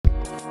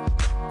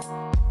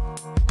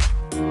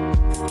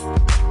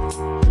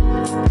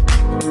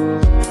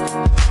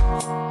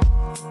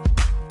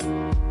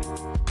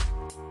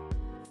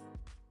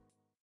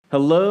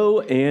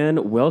Hello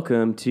and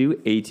welcome to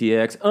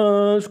ATX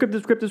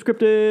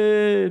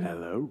Scripted.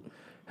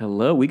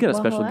 Hello. We got a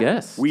special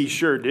guest. We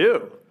sure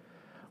do.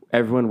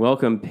 Everyone,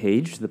 welcome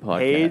Paige to the podcast.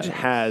 Paige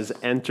has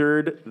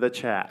entered the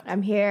chat.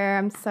 I'm here.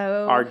 I'm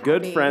so Our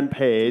good happy friend to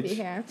Paige. be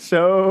here.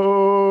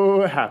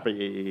 So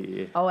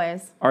happy.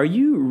 Always. Are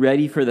you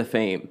ready for the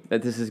fame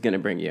that this is going to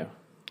bring you?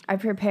 I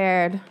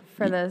prepared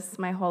for this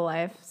my whole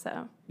life,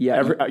 so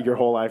Yeah. Your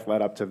whole life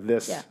led up to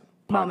this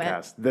podcast,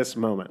 Moment. this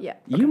moment. yeah.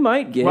 You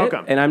might get,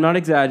 Welcome. and I'm not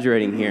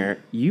exaggerating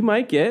here, you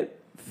might get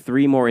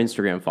 3 more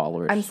Instagram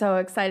followers. I'm so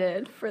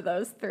excited for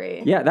those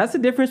 3. Yeah, that's the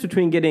difference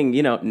between getting,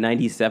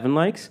 97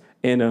 likes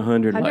and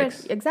 100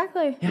 likes.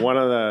 Exactly. One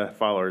of the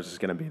followers is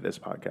going to be this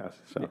podcast.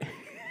 So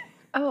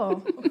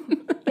Oh,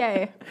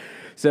 yay.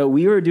 So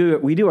we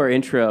do our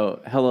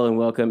intro, hello and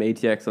welcome,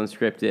 ATX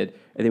Unscripted,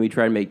 and then we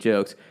try to make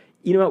jokes.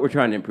 You know what? We're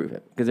trying to improve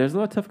it because there's a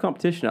lot of tough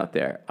competition out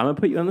there. I'm going to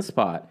put you on the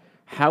spot.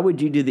 How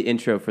would you do the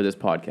intro for this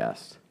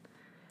podcast?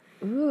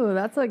 Ooh,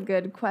 that's a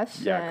good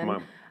question. yeah, come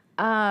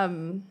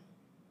on.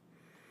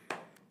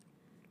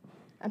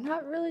 I'm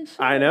not really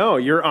sure. I know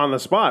you're on the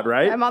spot,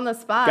 right? I'm on the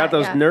spot. Got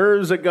those yeah.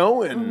 nerves a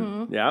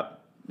going.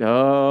 Yep.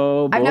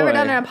 Oh boy! I've never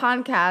done it on a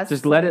podcast.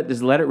 Just let it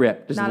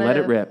rip. Just Not let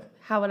a- it rip.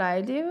 How would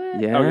I do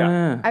it? Yeah. Oh,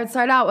 yeah. I would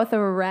start out with a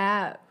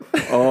rap.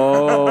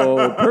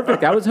 Oh,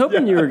 perfect. I was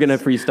hoping you were gonna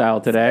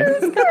freestyle today.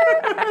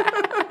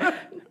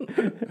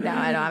 No,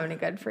 I don't have any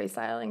good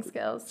freestyling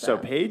skills. So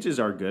Paige is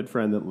our good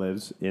friend that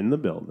lives in the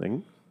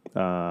building,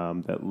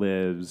 that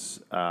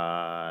lives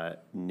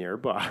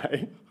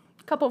nearby.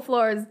 Couple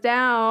floors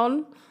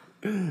down.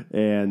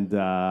 And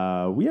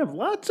we have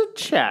lots of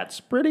chats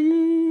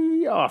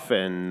pretty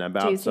often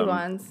about Juicy some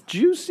ones.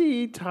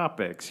 juicy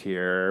topics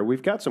here.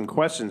 We've got some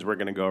questions we're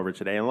going to go over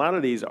today. And a lot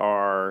of these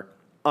are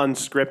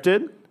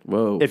unscripted,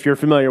 Whoa. if you're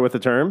familiar with the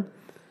term.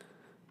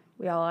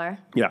 We all are.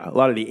 Yeah, a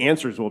lot of the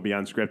answers will be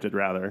unscripted,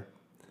 rather.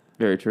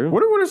 Very true.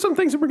 What are some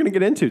things that we're going to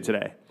get into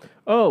today?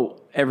 Oh,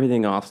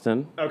 everything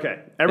Austin. Okay,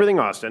 everything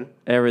Austin.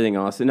 Everything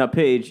Austin. Now,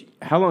 Paige,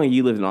 how long have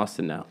you lived in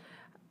Austin now?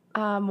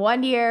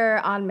 1 year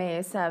on May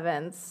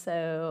 7th,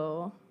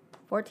 so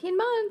 14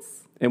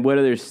 months. And what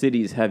other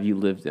cities have you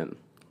lived in?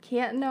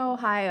 Canton,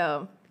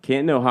 Ohio.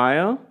 Canton,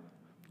 Ohio.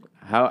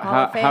 Hall of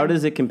How Fame.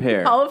 does it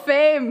compare? Hall of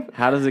Fame.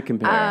 How does it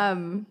compare?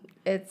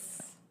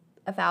 It's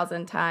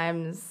 1,000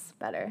 times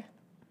better.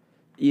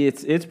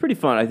 It's pretty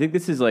fun. I think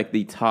this is like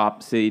the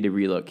top city to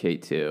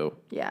relocate to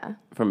Yeah.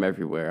 from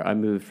everywhere. I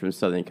moved from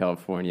Southern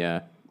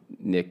California.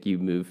 Nick, you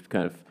moved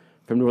kind of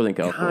from Northern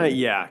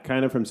California.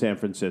 Kind of from San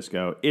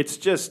Francisco. It's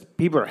just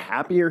people are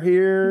happier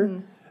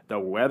here. The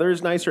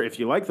weather's nicer. If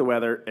you like the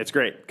weather, it's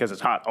great because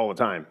it's hot all the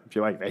time. If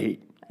you like the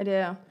heat. I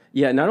do.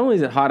 Yeah, not only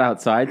is it hot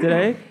outside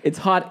today, it's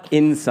hot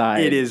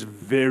inside. It is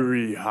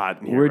very hot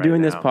in here. We're right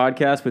doing this now.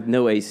 podcast with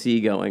no AC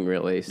going,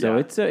 really. So Yeah.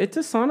 it's a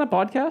sauna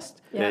podcast.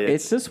 Yeah.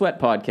 It's a sweat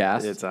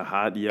podcast. It's a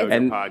hot yoga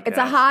And podcast. It's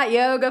a hot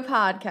yoga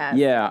podcast.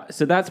 Yeah,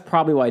 so that's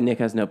probably why Nick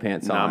has no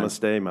pants on.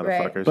 Namaste,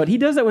 motherfuckers. But he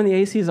does that when the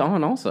AC is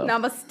on also.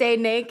 Namaste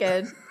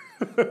naked.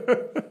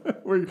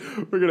 we're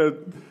gonna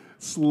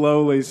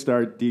slowly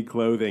start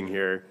declothing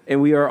here.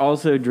 And we are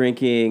also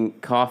drinking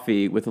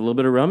coffee with a little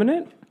bit of rum in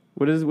it.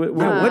 What is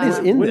what is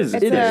in this?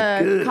 It's It is a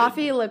good.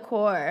 coffee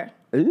liqueur.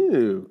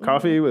 Ooh,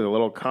 coffee with a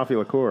little coffee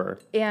liqueur.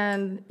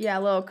 And, yeah,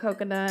 a little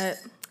coconut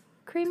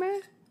creamer.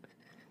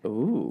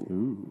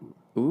 Ooh.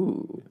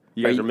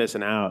 You guys are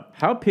missing out.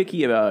 How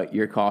picky about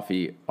your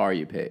coffee are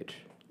you, Paige?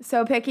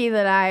 So picky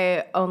that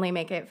I only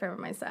make it for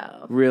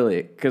myself.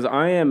 Really? Because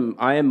I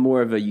am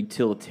more of a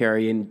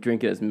utilitarian.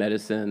 Drink it as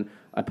medicine.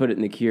 I put it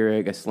in the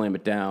Keurig. I slam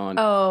it down.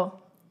 Oh,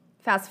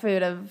 fast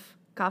food of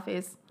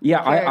coffees.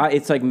 Yeah, Keurig.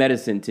 it's like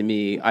medicine to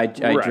me. I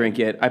Right. drink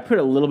it. I put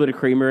a little bit of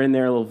creamer in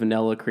there, a little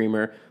vanilla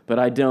creamer, but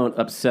I don't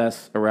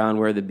obsess around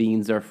where the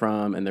beans are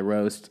from and the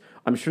roast.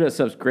 I'm sure that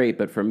stuff's great,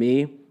 but for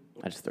me,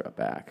 I just throw it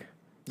back.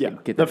 Yeah,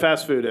 Get the the-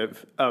 fast food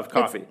of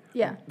coffee.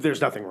 yeah.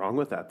 There's nothing wrong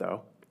with that,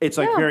 though. It's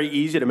like No. very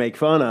easy to make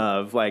fun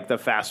of, like the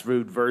fast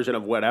food version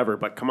of whatever.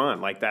 But come on,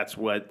 like that's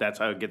how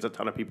it gets a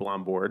ton of people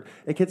on board.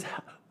 It gets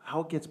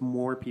how it gets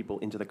more people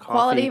into the coffee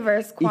Quality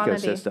versus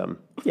quantity. ecosystem.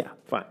 Yeah,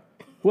 fine.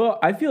 Well,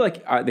 I feel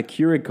like the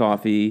Keurig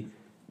coffee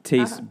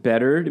tastes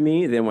better to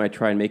me than when I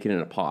try and make it in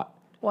a pot.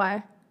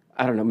 Why?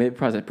 I don't know. Maybe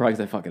probably because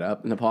I fuck it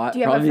up in the pot. Do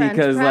you have a Probably French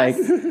because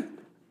press? like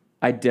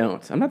I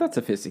don't. I'm not that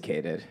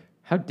sophisticated.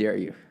 How dare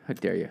you? How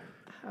dare you?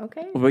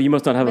 Okay. Well, you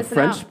must not have Missing a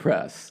French out.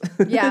 press.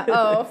 Yeah.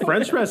 Oh.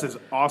 French press is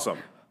awesome.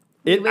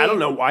 I don't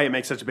know why it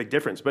makes such a big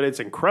difference, but it's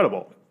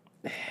incredible.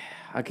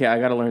 Okay, I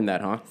got to learn that,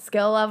 huh?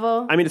 Skill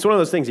level. I mean, it's one of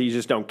those things that you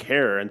just don't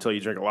care until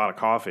you drink a lot of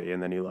coffee,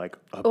 and then you like.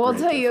 Well, upgrade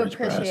until to you French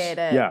press. appreciate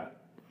it. Yeah.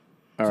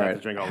 All So I have right.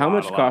 to drink a How lot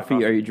much of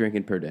coffee are you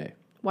drinking per day,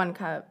 1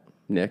 cup.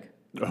 Nick?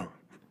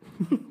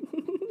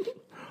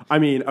 I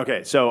mean,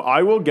 okay, so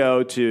I will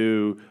go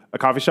to a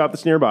coffee shop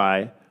that's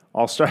nearby.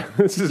 I'll start.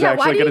 This is Yeah,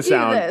 why actually do going you to do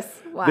sound.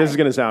 this? Why? This is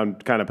going to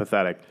sound kind of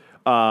pathetic.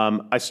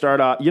 I start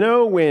off, you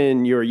know,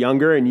 when you were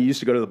younger and you used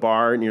to go to the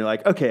bar and you're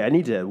like, okay, I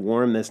need to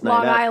warm this night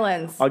Long up.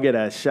 Island's. I'll get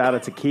a shot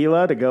of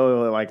tequila to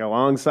go like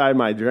alongside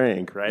my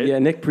drink, right? Yeah,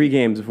 Nick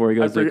pre-games before he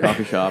goes to the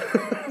coffee shop.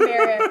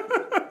 Merit.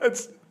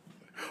 It's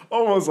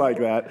almost like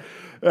that.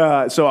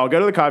 So I'll go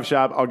to the coffee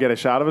shop. I'll get a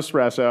shot of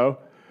espresso.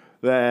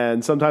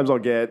 Then sometimes I'll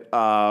get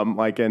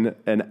like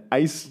an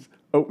iced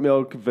oat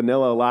milk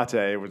vanilla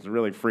latte, which is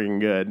really freaking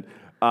good.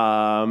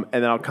 And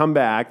then I'll come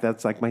back.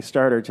 That's like my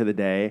starter to the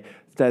day.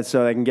 That's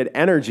so I can get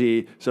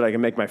energy so that I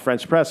can make my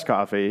French press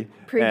coffee.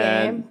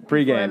 Pre-game?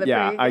 Pre-game, Before the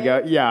yeah. I go,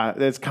 pre-game? yeah,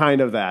 it's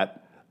kind of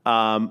that.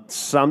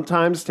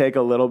 Sometimes take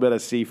a little bit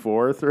of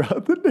C4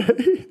 throughout the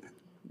day.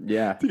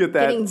 Yeah. To get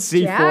that Getting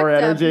C4 jacked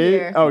up energy.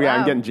 here. Oh, yeah, I'm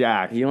Wow. getting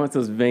jacked. He wants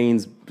those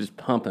veins just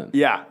pumping.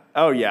 Yeah.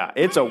 Oh, yeah.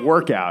 It's a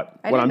workout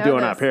I what I'm didn't know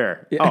doing this. up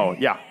here. Oh,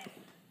 yeah.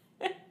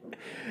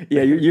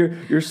 Yeah,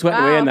 you're sweating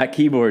away Wow. on that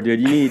keyboard,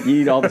 dude. You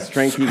need all the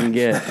strength you can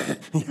get.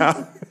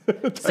 Yeah.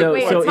 So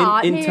Wait, it's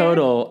hot in here?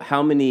 total,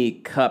 how many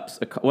cups?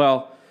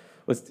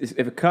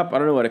 If a cup, I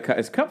don't know what a cup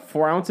is. Cup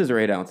 4 ounces or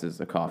 8 ounces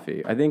of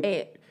coffee? I think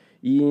 8.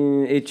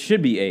 Yeah, it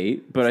should be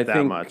 8, but I that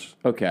think much.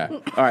 Okay,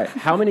 all right.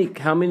 How many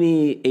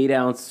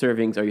 8-ounce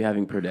servings are you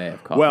having per day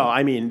of coffee? Well,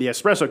 I mean, the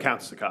espresso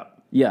counts as a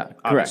cup, yeah, correct.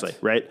 obviously,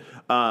 right?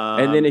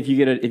 And then if you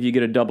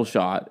get a double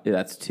shot,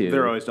 that's 2.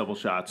 They're always double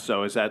shots.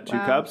 So is that 2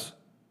 Wow. cups?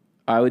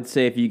 I would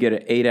say if you get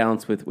an 8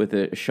 ounce with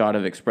a shot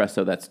of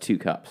espresso, that's 2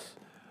 cups.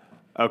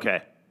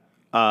 Okay.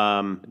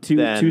 Two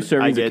Then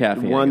servings I of get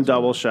caffeine, I one guess.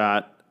 double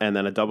shot, and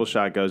then a double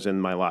shot goes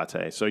in my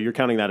latte. So you're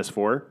counting that as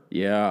 4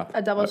 Yeah,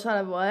 A double shot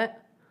of what?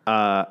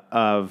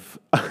 of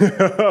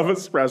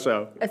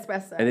espresso.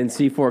 Espresso. and then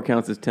C4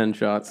 counts as 10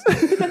 shots.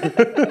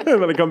 I'm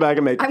gonna come back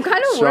and make. I'm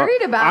kinda strong-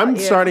 worried about I'm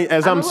you. starting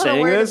as I'm I'm, a little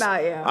saying worried this.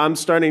 about you. I'm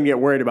starting to get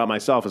worried about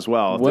myself as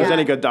well. If there's Yeah.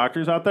 any good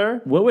doctors out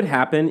there, What would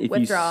happen if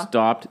Withdraw. you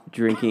stopped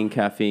drinking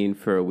caffeine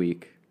for a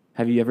week?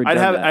 Have you ever done I'd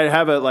that?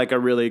 have a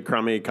really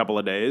crummy couple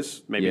of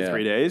days, maybe Yeah.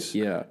 3 days.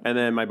 Yeah. And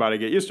then my body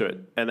get used to it.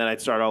 And then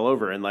I'd start all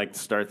over and like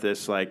start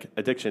this like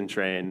addiction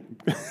train.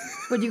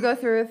 Would you go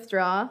through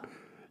withdrawal?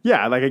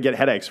 Yeah, like I get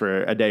headaches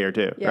for a day or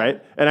 2, Yeah.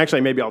 right? And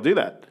actually maybe I'll do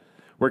that.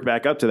 Work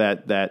back up to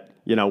that,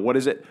 you know, what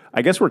is it?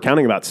 I guess we're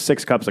counting about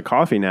 6 cups of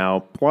coffee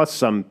now, plus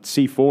some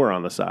C4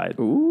 on the side.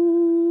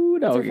 Ooh,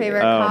 no. What's your favorite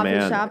Oh, coffee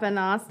man. shop in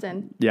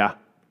Austin? Yeah.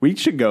 We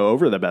should go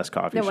over the best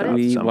coffee Yeah, what shops.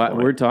 is- at some point.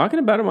 We're talking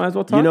about it. Might as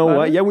well talk You know about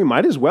what? it. Yeah, we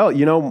might as well.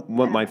 You know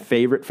what my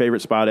favorite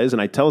spot is,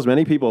 and I tell as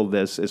many people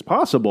this as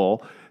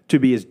possible to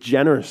be as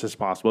generous as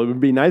possible. It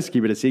would be nice to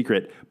keep it a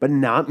secret, but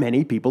not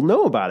many people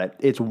know about it.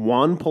 It's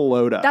Juan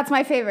Pelota. That's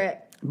my favorite.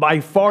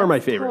 By far my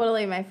favorite.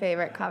 Totally my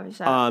favorite coffee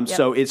shop. Yep.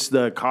 So it's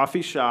the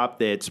coffee shop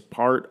that's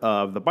part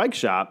of the bike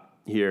shop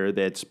here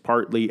that's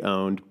partly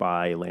owned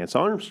by Lance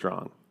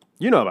Armstrong.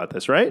 You know about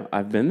this, right?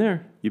 I've been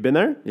there. You've been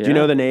there? Do Yeah. you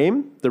know the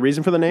name? The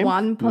reason for the name?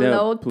 Juan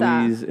No, Pelota.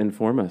 please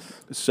inform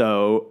us.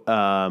 So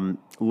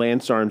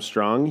Lance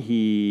Armstrong,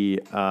 he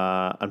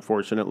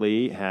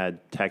unfortunately had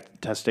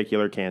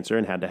testicular cancer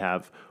and had to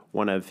have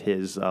one of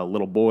his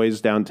little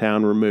boys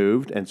downtown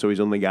removed, and so he's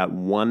only got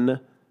one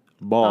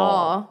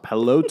ball.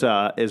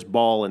 Pelota is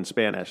ball in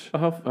Spanish.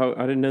 Oh,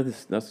 I didn't know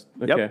this. That's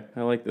okay. Yep.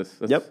 I like this.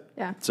 That's, Yep.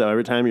 Yeah. So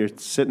every time you're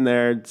sitting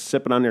there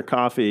sipping on your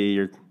coffee,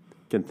 you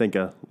can think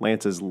of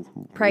Lance's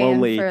Praying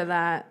lonely for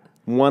that.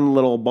 one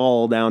little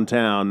ball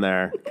downtown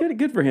there.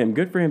 Good for him.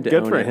 Good for him to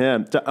Good own for it.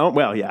 him. Oh,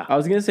 well, yeah. I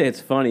was gonna say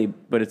it's funny,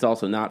 but it's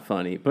also not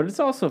funny. But it's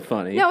also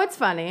funny. No, it's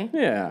funny.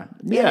 Yeah.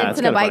 Yeah, It's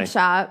in a kinda bike funny.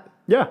 shop.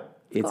 Yeah.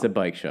 It's a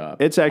bike shop.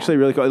 It's actually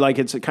really cool. Like,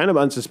 it's kind of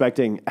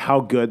unsuspecting how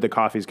good the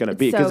coffee's going to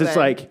be. so Because good.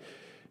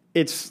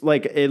 it's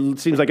like, it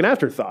seems like an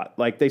afterthought.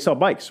 Like, they sell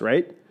bikes,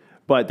 right?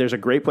 But there's a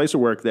great place to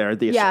work there.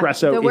 The Yeah,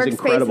 espresso the is workspace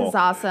incredible. is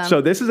awesome. So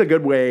this is a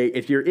good way,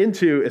 if you're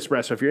into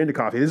espresso, if you're into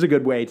coffee, this is a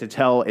good way to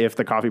tell if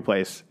the coffee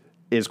place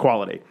is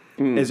quality.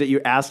 Is that you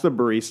ask the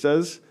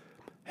baristas,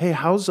 hey,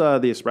 how's the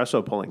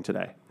espresso pulling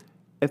today?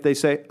 If they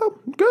say, oh,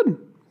 good,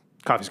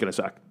 coffee's going to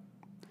suck.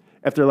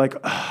 If they're like,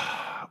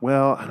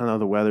 well, I don't know,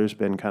 the weather's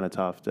been kind of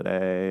tough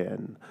today,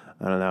 and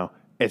I don't know,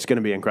 it's going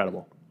to be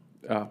incredible.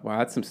 Oh, wow,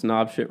 that's some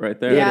snob shit right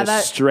there. Yeah, It is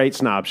that- straight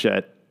snob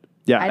shit.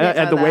 Yeah, I didn't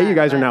and the know way that, you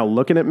guys are but- now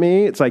looking at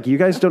me, it's like you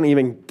guys don't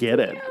even get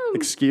it.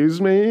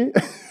 Excuse me?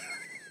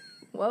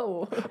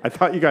 Whoa. I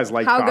thought you guys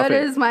liked How coffee.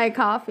 good is my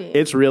coffee?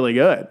 It's really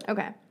good.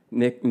 Okay.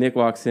 Nick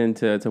walks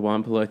into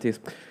Juan Pelote.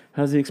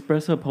 How's the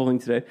espresso pulling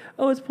today?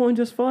 Oh, it's pulling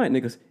just fine.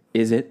 Nick goes,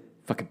 is it?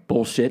 Fucking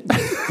bullshit.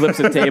 Flips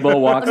a table,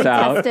 walks Let me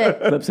out. test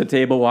it. Flips a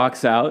table,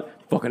 walks out.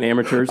 Fucking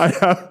amateurs. I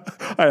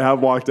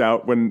have walked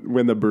out when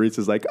the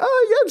barista's like,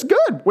 oh, yeah, it's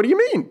good. What do you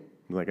mean?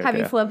 I'm like, Have okay.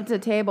 you flipped a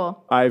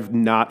table? I've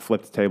not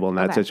flipped a table in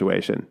that Okay.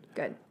 situation.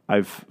 Good.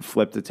 I've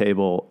flipped a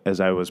table as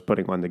I was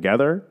putting one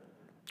together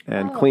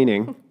and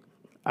cleaning.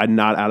 I'm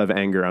not out of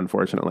anger,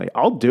 unfortunately.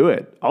 I'll do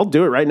it. I'll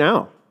do it right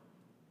now.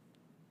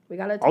 We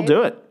got a table. I'll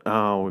do it.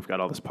 Oh, we've got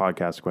all this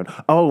podcast going.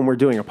 Oh, and we're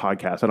doing a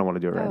podcast. I don't want to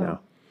do it right now.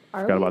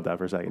 Are Forgot we? about that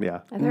for a second. Yeah.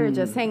 I thought we were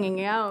just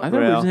hanging out. I thought we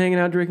were Well. just hanging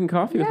out drinking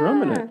coffee with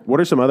Roman. Yeah. What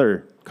are some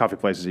other coffee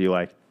places you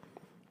like?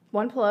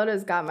 One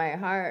Pelota's got my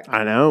heart.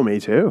 I know, me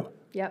too.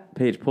 Yep.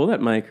 Paige, pull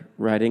that mic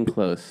right in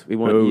close. We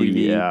want Oh, you to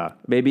be, yeah.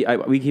 maybe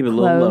we keep it a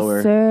little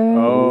lower. Closer.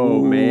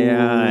 Oh,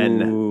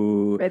 man.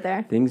 Ooh, Right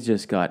there. Things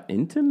just got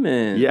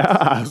intimate. Yeah.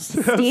 I was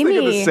thinking Steamy.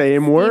 the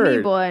same Steamy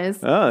word. boys.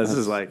 Oh, this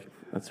is like...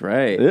 That's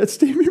right. It's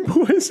steamy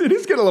boys. It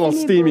is getting a little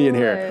Steamy steamy in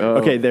here. boys. Oh.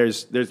 Okay,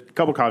 there's a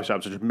couple coffee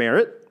shops. There's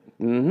Merit,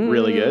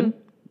 really good.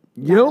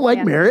 You don't like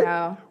fan, Merit?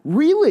 no.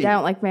 Really? I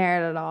don't like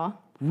Merit at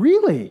all.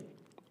 Really?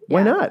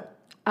 Why Yeah.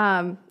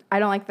 not? I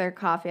don't like their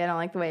coffee. I don't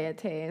like the way it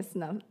tastes.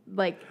 No,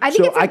 like I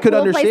think So it's a I could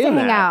cool place to understand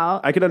hang that.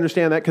 out. I could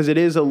understand that because it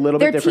is a little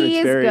Their bit different. tea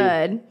It's is very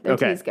good. Their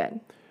okay. tea is good.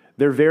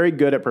 They're very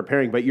good at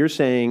preparing, but you're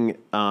saying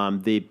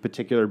the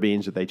particular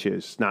beans that they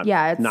choose, not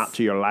not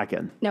to your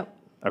liking. No,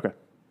 Okay,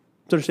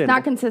 it's understandable.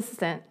 not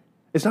consistent.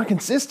 It's not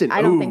consistent.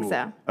 I don't think Ooh.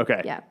 so.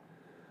 Okay, Yeah.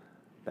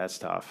 that's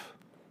tough.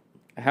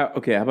 How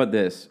about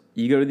this?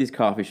 You go to these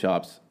coffee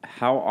shops.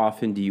 How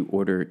often do you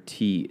order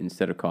tea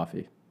instead of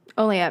coffee?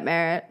 Only at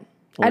Merit.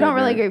 Only I don't at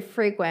really Merit. go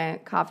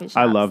frequent coffee shops.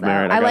 I love though.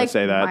 Merit. I gotta like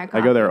say my that.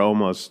 I go there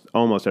coffee.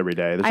 almost every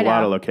day. There's I a lot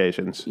know. of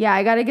locations. Yeah,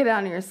 I got to get it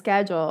on your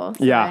schedule.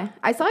 So Yeah.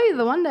 I saw you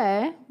the one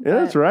day. Yeah,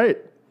 that's right.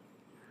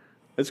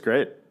 It's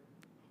great.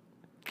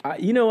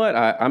 You know what?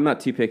 I'm not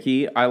too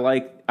picky. I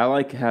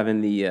like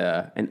having the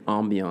an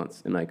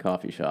ambiance in my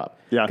coffee shop.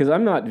 Yeah. Because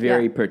I'm not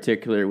very Yeah.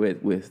 particular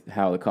with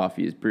how the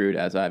coffee is brewed,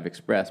 as I've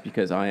expressed,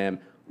 because I am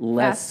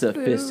less Fast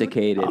food.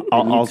 sophisticated. than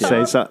I'll you two.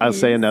 say so, I'll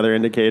say another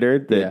indicator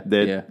that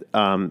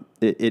Yeah,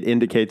 it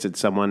indicates that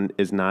someone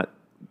is not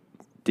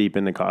deep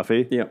into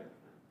coffee. Yeah.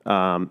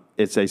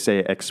 It's they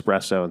say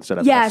espresso instead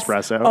of Yes.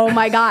 espresso. Oh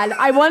my God.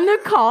 I wanted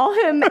to call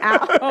him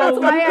out. That's Oh, you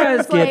why I guys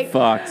was get like,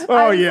 fucked.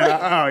 Oh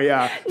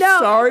yeah. no,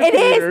 Sorry, it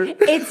Peter. is.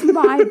 It's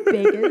my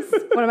biggest,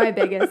 one of my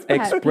biggest pet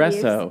Espresso.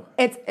 peeves.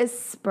 It's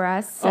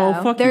espresso.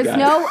 Oh, fuck you There's guys.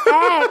 no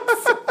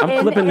X. I'm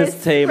in flipping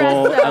this table.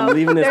 espresso. I'm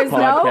leaving this There's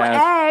podcast.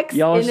 no X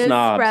Y'all are in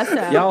snobs.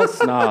 espresso. Y'all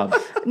snobs.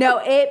 No,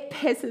 it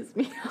pisses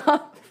me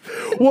off.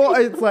 Well,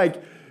 it's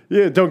like,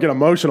 yeah, don't get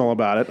emotional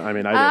about it. I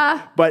mean, I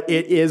do. But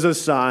it is a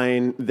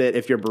sign that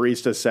if your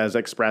barista says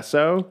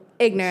espresso,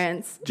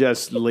 Ignorance.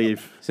 just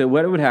leave. So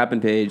what would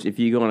happen, Paige, if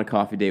you go on a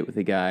coffee date with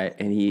a guy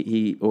and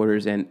he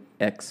orders an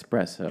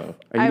espresso?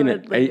 Are you I gonna?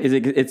 would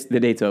leave. It's the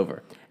date's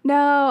over.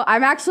 No,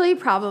 I'm actually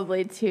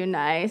probably too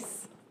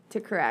nice to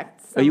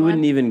correct someone. Oh, you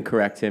wouldn't even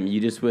correct him. You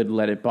just would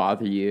let it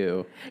bother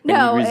you. No,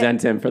 and you'd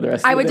resent him for the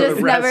rest. I of would the just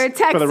day. never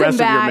text for the him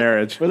rest of your back.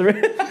 marriage.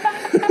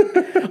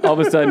 All of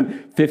a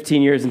sudden,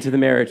 15 years into the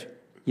marriage,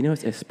 you know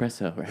it's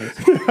espresso,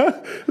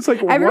 right? It's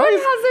like Everyone why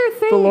is- has their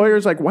thing. The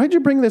lawyer's like, why'd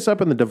you bring this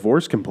up in the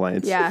divorce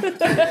complaints? Yeah. Tell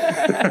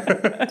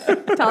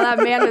that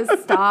man to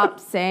stop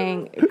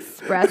saying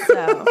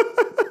espresso.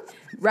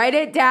 Write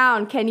it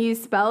down. Can you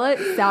spell it?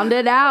 Sound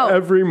it out.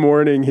 Every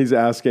morning he's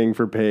asking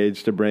for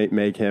Paige to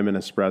make him an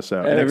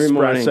espresso.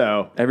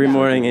 Every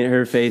morning,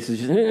 her face is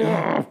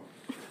just.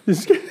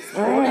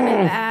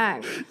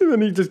 Back. And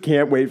then he just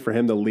can't wait for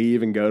him to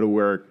leave and go to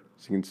work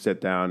so he can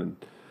sit down and,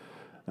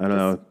 I don't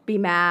know, Be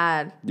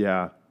mad.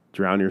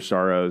 drown your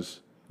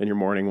sorrows in your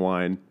morning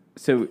wine.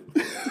 So,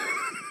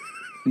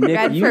 Nick,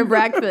 Bread for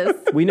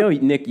breakfast. we know,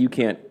 Nick, you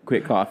can't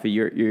quit coffee.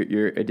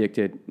 You're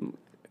addicted,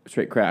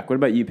 straight crack. What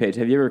about you, Paige?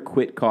 Have you ever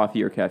quit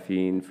coffee or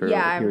caffeine for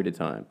Yeah, a period of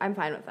time? I'm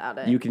fine without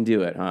it. You can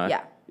do it, huh?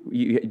 Yeah.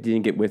 You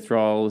didn't get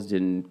withdrawals,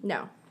 didn't?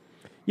 No.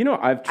 You know,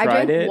 I've I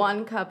tried drink it,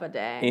 1 cup a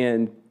day.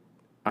 and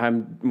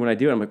when I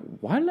do it, I'm like,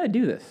 why did I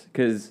do this?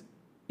 Because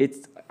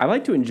I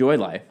like to enjoy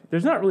life.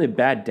 There's not really a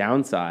bad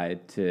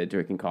downside to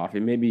drinking coffee.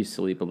 Maybe you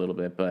sleep a little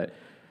bit, but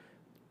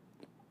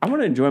I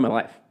want to enjoy my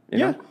life. You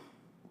know?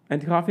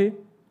 And coffee,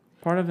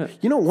 part of it.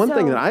 You know, one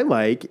thing So- that I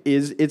like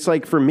is it's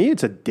like for me,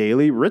 it's a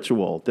daily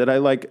ritual that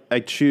I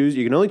choose.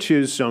 You can only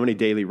choose so many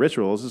daily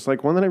rituals. It's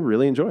like one that I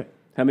really enjoy.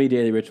 How many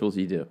daily rituals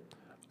do you do?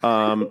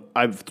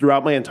 I've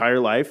throughout my entire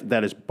life,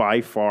 that is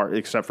by far,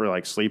 except for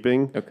like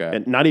sleeping, Okay.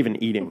 and not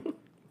even eating.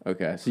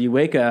 Okay, so you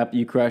wake up,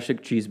 you crush a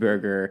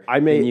cheeseburger,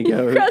 I may- and you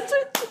go.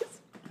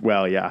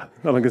 Well, yeah,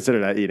 I don't consider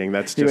that eating.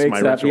 That's He just wakes my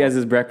up, ritual. he has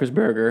his breakfast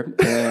burger,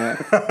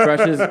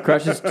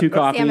 crushes 2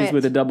 coffees Sandwich.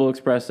 with a double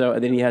espresso,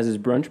 and then he has his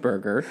brunch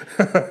burger,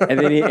 and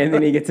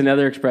then he gets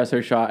another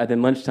espresso shot, and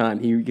then lunchtime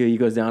he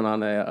goes down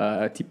on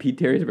a Pete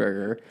Terry's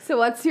burger. So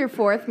what's your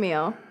 4th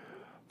meal?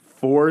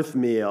 Fourth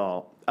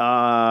meal.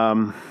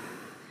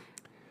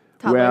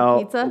 Toddler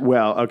pizza?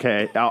 Well,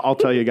 okay. I'll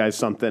tell you guys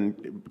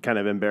something kind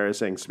of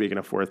embarrassing. Speaking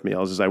of fourth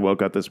meals, is I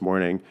woke up this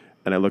morning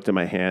and I looked at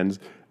my hands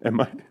and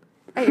my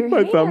At your my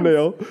hands?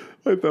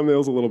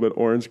 thumbnail's a little bit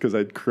orange because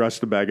I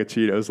crushed a bag of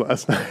Cheetos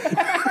last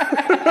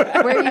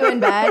night. Were you in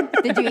bed?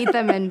 Did you eat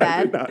them in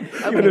bed?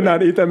 I did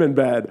not eat them in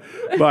bed,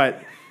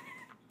 but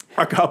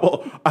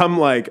I'm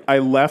like, I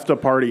left a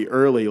party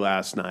early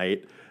last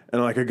night. And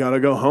I'm like, I gotta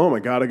go home.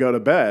 I gotta go to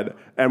bed.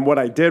 And what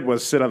I did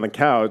was sit on the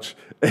couch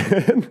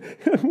and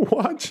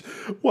watch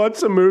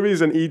some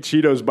movies and eat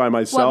Cheetos by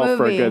myself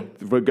for a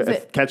movie?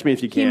 good. Catch Me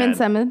If You Can. Human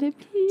Centipede?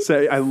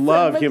 Say, I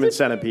love Human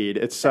Centipede. Centipede.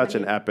 It's such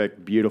an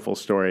epic, beautiful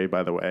story,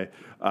 by the way.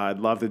 I'd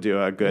love to do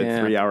a good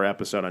Yeah. 3-hour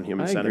episode on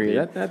Human I Centipede.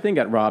 agree. That thing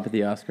got robbed at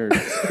the Oscars.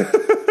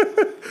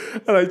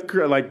 And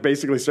I like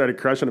basically started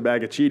crushing a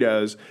bag of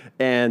Cheetos,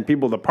 and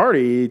people at the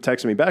party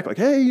texted me back like,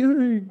 "Hey,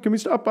 can we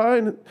stop by?"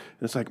 And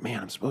it's like,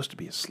 man, I'm supposed to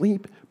be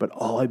asleep, but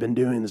all I've been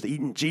doing is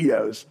eating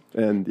Cheetos.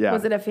 And yeah,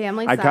 Was it a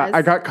family I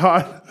size? got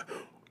caught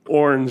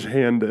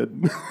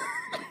orange-handed.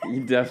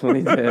 You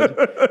definitely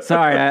did.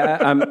 Sorry,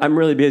 I'm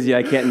really busy.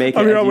 I can't make it.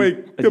 I'm here As all you- week.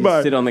 as you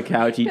Goodbye. sit on the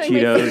couch, eat Like, my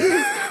Cheetos,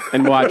 fingers-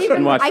 and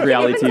watch I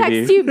reality can't even TV.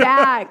 text you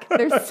back.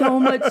 There's so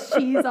much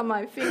cheese on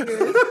my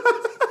fingers.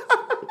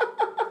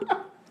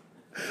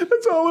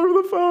 It's all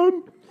over the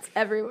phone. It's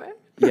everywhere.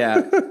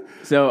 Yeah.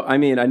 So, I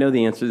mean, I know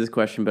the answer to this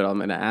question, but I'm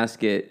going to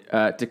ask it.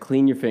 To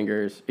clean your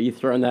fingers, are you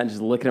throwing that and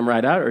just licking them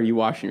right out, or are you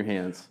washing your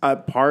hands?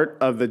 Part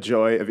of the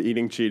joy of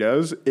eating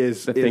Cheetos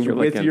is finger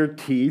with licking. your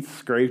teeth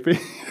scraping.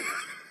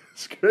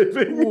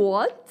 Scraping.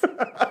 What?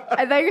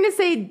 I thought you were going to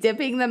say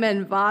dipping them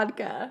in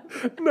vodka.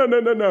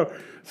 No.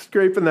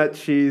 Scraping that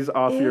cheese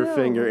off your Ew.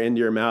 finger into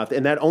your mouth.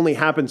 And that only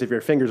happens if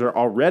your fingers are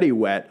already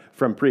wet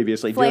from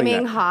previously doing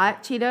Flaming that.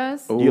 hot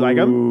Cheetos. Do you like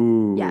 'em?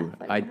 Ooh, Yeah, I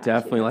Flamin' Hot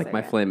definitely Cheetos like are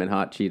my good. Flamin'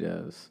 Hot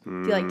Cheetos. Do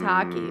you like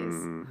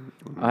Takis?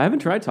 I haven't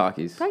tried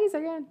Takis. Takis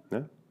are good. Yeah,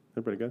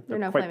 they're pretty good. They're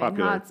no quite Flamin'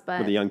 popular Hots, but-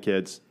 with the young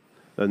kids.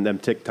 And them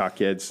TikTok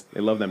kids.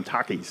 They love them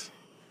Takis.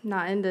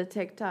 Not into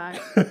TikTok.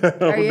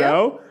 Are you?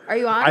 No? Are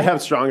you on? I it?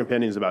 have strong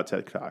opinions about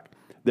TikTok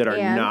that are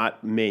And?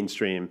 not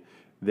mainstream,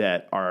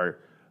 that are,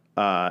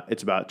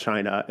 it's about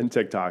China and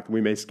TikTok. We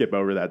may skip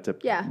over that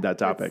Yeah, that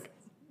topic.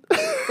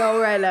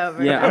 Go right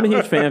over. Yeah, it. I'm a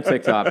huge fan of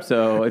TikTok.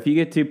 So if you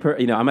get too,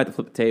 I'm at the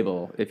flip the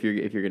table if you're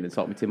going to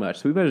insult me too much.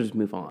 So we better just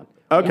move on.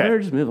 Okay. We better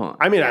just move on.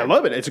 I mean, I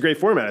love it. It's a great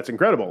format. It's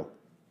incredible.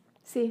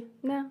 See,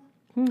 no.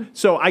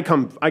 So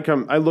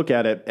I look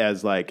at it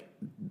as like,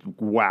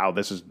 wow,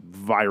 this is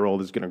viral.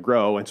 This is going to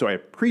grow. And so I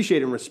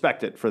appreciate and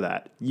respect it for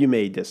that. You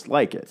may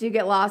dislike it. Do you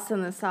get lost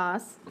in the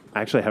sauce?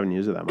 I actually haven't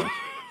used it that much.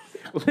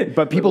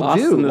 But people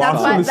Lost do. in the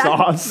Lost sauce. in the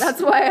sauce.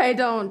 That's why I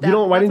don't.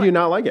 Why that's did you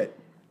not like it?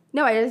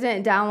 No, I just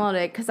didn't download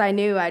it because I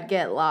knew I'd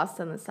get lost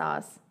in the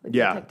sauce. with the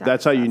Yeah, TikTok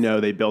that's how you sauce. know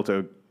they built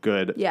a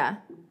good, Yeah,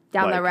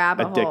 down the like,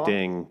 rabbit hole.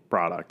 addicting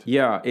product.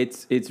 Yeah,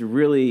 it's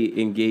really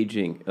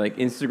engaging. Like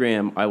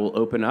Instagram, I will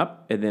open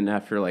up and then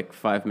after like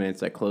 5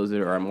 minutes, I close it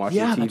or I'm watching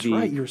Yeah, TV. that's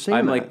right. You were saying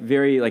I'm that.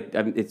 like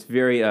it's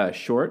very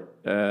short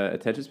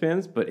attention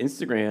spans. But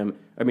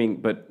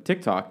but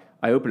TikTok,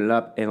 I open it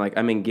up and like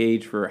I'm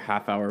engaged for a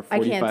half hour, 45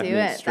 I can't do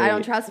minutes it. straight. I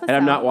don't trust And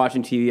I'm not myself.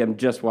 watching TV. I'm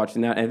just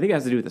watching that. And I think it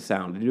has to do with the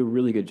sound. They do a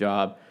really good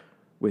job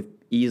with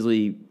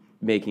easily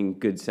making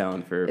good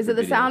sound for. Is for it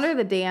the sound videos. or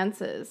the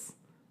dances?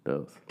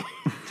 Both?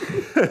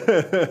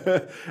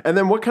 And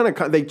then what kind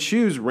of they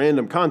choose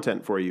random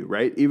content for you,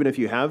 right? Even if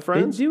you have They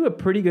friends. do a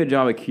pretty good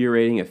job of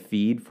curating a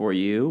feed for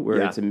you where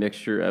Yeah. it's a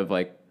mixture of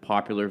like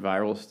popular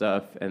viral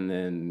stuff and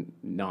then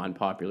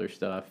non-popular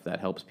stuff that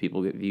helps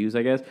people get views,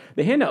 I guess.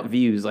 They hand out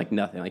views like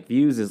nothing. Like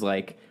views is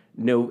like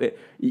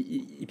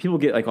people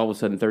get like all of a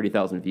sudden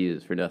 30,000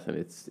 views for nothing.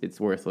 It's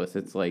worthless.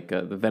 It's like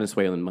the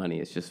Venezuelan money.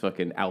 It's just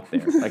fucking out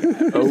there. Like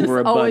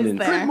overabundance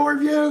there. More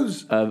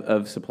views.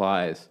 of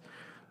supplies.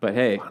 But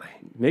hey,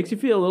 makes you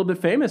feel a little bit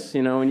famous,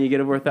 when you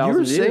get over 1,000 were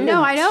views. saying-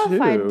 No, I know if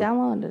I too.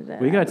 downloaded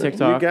it. We got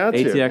TikTok, You got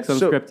to. ATX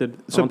Unscripted.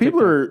 So on people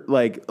TikTok. are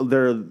like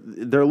they're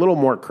a little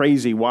more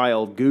crazy,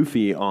 wild,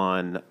 goofy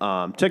on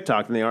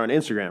TikTok than they are on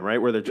Instagram,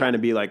 right? Where they're trying to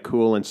be like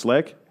cool and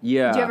slick.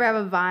 Yeah. Did you ever have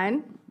a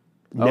Vine?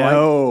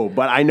 No,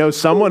 but I know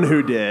someone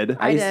who did.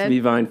 I used to did. be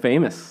Vine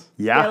famous.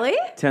 Yeah, Really?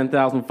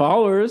 10,000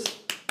 followers.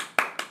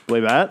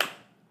 believe that.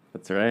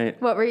 That's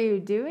right. What were you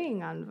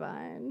doing on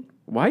Vine?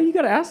 Why you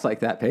gotta ask like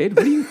that, Paige?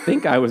 What do you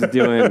think I was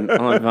doing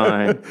on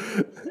Vine?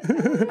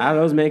 I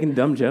was making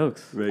dumb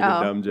jokes. Making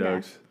Oh, dumb yeah.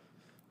 jokes.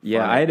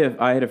 Yeah, Funny.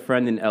 I had a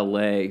friend in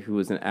LA who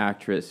was an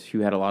actress who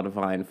had a lot of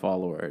Vine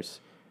followers.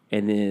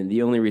 And then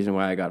the only reason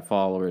why I got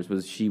followers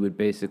was she would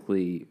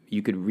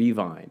you could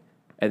revine.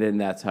 And then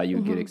that's how you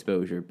would get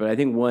exposure. But I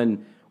think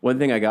one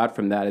thing I got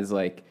from that is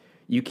like,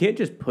 you can't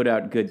just put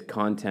out good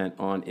content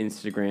on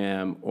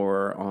Instagram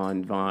or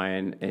on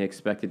Vine and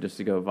expect it just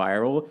to go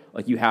viral.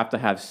 Like you have to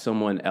have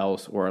someone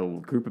else or a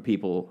group of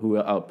people who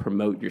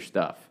promote your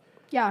stuff.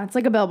 Yeah, it's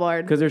like a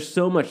billboard. Because there's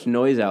so much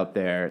noise out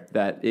there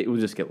that it will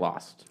just get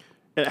lost.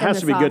 It has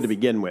the to be good sauce. to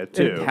begin with,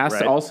 too. It has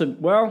right? to also,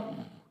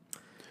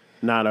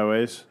 Not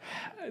always.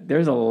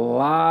 there's a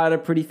lot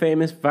of pretty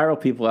famous viral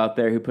people out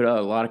there who put out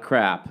a lot of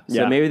crap.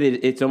 So Yeah. maybe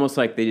it's almost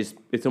like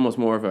it's almost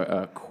more of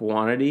a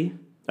quantity.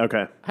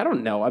 Okay. I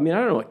don't know. I mean, I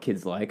don't know what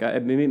kids like.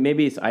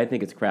 Maybe I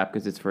think it's crap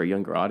because it's for a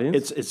younger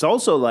audience. It's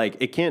also like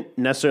it can't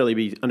necessarily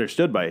be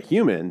understood by a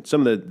human.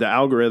 Some of the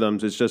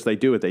algorithms, it's just they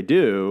do what they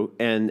do,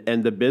 and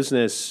the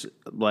business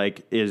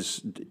like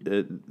is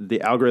the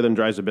algorithm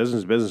drives the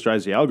business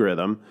drives the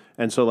algorithm,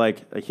 and so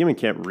like a human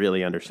can't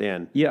really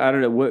understand. Yeah, I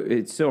don't know.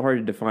 It's so hard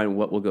to define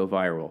what will go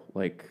viral.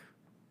 Like,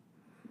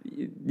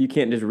 you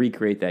can't just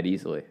recreate that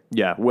easily.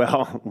 Yeah,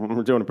 well,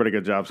 we're doing a pretty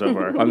good job so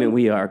far. I mean,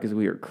 we are because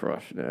we are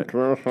crushing it.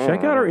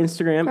 Check out our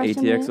Instagram, Crushing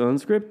ATX it.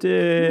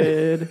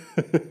 Unscripted.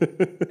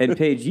 And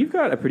Paige, you've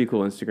got a pretty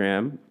cool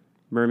Instagram.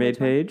 Mermaid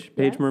Paige?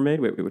 Paige Yes. Mermaid?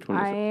 Wait, which one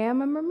is I it?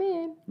 am a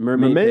mermaid.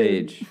 Mermaid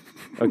Mermaid. Paige.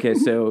 Okay,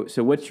 so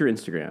what's your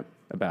Instagram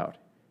about?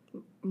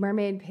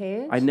 Mermaid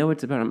Page? I know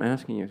it's about. I'm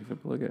asking you to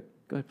plug it.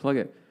 Go ahead, plug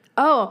it.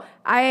 Oh,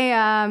 I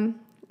am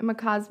a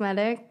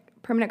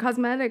permanent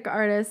cosmetic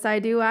artist. I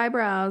do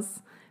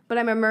eyebrows, but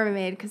I'm a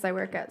mermaid because I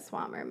work at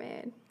Swamp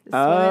Mermaid.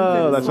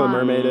 Oh, that's what a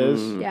mermaid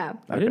is? Yeah.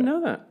 I didn't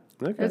know that.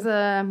 Okay. There's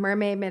a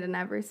mermaid made in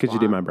every swamp. Could you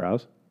do my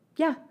brows?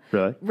 Yeah.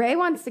 Really? Ray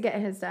wants to get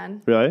his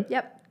done. Really?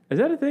 Yep. Is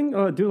that a thing?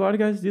 Oh, do a lot of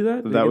guys do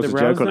that? They That get was a their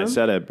joke brows when I done?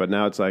 said it, but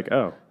now it's like,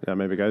 oh, yeah,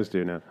 maybe guys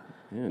do now.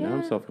 Yeah, now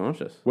I'm Yeah.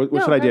 self-conscious. What No,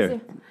 should I guys do?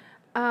 do.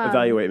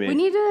 Evaluate me. We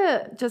need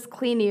to just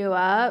clean you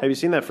up. Have you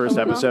seen that first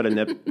little? episode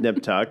of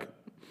Nip Tuck?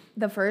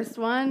 The first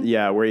one?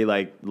 Yeah, where he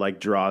like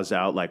draws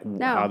out like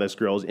No. how this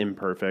girl's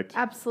imperfect.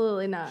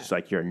 Absolutely not. It's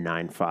like you're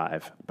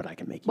 9'5", but I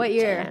can make you What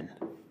year? 10.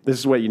 This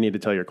is what you need to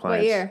tell your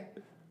clients. What year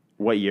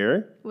What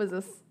year? was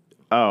this?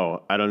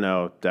 Oh, I don't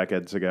know.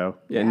 Decades ago.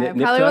 Yeah, I Nip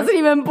probably Tuck? wasn't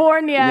even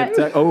born yet. Nip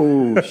Tuck?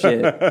 Oh,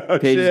 shit.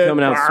 Paige is Shit,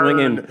 coming out burn,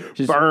 swinging.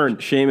 She's burn.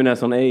 shaming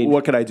us on age.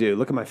 What could I do?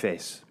 Look at my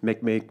face.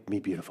 Make me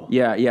beautiful.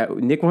 Yeah.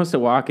 Nick wants to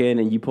walk in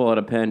and you pull out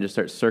a pen, just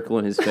start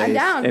circling his face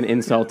down. and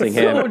insulting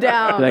So him.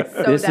 down. Like,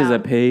 So this is a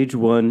down. page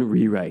 1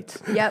 rewrite.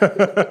 Yep.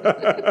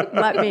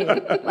 Let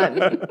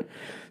me.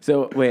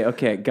 So, wait,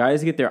 okay.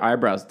 Guys get their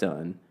eyebrows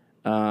done.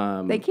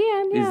 They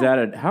can, yeah. Is that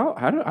a, how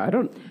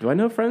do I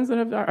know friends that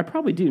have, I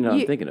probably do now I'm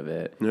You- thinking of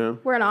it. Yeah.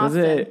 We're in Does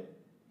Austin.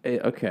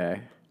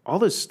 okay. All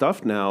this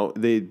stuff now,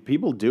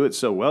 people do it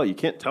so well. You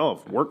can't tell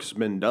if work's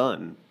been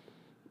done.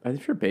 I'm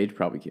sure Paige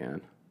probably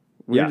can.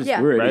 Yeah.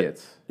 Yeah. We're Right?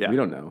 idiots. Yeah. We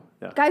don't know.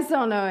 Guys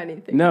don't know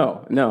anything.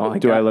 No.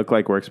 Do I look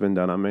like work's been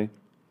done on me?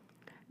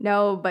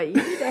 No, but you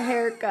need a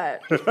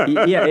haircut.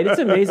 Yeah, it's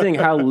amazing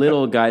how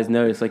little guys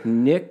notice. Like,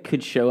 Nick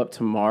could show up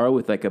tomorrow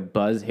with like a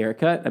buzz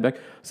haircut. I'd be like,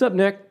 "What's up,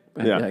 Nick?"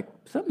 I'd Yeah. be like,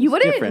 "Something's You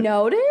wouldn't different.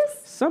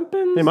 notice?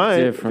 Something's He might.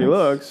 If different. he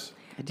looks.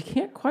 I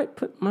can't quite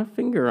put my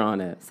finger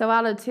on it. So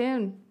out of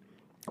tune.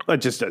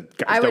 Guys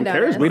I would don't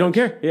care as notice. much. We don't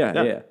care.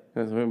 Yeah.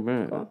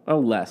 Yeah. Oh,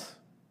 less.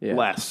 Yeah.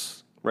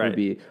 Less. Would Right.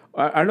 be.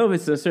 I don't know if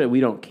it's necessarily we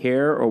don't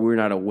care or we're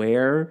not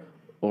aware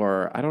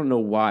or I don't know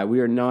why. We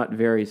are not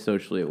very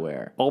socially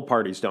aware. All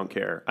parties don't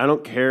care. I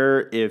don't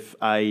care if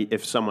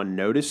someone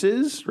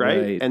notices,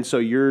 right? Right. And so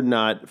you're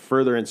not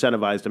further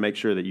incentivized to make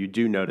sure that you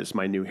do notice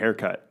my new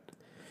haircut.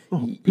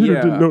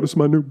 Yeah. notice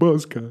my new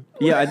buzz cut.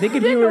 Yeah, I think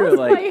if you were to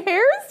like My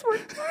hairs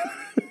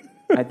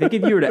were. I think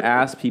if you were to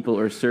ask people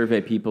or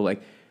survey people,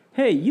 like,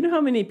 hey, you know how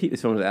many people,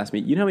 someone would ask me,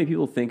 you know how many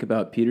people think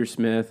about Peter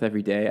Smith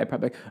every day? I'd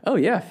probably be like, oh,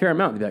 yeah, a fair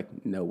amount. They'd be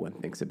like, no one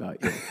thinks about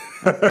you.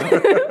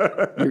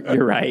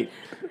 you're right.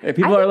 And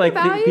people I are like,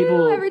 think about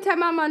people, you every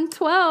time I'm on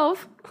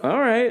 12. all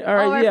right,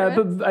 All yeah,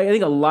 reference. but I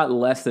think a lot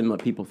less than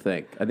what people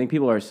think. I think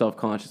people are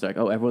self-conscious, like,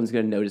 oh, everyone's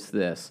going to notice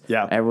this.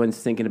 Yeah. Everyone's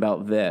thinking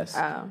about this.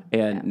 Oh,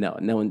 and no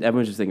one,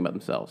 everyone's just thinking about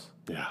themselves.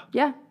 Yeah.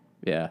 Yeah.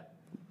 Yeah.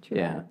 True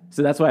Yeah. that.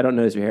 So that's why I don't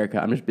notice your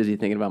haircut. I'm just busy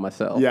thinking about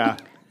myself. Yeah.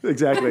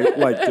 Exactly.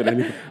 Like, does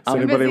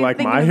anybody busy like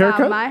thinking my about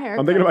haircut? my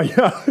I'm thinking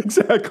about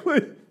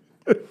exactly.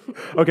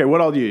 Okay,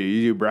 what all do you do?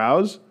 You do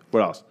brows?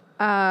 What else?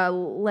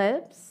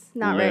 Lips.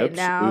 Not right Lips?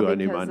 now. Ooh, I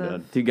need because mine of-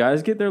 done. Do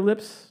guys get their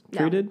lips No.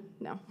 treated?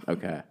 No.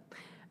 Okay.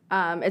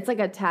 It's like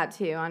a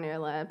tattoo on your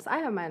lips. I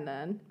have mine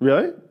done.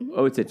 Really?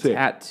 Oh, it's a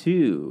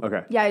tattoo.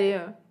 Okay. Yeah, I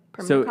do.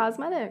 Permanent So-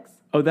 cosmetics.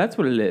 Oh, that's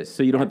what it is.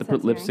 So you don't have to Yes, put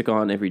that's lipstick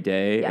on every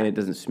day Yeah. and it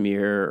doesn't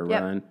smear or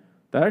Yep. run.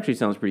 That actually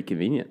sounds pretty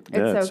convenient. It's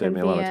Yeah, so it saved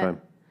me a lot of convenient.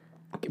 time.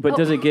 But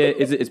does it get,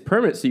 it's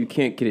permanent so you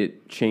can't get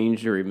it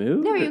changed or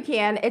removed? No, you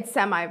can. It's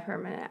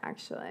semi-permanent,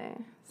 actually.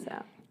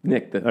 So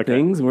Nick, the Okay.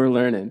 things we're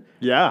learning.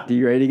 Yeah. Do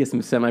you ready to get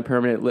some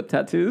semi-permanent lip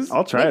tattoos?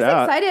 I'll try Nick's it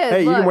out. excited. Hey,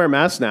 you can Look. wear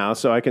masks now,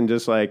 so I can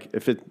just like,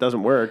 if it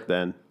doesn't work,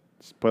 then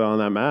just put on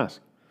that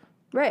mask.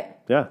 right.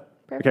 Yeah.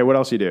 Perfect. Okay, what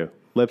else you do?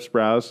 Lips,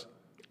 brows?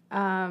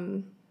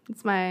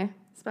 It's my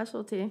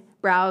specialty.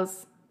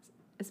 Brows,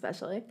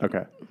 especially.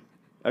 Okay.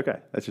 Okay,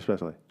 that's your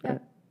specialty. Yeah. All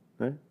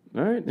right.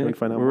 All right, Nick,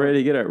 find out we're more?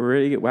 ready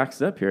to get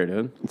waxed up here,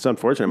 dude. It's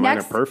unfortunate. Mine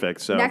are perfect,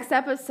 so. Next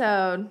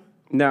episode.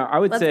 Now, I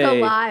would Let's say go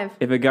live.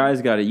 if a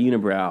guy's got a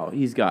unibrow,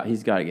 he's got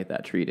to get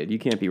that treated. You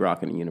can't be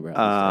rocking a unibrow. these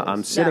I'm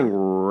days. sitting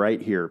right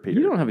here, Peter.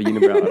 You don't have a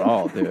unibrow at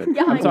all, dude.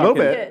 Yeah, I'm I a know. little talking-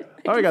 bit.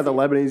 Oh, I got the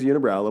Lebanese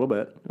unibrow a little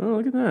bit. Oh,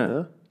 look at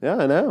that. Yeah,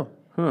 I know.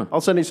 Huh.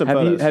 I'll send you some Have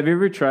you photos.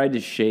 ever tried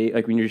to shave,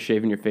 like when you're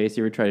shaving your face,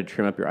 you ever tried to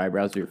trim up your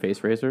eyebrows with your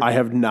face razor? I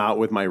have not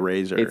with my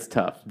razor. It's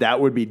tough. That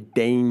would be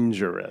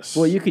dangerous.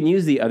 Well, you can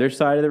use the other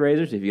side of the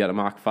razors. If you got a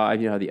Mach 5,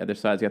 you know how the other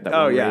side's got that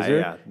Oh, one yeah, razor?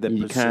 yeah. The You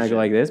kind of precision. go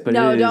like this, but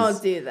No, it is-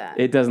 don't do that.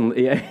 It doesn't,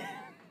 yeah.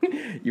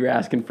 You're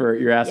asking for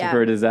Yeah.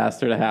 a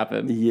disaster to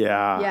happen.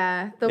 Yeah.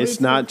 Yeah, they'll be It's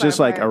too not far just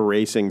like apart.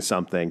 erasing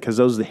something because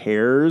those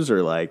hairs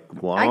are like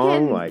long. I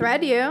can like,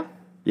 thread you.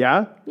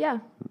 Yeah, Yeah,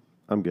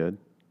 I'm good.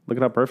 Look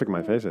at how perfect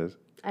my face is.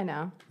 I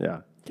know. Yeah,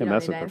 can't don't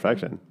mess need with anything.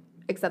 perfection.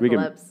 Except We the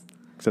can- lips.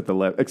 Except the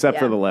lip. Except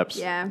for Yeah. the lips.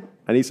 Yeah.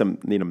 I need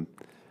them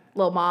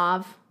Little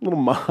mauve. a little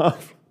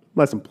mauve,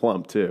 nice and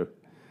plump too.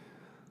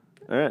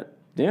 All right.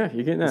 Yeah,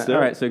 you're getting that. Let's do All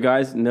it. right, so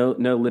guys, no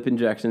lip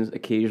injections,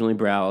 occasionally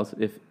brows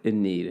if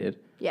needed.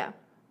 Yeah.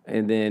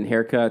 And then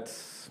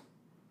haircuts,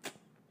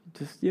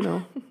 just,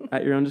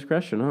 at your own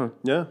discretion, huh?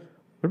 Yeah.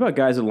 What about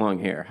guys with long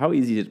hair? How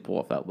easy is it to pull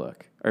off that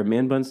look? Are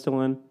man buns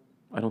still in?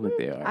 I don't think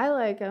they are. I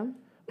like them.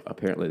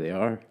 Apparently they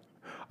are.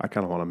 I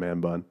kind of want a man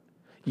bun.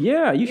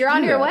 Yeah, you should You're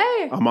on do your that.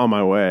 way. I'm on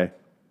my way.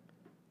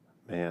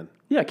 Man.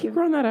 Yeah, keep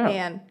growing that out.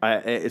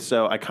 Man.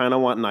 So I kind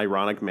of want an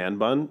ironic man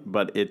bun,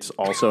 but it's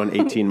also an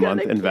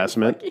 18-month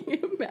investment. Can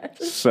you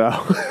imagine? So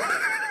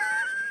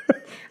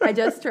I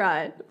just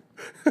tried.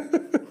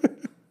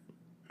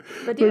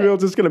 But do maybe I'll it.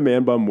 just get a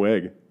man bun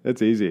wig.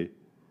 It's easy.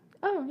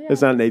 Oh, yeah.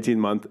 It's not an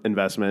 18-month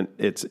investment.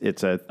 It's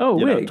a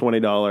wig.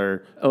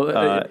 $20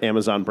 Oh,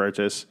 Amazon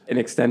purchase. An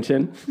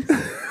extension.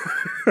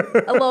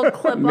 A little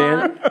clip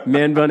on.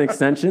 Man bun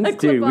extensions.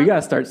 Dude, we clip-on. got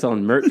to start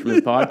selling merch from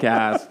this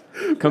podcast.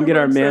 Come get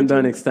our man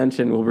bun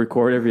extension. We'll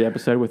record every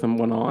episode with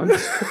one on.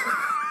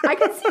 I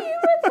could see you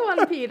with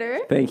one, Peter.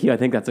 Thank you. I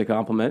think that's a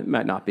compliment.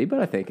 Might not be, but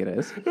I think it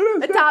is.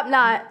 A top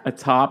knot. A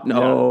top?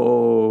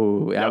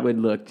 No. That would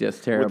look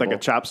just terrible. With like a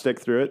chopstick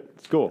through it.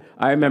 It's cool.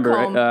 I remember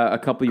Comb. a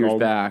couple years Comb.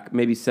 back,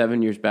 maybe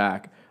 7 years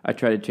back, I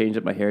tried to change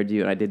up my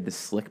hairdo and I did the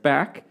slick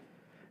back,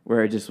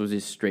 where it just was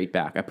just straight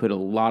back. I put a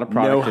lot of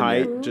product No in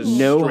height, there. just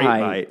no straight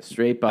height, bite.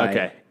 straight bite.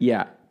 Okay.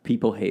 Yeah,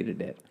 people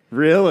hated it.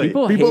 Really?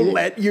 People People hate it.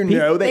 let you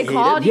know They they hate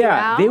called it? you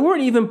Yeah, out? they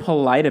weren't even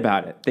polite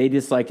about it. They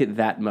disliked it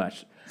that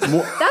much. Those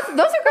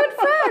are good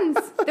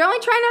friends. They're only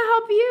trying to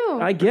help you.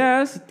 I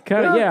guess,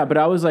 kind of, Well- yeah. But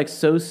I was like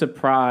so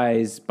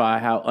surprised by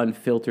how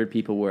unfiltered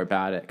people were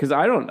about it because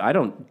I don't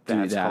do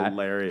That's that.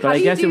 hilarious. But How I do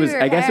you guess do it was.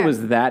 your I guess it hair?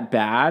 was that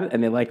bad,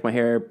 and they liked my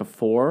hair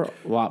before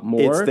a lot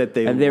more. It's that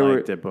they and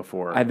liked it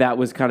before. That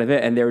was kind of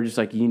it, and they were just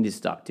like, "You need to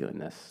stop doing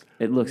this.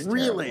 It looks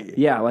Really? terrible."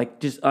 Yeah, like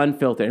just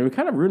unfiltered, and it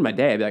kind of ruined my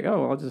day. I'd be like,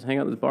 "Oh, well, I'll just hang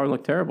out at this bar and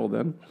look terrible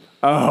then."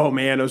 Oh,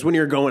 man. It was when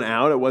you were going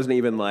out. It wasn't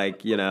even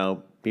like,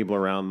 people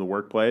around the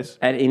workplace.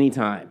 At any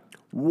time.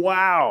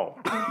 Wow.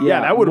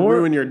 Yeah, that would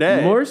ruin your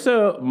day. More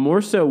so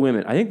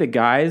women. I think the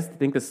guys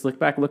think the slick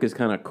back look is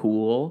kind of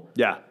cool.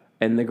 Yeah.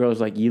 And the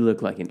girl's like, "You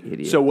look like an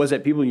idiot." So was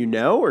it people you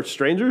know or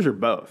strangers or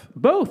both?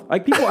 both,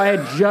 like people I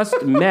had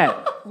just met,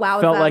 Wow,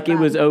 is felt that like it bad?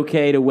 was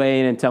okay to weigh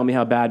in and tell me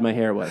how bad my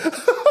hair was.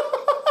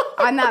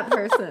 I'm that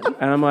person.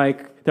 And I'm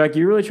like, they're like,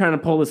 "You're really trying to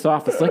pull this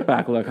off, the slick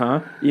back look, huh?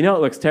 You know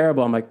it looks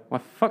terrible." I'm like,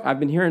 "Well, fuck, I've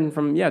been hearing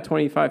from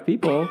 25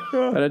 people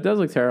that it does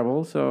look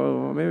terrible.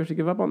 So maybe I should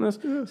give up on this."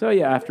 So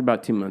yeah, after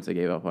about 2 months, I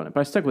gave up on it, but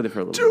I stuck with it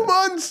for a little 2 bit.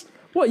 months.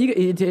 Well,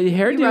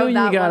 hairdo, wrote you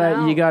that one gotta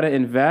out. you gotta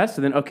invest,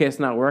 and then okay, it's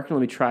not working.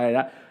 Let me try it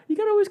out. You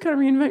gotta always kind of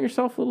reinvent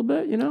yourself a little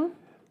bit, you know.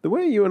 The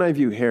way you and I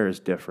view hair is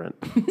different.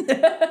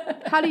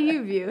 How do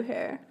you view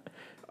hair?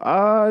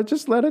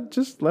 Just let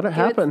it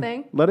happen.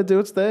 thing? Let it do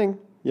its thing.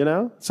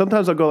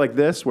 Sometimes I'll go like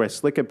this, where I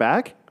slick it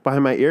back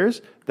behind my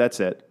ears. That's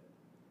it.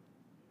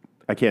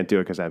 I can't do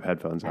it because I have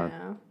headphones I on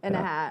know. And a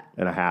hat.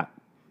 and a hat.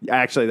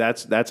 Actually,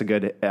 that's a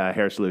good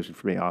hair solution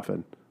for me.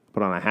 Often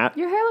put on a hat.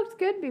 Your hair looked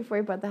good before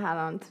you put the hat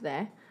on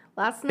today.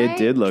 Last night, It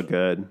did look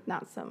good.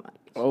 not so much.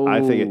 Oh,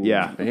 I think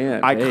yeah.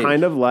 Man, I Paige.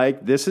 kind of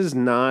like, this is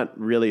not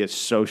really a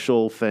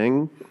social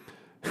thing,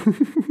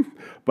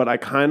 but I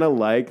kind of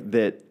like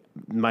that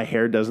my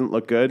hair doesn't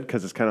look good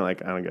because it's kind of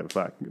like, I don't give a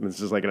fuck.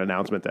 This is like an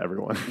announcement to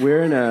everyone.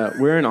 We're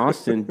in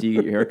Austin. Do you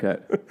get your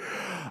haircut?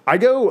 I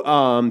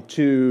go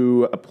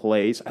to a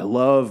place. I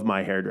love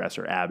my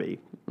hairdresser, Abby,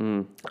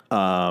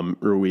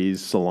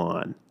 Ruiz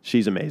Salon.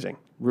 She's amazing.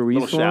 Ruiz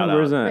Little Salon? shout out.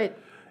 Where's that? Wait,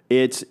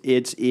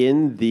 It's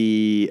in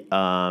the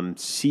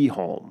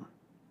Seaholm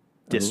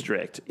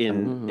district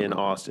in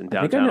Austin,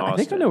 downtown Austin. I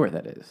think I know where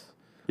that is.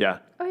 Yeah.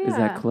 oh yeah. Is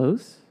that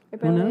close? Right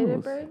Who by knows?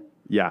 Ladybird?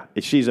 Yeah,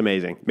 she's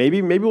amazing.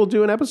 Maybe we'll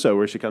do an episode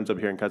where she comes up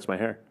here and cuts my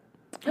hair.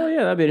 Oh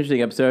yeah, that'd be an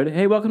interesting episode.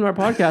 Hey, welcome to our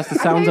podcast, The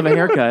Sounds of a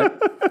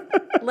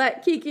Haircut.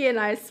 Let Kiki and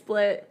I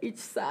split each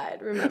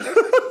side, remember?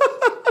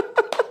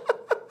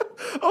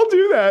 I'll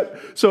do that.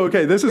 So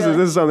okay, this is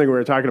Really? something we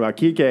were talking about.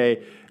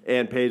 Kike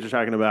and Paige are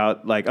talking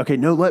about like, okay,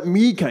 no, let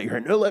me cut your hair.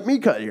 No, let me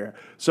cut your hair.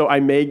 So I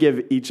may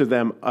give each of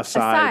them a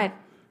side, Side.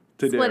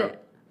 to Split do.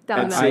 it. Down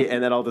And the see, middle.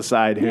 and then I'll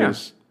decide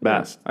who's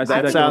best. I see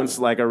That that sounds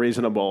like a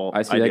reasonable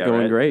I see idea, that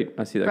going right? great.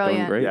 I see that going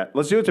Brilliant. great. Yeah,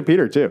 let's do it to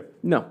Peter too.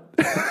 No,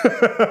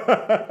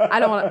 I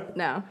don't want to,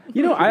 no.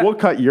 you know, We'll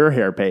cut your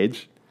hair,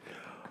 Paige.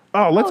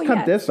 Oh, let's Oh, cut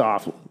yes. this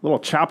off. A little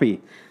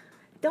choppy.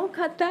 Don't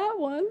cut that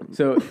one.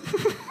 So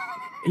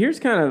here's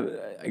kind of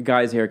a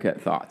guy's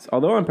haircut thoughts.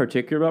 Although I'm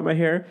particular about my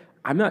hair,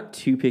 I'm not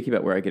too picky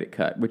about where I get it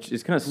cut, which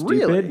is kind of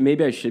stupid. Really?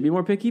 Maybe I should be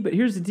more picky, but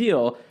here's the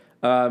deal.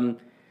 I'm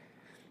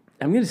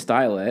going to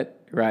style it,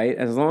 right?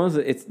 As long as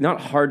it's not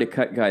hard to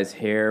cut guys'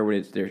 hair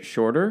when they're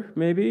shorter,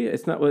 maybe.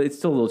 It's not. Well, it's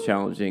still a little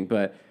challenging,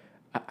 but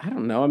I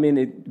don't know. I mean,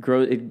 it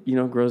grows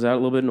out a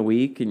little bit in a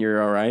week, and you're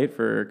all right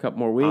for a couple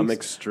more weeks. I'm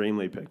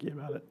extremely picky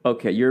about it.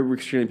 Okay, you're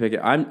extremely picky.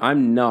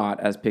 I'm not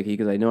as picky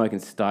because I know I can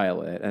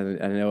style it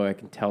and I know I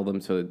can tell them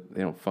so that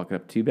they don't fuck it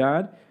up too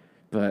bad.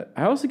 But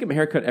I also get my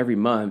hair cut every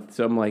month,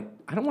 so I'm like,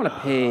 I don't want to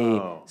pay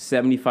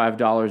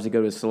 $75 to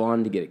go to a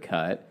salon to get it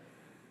cut,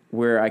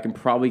 where I can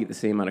probably get the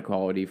same amount of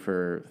quality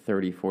for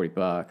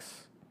 $30-$40.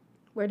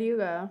 Where do you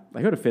go?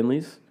 I go to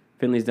Finley's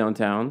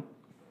downtown.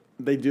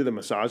 They do the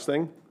massage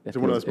thing. It's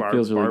one of those It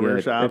feels really barber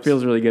good. shops. It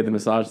feels really good. The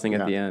massage thing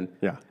at the end.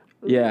 Yeah.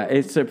 Yeah,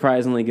 it's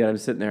surprisingly good. I'm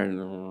sitting there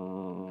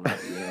and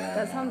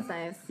That sounds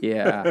nice.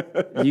 Yeah.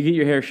 Do you get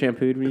your hair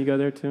shampooed when you go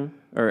there too?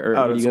 Or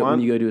Oh, when, the you go, salon? when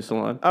you go to a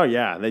salon? Oh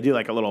yeah, they do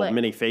like a little Like-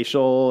 mini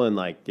facial and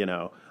like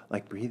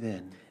breathe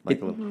in,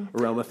 like a little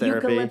aromatherapy.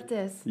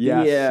 Eucalyptus.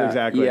 Yes, yeah,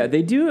 exactly. Yeah,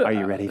 they do. Are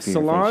you ready for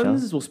your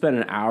salons? facial? Will spend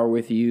an hour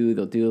with you.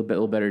 They'll do a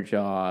little better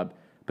job.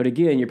 But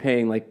again, you're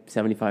paying like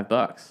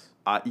 $75.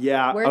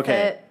 Yeah. Worth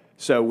okay. it.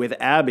 So with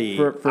Abby,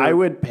 For- I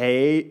would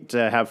pay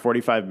to have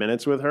 45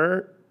 minutes with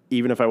her,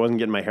 even if I wasn't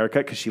getting my hair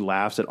cut, because she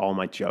laughs at all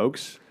my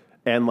jokes.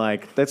 And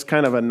like, that's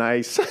kind of a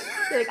nice, it's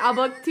Like, I'll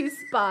book 2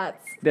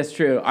 spots. That's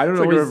true. I don't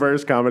like a always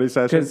reverse comedy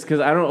session. because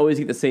I don't always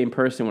get the same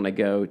person when I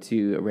go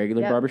to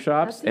regular Yep,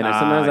 barbershops, that's and it.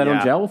 sometimes I don't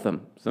yeah. gel with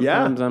them.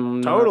 Sometimes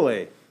I'm not,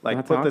 totally. Like,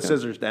 not put the talking.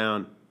 scissors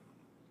down.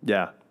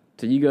 Yeah.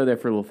 So you go there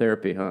for a little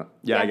therapy, huh?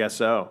 Yeah, I Yeah. guess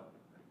so.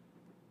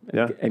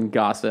 Yeah. And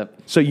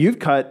gossip. So you've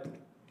cut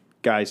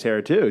guys'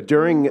 hair too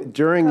during the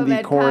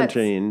COVID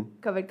quarantine.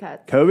 COVID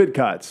cuts. COVID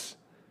cuts,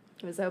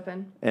 It was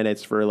open. and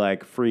it's for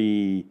like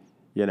free,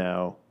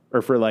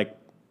 or for like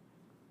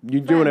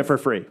you're doing it Friends. for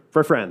free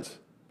for friends,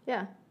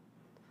 Yeah.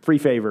 free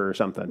favor or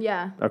something.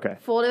 Yeah. Okay.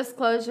 Full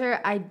disclosure,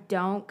 I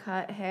don't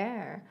cut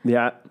hair.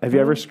 Yeah. Have you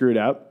ever screwed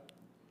up?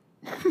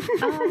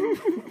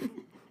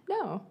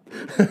 No.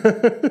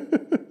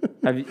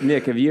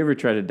 Nick, have you ever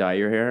tried to dye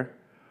your hair?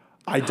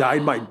 I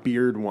dyed my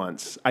beard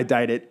once. I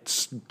dyed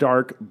it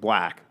dark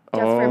black.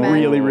 Just for men.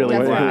 really, really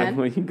Just for black. men.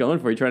 What are you going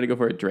for? You trying to go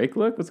for a Drake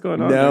look? What's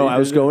going on? No, Are you I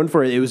was doing- going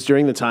for it. It was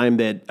during the time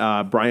that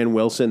Brian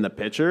Wilson, the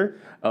pitcher,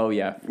 Oh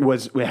yeah.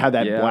 had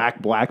that Yeah.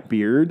 black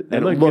beard,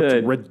 and it looked looked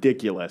good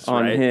ridiculous.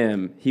 On right?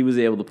 him, he was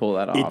able to pull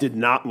that off. It did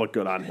not look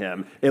good on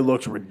him. It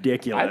looked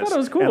ridiculous. I thought it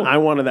was cool. And I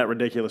wanted that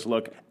ridiculous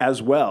look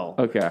as well.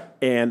 Okay.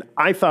 And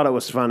I thought it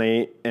was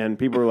funny, and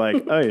people were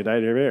like, "Oh, you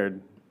dyed your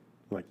beard?"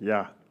 I'm like,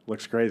 yeah,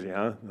 looks crazy,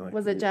 huh? They're like,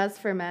 Was it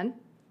just for men?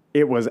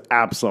 it was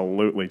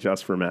absolutely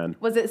just for men.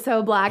 Was it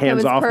so black Hands it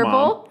was off,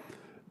 purple?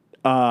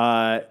 Mom.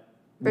 Or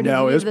did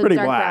No, you it use was the pretty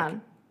dark black.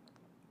 brown?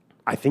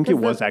 I think it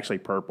 'Cause the- was actually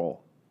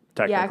purple,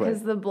 Yeah, technically.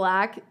 because the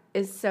black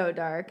is so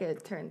dark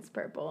it turns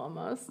purple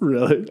almost.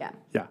 Really? Yeah.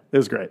 Yeah, it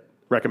was great.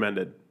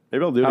 Recommended.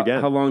 Maybe I'll do it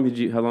again. How long did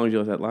you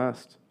let that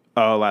last?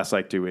 Oh, last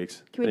like 2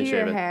 weeks. Can we Didn't do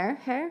your shave it.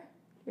 hair?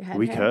 Your head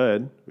We hair?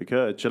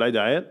 could. Should I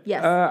dye it?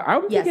 Yes.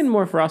 I'm Yes. thinking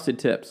more frosted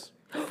tips.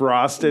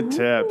 Frosted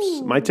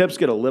tips. My tips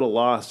get a little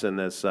lost in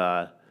this,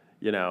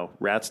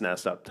 rat's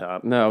nest up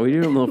top. No, we do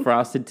a little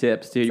frosted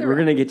tips, dude. We're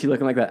gonna get you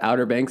looking like that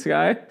Outer Banks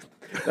guy.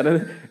 You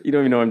don't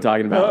even know what I'm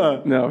talking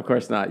about. No, of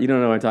course not. You don't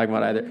know what I'm talking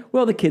about either.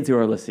 Well, the kids who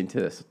are listening to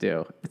this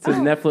do. It's a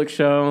Netflix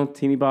show,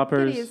 Teeny Boppers,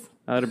 Goodies.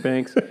 Outer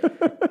Banks.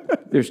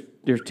 There's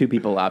 2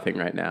 people laughing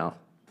right now.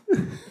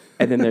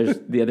 And then there's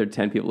the other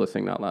 10 people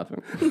listening not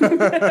laughing.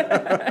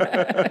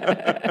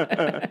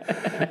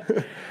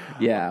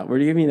 Yeah, we're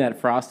giving you that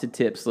frosted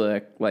tips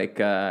look, like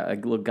a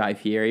little Guy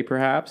Fieri,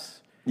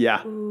 perhaps.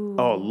 Yeah.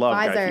 Oh, love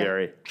Guy visor.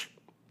 Fieri.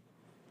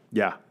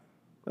 Yeah.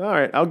 All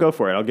right, I'll go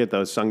for it. I'll get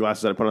those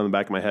sunglasses that I put on the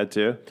back of my head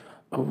too.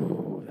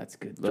 Oh, that's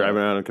good. Look. Driving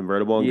around in a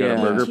convertible and going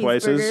to Yeah. burger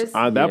places.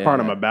 Cheeseburgers. That part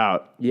Yeah. I'm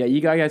about. Yeah, you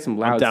gotta get some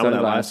loud down with that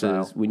sunglasses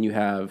lifestyle. when you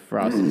have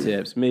frosted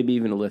tips. Maybe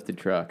even a lifted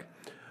truck.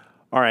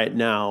 All right,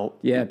 now.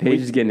 Yeah,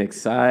 Paige is getting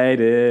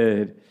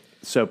excited.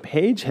 So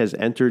Paige has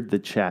entered the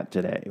chat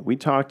today. We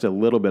talked a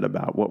little bit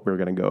about what we were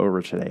going to go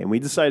over today, and we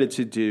decided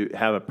to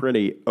have a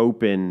pretty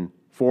open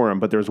forum.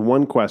 But there's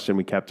one question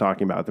we kept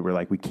talking about that we're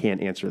like, we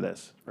can't answer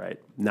this, right?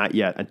 Not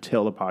yet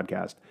until the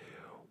podcast.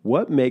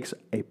 What makes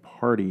a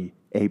party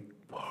a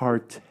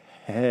party?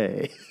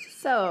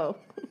 So,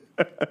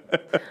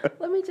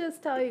 let me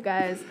just tell you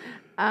guys.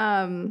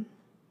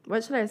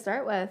 What should I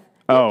start with?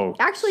 Oh,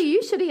 Actually,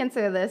 you should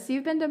answer this.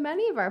 You've been to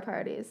many of our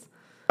parties.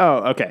 oh,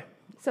 okay.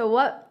 So,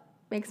 what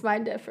makes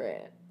mine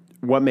different?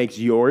 What makes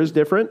yours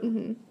different?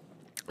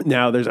 Mm-hmm.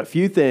 Now, there's a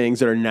few things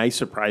that are nice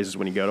surprises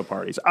when you go to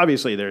parties.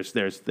 Obviously, there's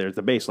the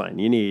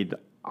baseline. You need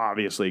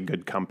obviously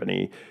good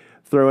company.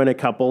 Throw in a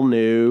couple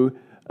new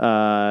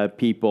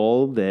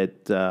people that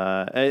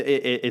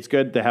it's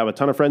good to have a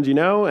ton of friends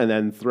and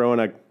then throw in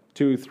a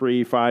 2,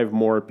 3, 5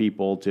 more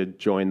people to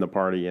join the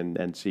party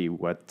and see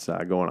what's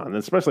going on. And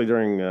especially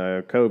during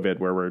COVID,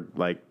 where we're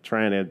like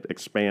trying to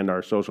expand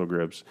our social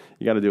groups,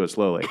 you got to do it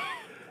slowly.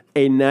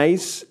 A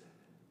nice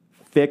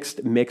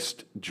fixed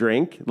mixed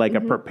drink, like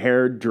a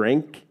prepared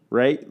drink,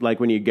 right? Like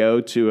when you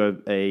go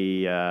to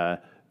a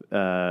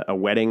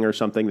wedding or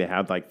something, they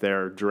have like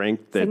their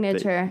drink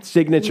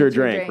signature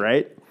drink,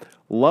 right?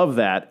 Love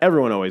that.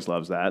 Everyone always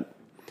loves that.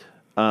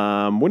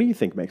 What do you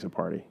think makes a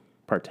party?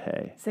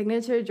 Partay.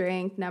 Signature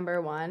drink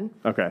number 1.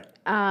 Okay.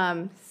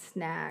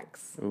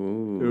 Snacks.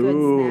 Ooh. Good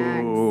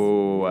snacks.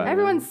 Ooh.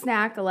 Everyone's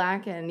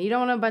snack-a-lacking. You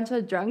don't want a bunch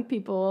of drunk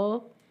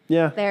people.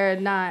 Yeah. They're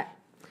not.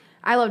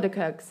 I love to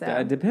cook, so.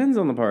 It depends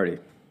on the party,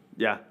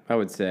 Yeah. I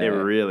would say. It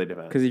really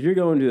depends. Because if you're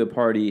going to a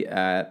party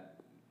at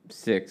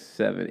 6,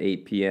 7,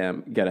 8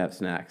 p.m., you gotta have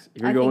snacks.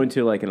 If you're I going think-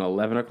 to like an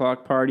 11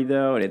 o'clock party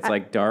though, and it's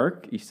like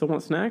dark, you still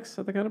want snacks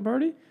at the kind of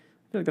party?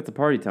 I feel like that's a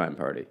party time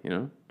party,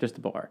 just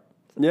a bar.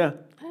 Yeah.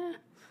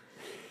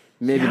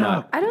 Maybe Yeah.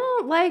 not. I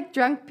don't like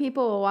drunk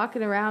people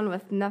walking around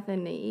with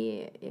nothing to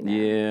eat.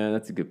 Yeah,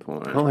 that's a good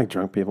point. I don't like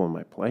drunk people in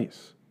my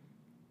place.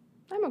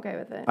 I'm okay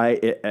with it.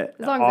 long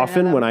as I know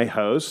often them. when I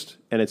host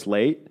and it's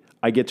late,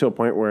 I get to a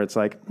point where it's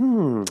like,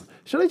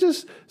 should I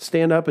just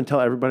stand up and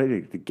tell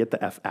everybody to get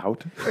the F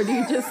out? Or do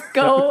you just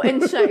go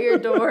and shut your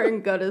door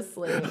and go to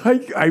sleep?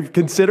 I've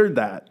considered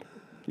that.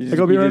 You Like,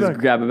 I'll be you right just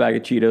back. grab a bag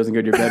of Cheetos and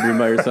go to your bedroom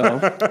by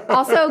yourself.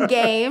 Also,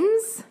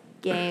 games.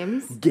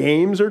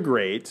 Games are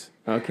great.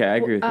 Okay, I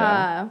agree with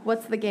that.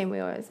 What's the game we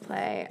always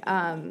play?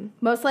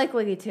 Most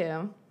likely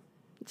to.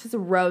 It's just a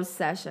rose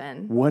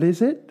session. What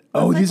is it?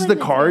 Oh, Most these are the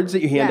likely to. cards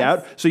that you hand Yes.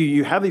 out. So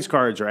you have these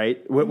cards,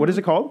 right? What is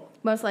it called?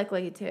 Most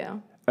likely to.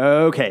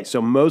 Okay,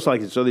 so most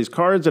likely, so these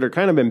cards that are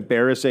kind of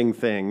embarrassing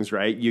things,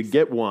 right? You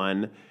get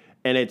one,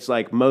 and it's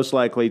like most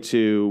likely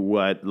to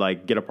what,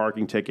 like get a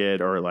parking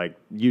ticket or like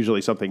usually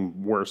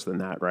something worse than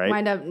that, right?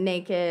 Wind up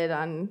naked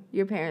on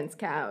your parents'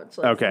 couch.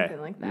 Like Okay.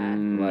 Something like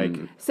that.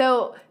 Like,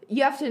 So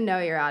you have to know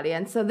your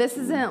audience. So this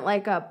isn't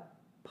like a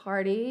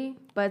party,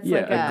 but it's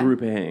Yeah, like a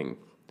group hang.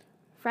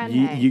 friend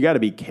you, hang. you got to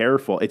be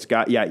careful. You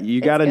got to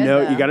good,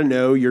 know though. you got to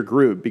know your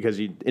group because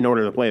in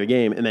order to play the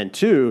game, and then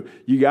two,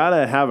 you got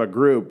to have a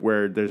group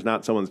where there's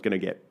not someone's going to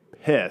get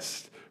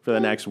pissed for the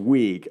next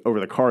week over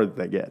the card that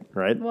they get,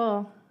 right?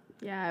 Well,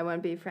 yeah, I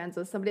wouldn't be friends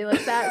with somebody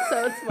like that,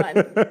 so it's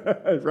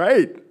fun.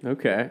 Right.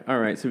 Okay, all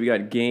right. So we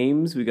got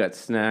games, we got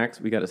snacks,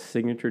 we got a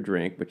signature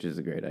drink, which is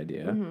a great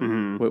idea.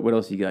 Mm-hmm. What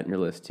else you got in your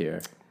list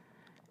here?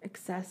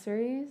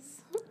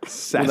 Accessories. Well,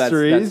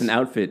 Accessories. that's an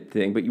outfit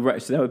thing, but you're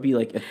right. So that would be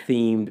like a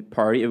themed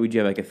party. Or would you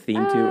have like a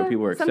theme to it where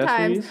people wear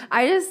Sometimes accessories?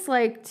 I just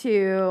like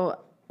to,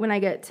 when I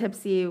get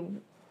tipsy,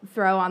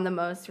 throw on the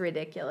most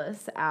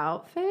ridiculous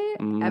outfit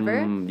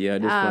ever. Yeah,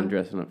 just fun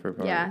dressing up for a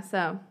party. Yeah,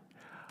 so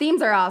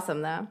themes are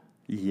awesome though.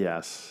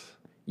 Yes.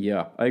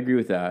 Yeah, I agree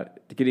with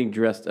that. Getting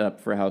dressed up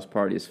for a house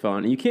party is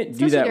fun. And you can't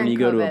do Especially that when during you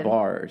go to a COVID.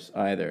 bars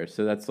either.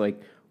 So that's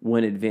like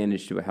one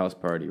advantage to a house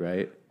party,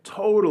 right?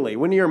 Totally.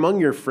 When you're among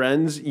your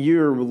friends,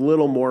 you're a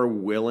little more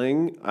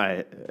willing,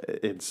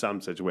 in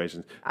some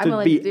situations, I'm to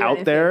willing be to do out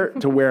anything. there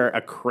to wear a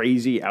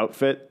crazy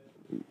outfit,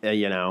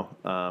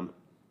 than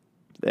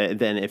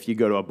if you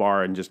go to a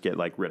bar and just get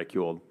like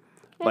ridiculed.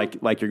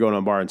 Like you're going to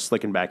a bar and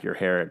slicking back your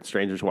hair, and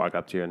strangers walk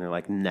up to you and they're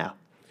like, "No,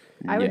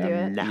 I would yeah. do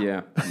it. no."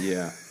 Yeah,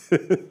 yeah.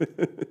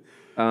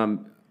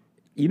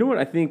 You know what?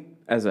 I think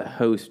as a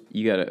host,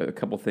 you got a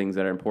couple things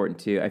that are important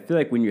too. I feel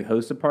like when you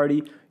host a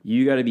party,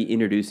 you got to be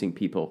introducing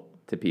people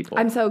to people.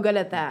 I'm so good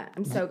at that.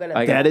 I'm so good at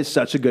I that. That is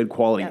such a good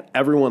quality. Yep.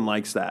 Everyone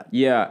likes that.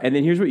 Yeah, and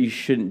then here's what you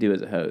shouldn't do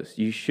as a host.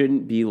 You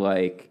shouldn't be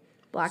like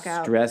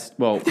Blackout. stressed.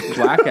 Well,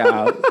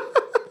 blackout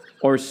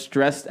or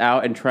stressed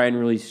out and try and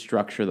really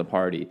structure the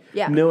party.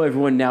 Yeah. No,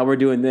 everyone. Now we're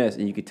doing this,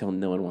 and you could tell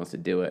no one wants to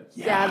do it.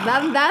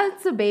 Yeah,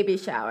 that's a baby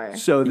shower.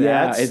 So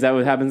Yeah, is that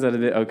what happens out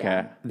of it?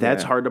 Okay,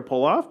 that's Yeah. hard to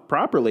pull off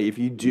properly. If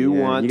you do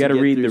Yeah, want, you to gotta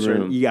get read through the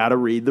certain- room. You got to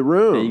read the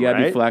room. You got to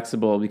be right?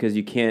 flexible because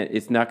you can't.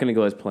 It's not going to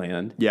go as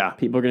planned. Yeah.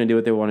 people are going to do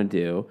what they want to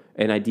do,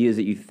 and ideas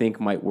that you think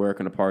might work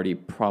in a party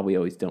probably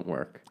always don't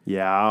work.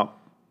 Yeah.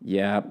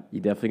 Yeah, you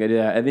definitely got to do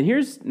that. And then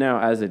here's now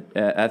as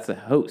a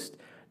host.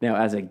 Now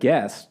as a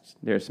guest,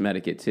 there's some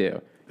etiquette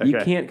too. You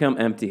Okay. can't come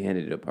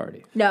empty-handed to a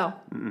party. No,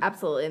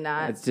 absolutely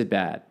not. It's just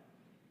bad.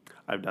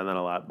 I've done that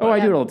a lot. Oh, I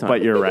do it all the time.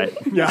 But you're right.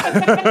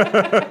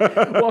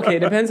 Yeah. Well, okay, it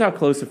depends how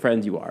close of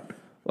friends you are.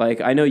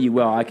 Like I know you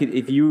well. I could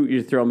if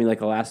you throw me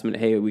like a last minute,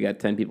 hey, we got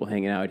 10 people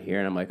hanging out here,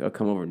 and I'm like, oh,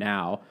 come over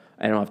now.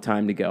 I don't have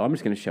time to go. I'm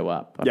just gonna show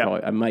up.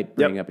 Yep. I might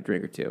bring up a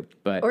drink or two,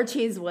 but or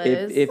cheese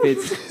whiz. if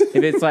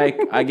it's like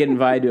I get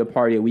invited to a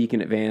party a week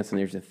in advance and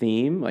there's a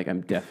theme, like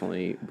I'm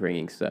definitely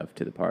bringing stuff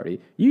to the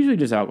party. Usually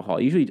just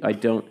alcohol. Usually I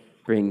don't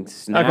bring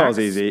snacks. Alcohol's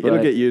easy.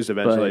 It'll get used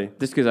eventually. but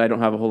just because I don't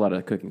have a whole lot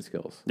of cooking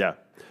skills. Yeah.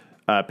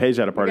 Paige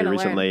had a party gonna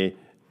recently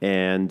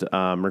and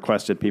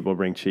requested people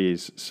bring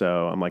cheese.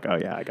 So I'm like, oh,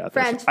 yeah, I got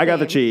this. French I got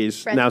the themed.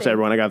 cheese. French Now to themed.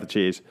 everyone, I got the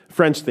cheese.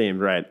 French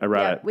themed, right. I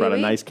brought, Yeah, brought a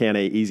oui. nice can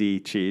of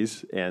Easy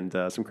cheese and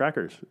some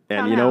crackers.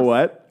 And you know Townhouse.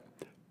 what?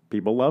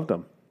 People loved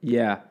them.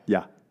 Yeah.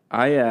 Yeah.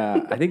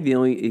 I think the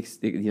only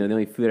the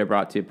only food I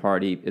brought to a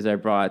party is I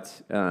brought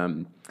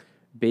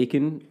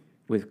bacon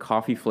with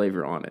coffee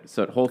flavor on it.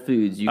 So at Whole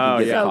Foods you can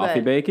get yeah. So coffee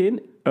good. bacon.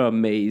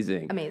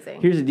 Amazing.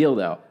 Amazing. Here's the deal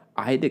though.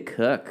 I had to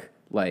cook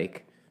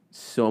like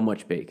so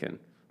much bacon,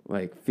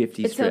 like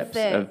 50 It's so strips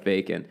thick. of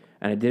bacon,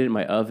 and I did it in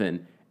my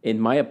oven. And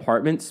my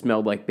apartment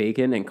smelled like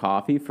bacon and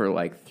coffee for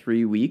like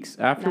 3 weeks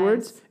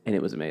afterwards, Nice. and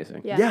it was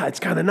amazing. Yeah. Yeah, it's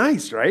kind of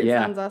nice, right?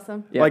 Yeah. Sounds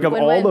awesome. Yeah. Like of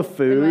all Win-win. the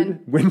food,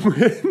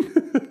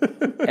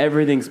 win-win.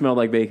 Everything smelled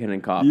like bacon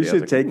and coffee. You I was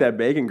should like, take that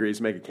bacon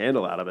grease, make a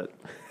candle out of it.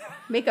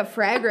 Make a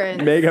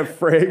fragrance. Make a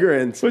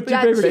fragrance. What's We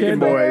your got favorite cheese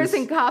candle? whiz boys?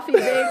 and coffee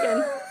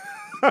bacon.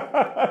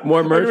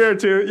 More merch. There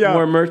too. Yeah.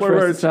 More merch for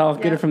us to merch. sell.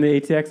 Get Yeah. it from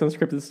the ATX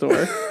Unscripted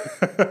store.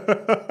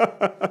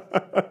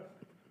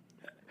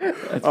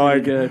 That's Oh,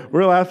 pretty good.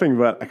 We're laughing,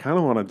 but I kind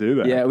of want to do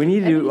that. Yeah, we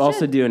need I think to you also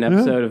should. do an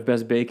episode of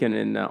Best Bacon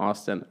in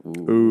Austin.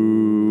 Ooh.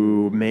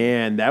 Ooh,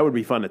 man, that would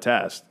be fun to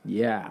test.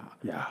 Yeah.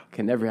 Yeah.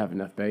 Can never have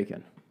enough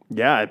bacon.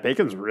 Yeah,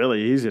 bacon's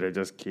really easy to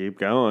just keep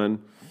going.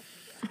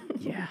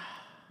 Yeah.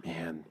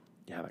 Man,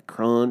 yeah, the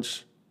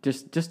crunch,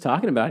 Just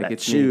talking about it That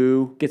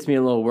chew. gets me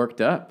a little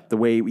worked up. The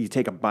way you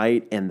take a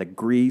bite and the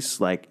grease,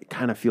 like, it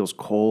kind of feels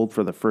cold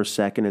for the first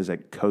second as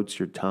it coats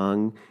your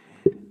tongue.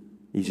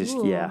 You just,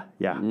 yeah.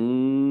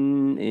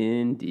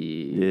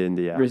 Indeed.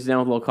 Yeah. You're down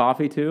with a little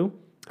coffee too?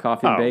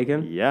 Coffee and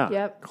bacon? Yeah.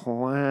 Yep.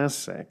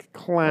 Classic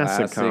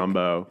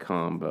combo.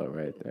 Combo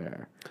right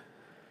there.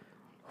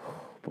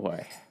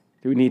 Boy.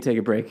 Do we need to take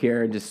a break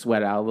here and just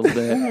sweat out a little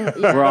bit?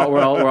 We're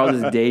all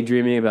just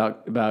daydreaming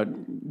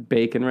about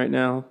bacon right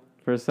now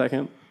for a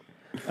second.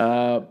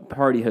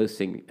 Party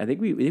hosting. I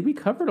think we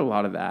covered a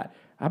lot of that.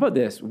 How about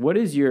this? What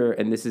is your,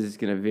 and this is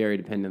going to vary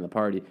depending on the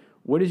party,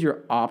 what is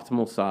your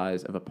optimal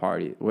size of a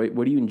party? What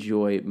do you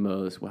enjoy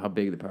most? How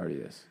big the party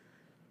is?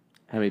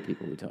 How many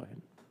people are we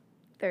talking?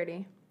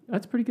 30.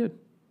 That's pretty good.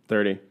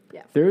 30.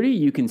 Yeah. 30,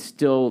 you can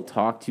still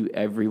talk to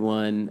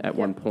everyone at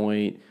one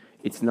point.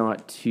 It's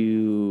not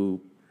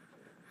too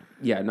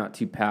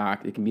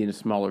packed. It can be in a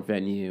smaller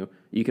venue.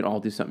 You can all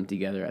do something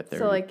together at 30.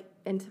 So like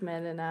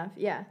intimate enough.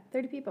 Yeah,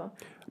 30 people.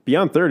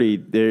 Beyond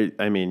 30,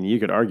 you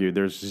could argue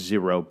there's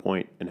 0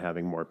 point in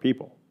having more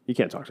people. You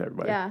can't talk to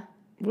everybody. Yeah.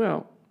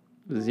 Well,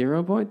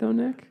 0 point though,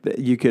 Nick?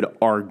 You could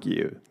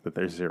argue that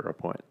there's 0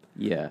 point.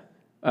 Yeah.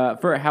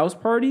 For a house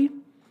party,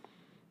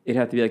 it'd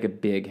have to be like a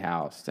big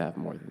house to have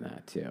more than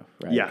that too,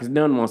 right? Yeah. Because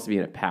no one wants to be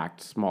in a packed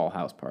small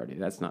house party.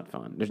 That's not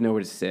fun. There's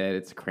nowhere to sit.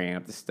 It's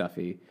cramped. It's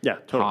stuffy. Yeah,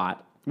 totally.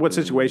 Hot. What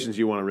situations do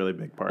you want a really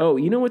big party? Oh,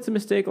 you know what's a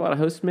mistake a lot of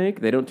hosts make?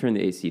 They don't turn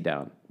the AC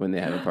down when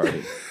they have a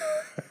party.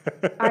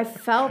 I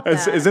felt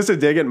that. Is this a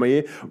dig at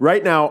me?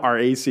 Right now, our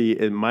AC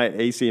in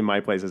my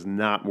place is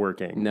not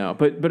working. No,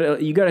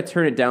 but you got to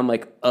turn it down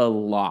like a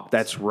lot.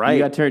 That's right. You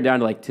got to turn it down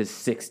to like to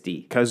 60.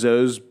 Because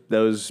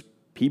those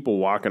people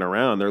walking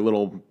around, they're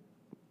little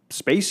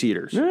space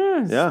heaters.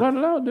 Yeah, sweat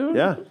it out, dude.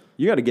 Yeah.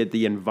 You got to get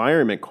the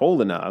environment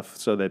cold enough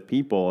so that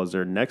people, as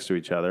they're next to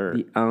each other,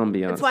 The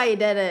ambiance. That's why you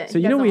did it. So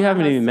you know we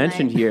haven't even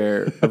mentioned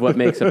here of what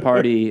makes a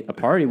party a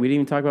party. We didn't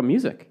even talk about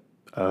music.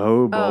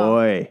 oh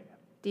boy.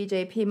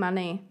 DJ P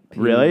Money.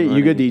 Really? Money.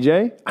 You good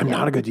DJ? I'm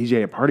not a good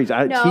DJ at parties.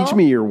 No, Teach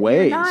me your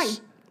ways. You're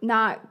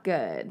not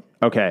good.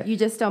 Okay. You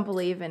just don't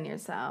believe in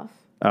yourself.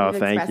 Oh, You've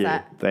thank expressed you.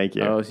 that. Thank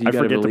you. Oh, so you I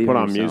gotta forget to believe put in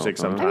on yourself, music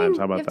huh? sometimes. I mean,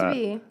 How about you have that? to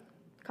be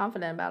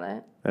confident about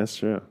it. That's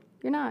true.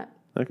 You're not.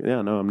 Okay.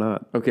 Yeah, no, I'm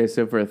not. Okay,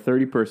 so for a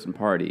 30-person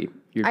party,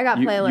 I got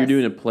you're playlists.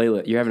 doing a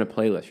playlist. You're having a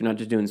playlist. You're not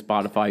just doing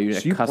Spotify. You're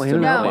doing So you a custom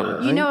plan it out. No,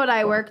 playlist. you know what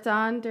I worked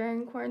on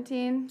during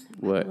quarantine?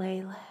 What?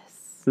 Playlists.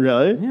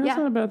 Really? Yeah, that's Yeah.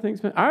 not a bad thing.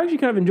 I actually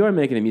kind of enjoy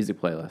making a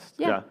music playlist.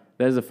 Yeah.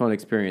 That is a fun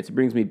experience. It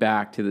brings me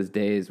back to those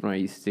days when I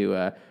used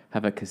to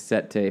have a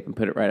cassette tape and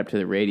put it right up to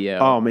the radio.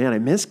 Oh man, I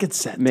miss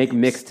cassette. Make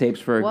tapes. mixtapes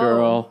for a Whoa.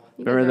 girl.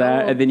 You guys Remember are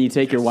that? old. And then you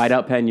take your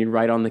whiteout pen, you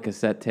write on the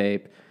cassette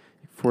tape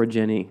for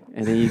Jenny,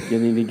 and then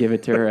you give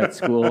it to her at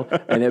school,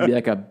 and it'd be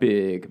like a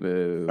big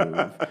move.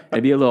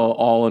 It'd be a little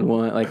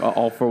all-in-one, like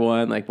all for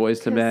one, like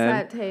Boys to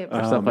Men, Cassette tape.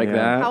 or stuff like man.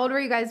 that. How old were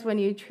you guys when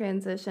you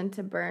transitioned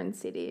to burn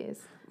CDs?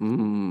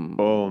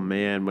 Oh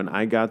man, when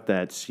I got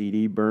that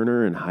CD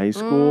burner in high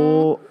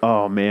school,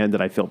 oh man,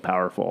 did I feel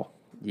powerful.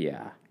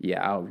 Yeah.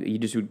 You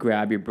just would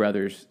grab your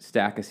brother's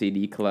stack of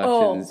CD Oh,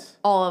 collections.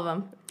 all of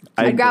them.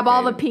 I- I'd grab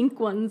all the pink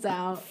ones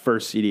out.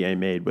 First CD I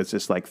made was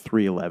this like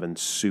 311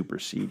 Super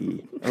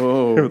CD.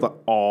 Oh. With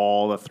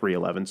all the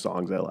 311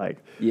 songs I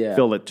liked. Yeah.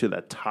 Filled it to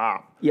the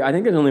top. Yeah, I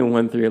think there's only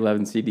one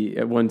 311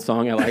 CD, one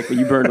song I like, but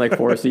you burned like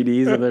 4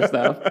 CDs of their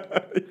stuff.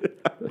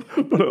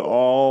 Put it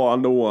all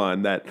onto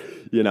one. That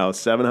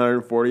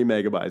 740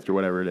 megabytes or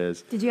whatever it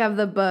is. Did you have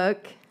the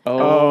book?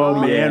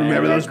 Oh man, yeah.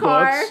 remember In those the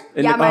car? books?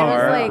 In Yeah, the mine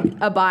car. was like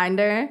a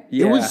binder.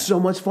 Yeah. It was so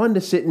much fun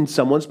to sit in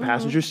someone's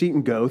passenger seat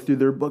and go through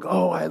their book.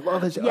 Oh, I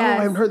love this. Oh, I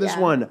haven't heard this yeah.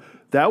 one.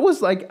 That was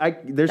like,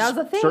 there's That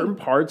was a thing. certain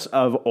parts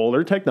of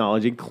older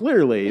technology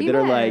clearly You that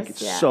are like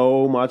miss, yeah.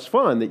 so much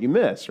fun that you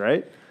miss,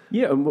 right?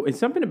 Yeah, and it's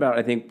something about,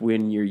 I think,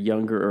 when you're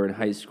younger or in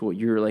high school,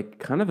 you're like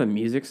kind of a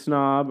music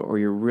snob, or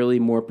you're really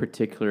more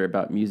particular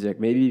about music,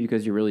 maybe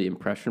because you're really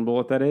impressionable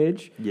at that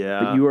age. Yeah.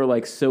 But you are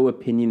like so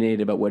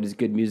opinionated about what is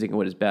good music and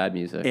what is bad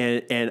music.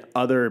 And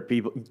other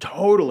people,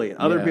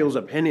 other Yeah. people's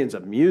opinions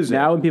of music.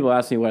 Now when people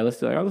ask me what I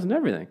listen to, I listen to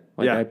everything.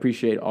 Like Yeah. I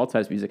appreciate all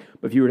types of music.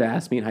 But if you were to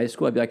ask me in high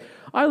school, I'd be like,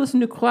 I listen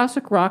to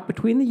classic rock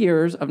between the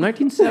years of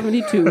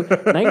 1972,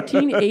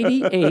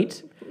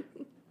 1988.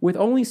 With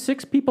only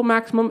 6 people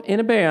maximum in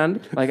a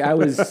band, like I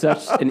was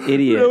such an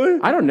idiot. Really?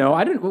 I don't know.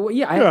 I didn't. Well,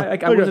 yeah, I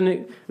okay.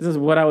 wasn't. This is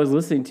what I was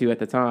listening to at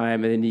the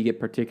time, and then you get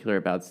particular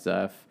about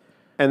stuff.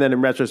 And then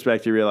in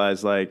retrospect, you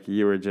realize like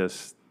you were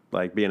just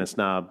like being a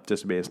snob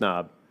just to be a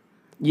snob.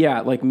 Yeah,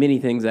 like many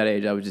things that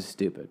age, I was just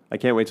stupid. I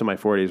can't wait till my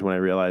 40s when I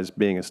realize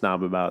being a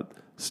snob about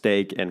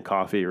steak and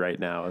coffee right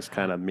now is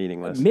kind of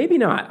meaningless. Maybe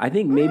not. I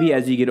think maybe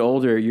as you get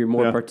older, you're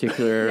more Yeah.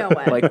 particular. No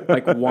way.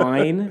 Like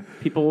wine,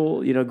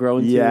 people grow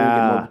into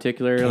get more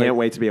particular. Can't Like,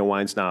 wait to be a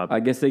wine snob. I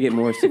guess they get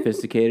more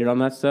sophisticated on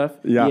that stuff.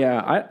 Yeah.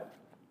 Yeah.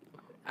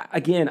 I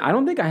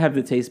don't think I have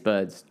the taste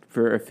buds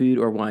for a food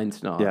or wine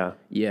snob. Yeah.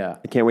 Yeah.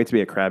 I can't wait to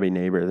be a crabby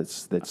neighbor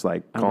that's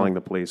like calling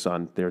the police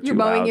on they're You're too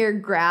mowing loud. your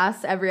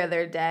grass every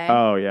other day.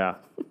 Oh yeah.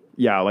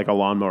 Yeah, like a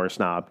lawnmower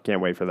snob.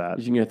 Can't wait for that.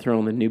 You're going to throw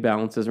in the New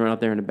Balances around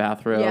out there in a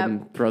bathrobe Yep.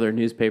 and throw their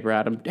newspaper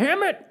at them.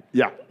 Damn it!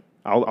 Yeah,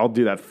 I'll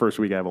do that first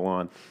week I have a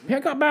lawn.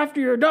 Pick up after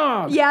your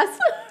dog. Yes.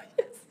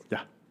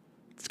 Yeah,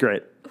 it's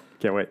great.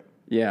 Can't wait.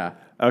 Yeah.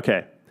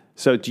 Okay,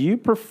 so do you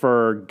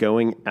prefer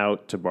going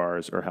out to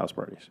bars or house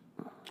parties?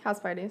 House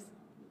parties.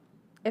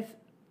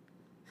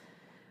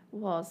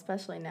 Well,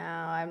 especially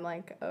now, I'm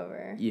like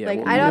over. Yeah. Like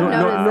well, I don't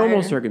know.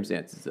 normal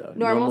circumstances, though.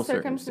 Normal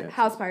circumstances.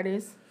 House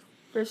parties,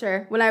 for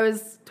sure. When I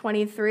was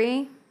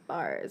 23,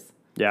 bars.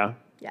 Yeah.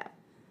 Yeah.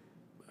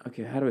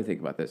 Okay, how do I think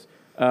about this?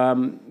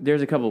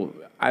 There's a couple.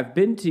 I've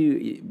been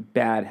to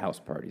bad house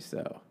parties,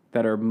 though,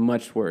 that are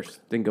much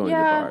worse than going to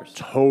Yeah. bars.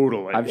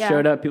 Totally. I've Yeah.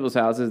 showed up at people's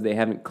houses. They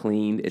haven't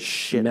cleaned. It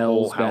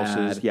smells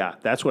houses. bad. Yeah,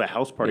 that's what a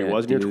house party Yeah,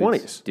 was in your dudes,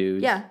 20s.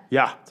 Dudes. Yeah.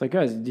 Yeah. It's like,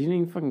 guys, do you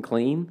even fucking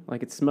clean?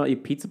 Like, it smell you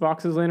pizza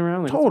boxes laying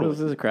around? Like, Totally.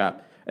 This is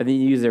crap. And then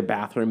you use their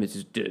bathroom. It's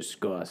just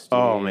disgusting.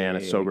 Oh, man,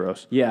 it's so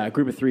gross. Yeah, a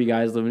group of 3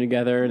 guys living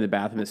together, and the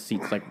bathroom, the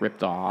seats like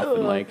ripped off,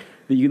 and like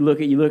you look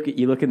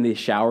in the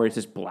shower, it's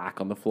just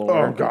black on the floor.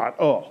 Oh, God.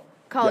 Oh.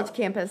 College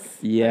campus.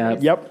 Yeah.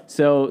 parties. Yep.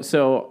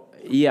 So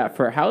yeah,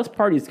 for a house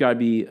party, it's got to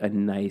be a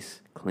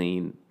nice,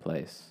 clean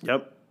place.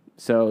 Yep.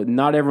 So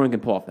not everyone can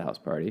pull off the house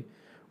party.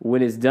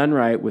 When it's done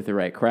right with the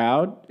right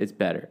crowd, it's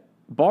better.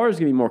 Bars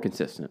gonna be more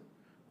consistent.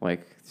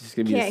 Like it's just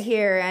gonna be Can't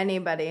hear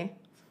anybody.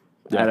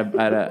 at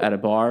a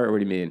bar, or what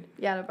do you mean?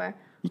 Yeah, at a bar.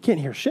 You can't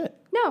hear shit.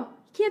 No, you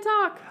can't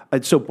talk.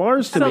 So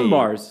bars to me.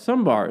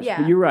 Some bars. Yeah.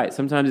 But you're right.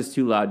 Sometimes it's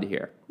too loud to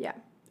hear. Yeah.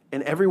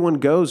 And everyone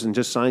goes and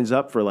just signs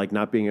up for like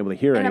not being able to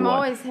hear And I'm anyone.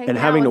 always hanging and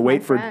out having to with my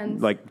wait for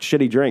friends. like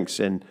shitty drinks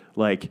and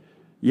like,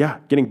 yeah,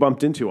 getting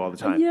bumped into all the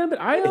time. Yeah, but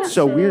It's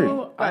so weird.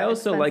 I But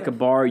also like a expensive.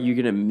 bar you're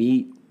gonna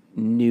meet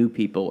new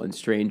people and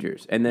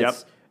strangers, and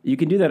that's Yep. you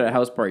can do that at a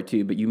house party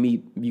too. But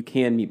you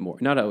can meet more.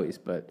 Not always,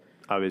 but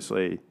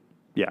Obviously,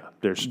 yeah,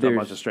 there's a there's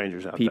bunch of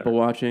strangers out people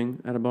there.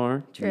 watching at a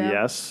bar. True.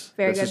 Yes,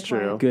 Very this good is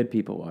true. point. Good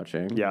people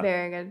watching. Yeah.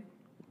 Very good.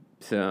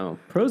 So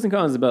pros and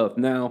cons of both.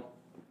 Now,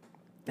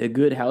 a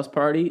good house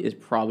party is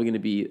probably going to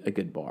be a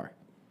good bar.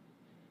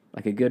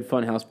 Like a good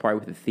fun house party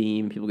with a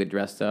theme, people get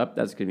dressed up.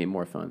 That's going to be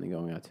more fun than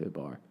going out to a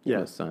bar. Yeah.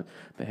 No sun.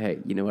 But hey,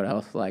 you know what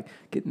else? Like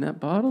getting that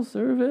bottle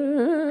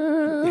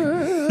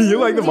service. You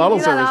like the bottle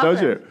do that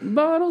service, don't often. you?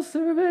 Bottle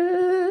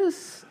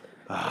service.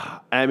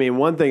 I mean,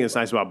 one thing that's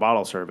nice about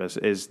bottle service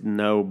is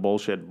no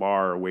bullshit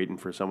bar waiting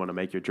for someone to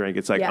make your drink.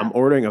 It's like, Yeah. I'm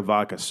ordering a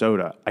vodka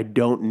soda. I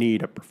don't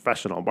need a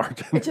professional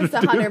bartender. It's just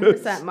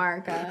 100%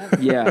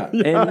 markup. Yeah.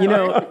 And you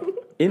know,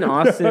 in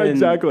Austin,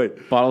 Exactly.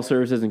 bottle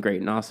service isn't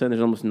great in Austin.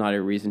 There's almost not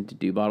a reason to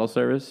do bottle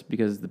service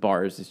because the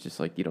bars is just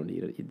like you don't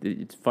need it.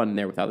 It's fun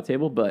there without the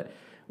table. But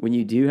when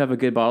you do have a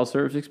good bottle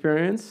service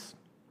experience,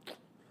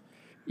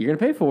 you're gonna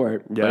pay for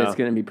it, but Yeah. it's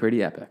gonna be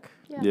pretty epic.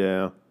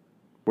 Yeah.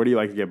 Where do you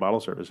like to get bottle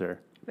service here?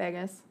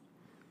 Vegas.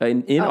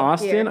 In Oh,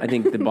 Austin, here. I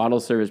think the bottle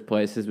service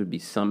places would be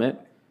Summit,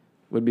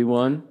 would be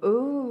one.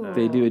 Ooh.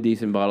 They do a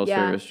decent bottle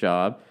Yeah. service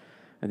job.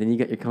 And then you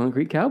got your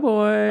Concrete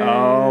Cowboy.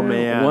 Oh,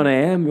 man. 1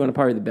 a.m. You want to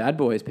party the Bad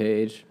Boys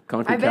page.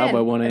 Concrete I've been.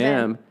 Cowboy 1 I've been.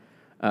 a.m.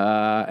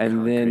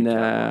 And then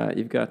Cowboy.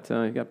 you've got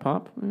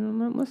Pop on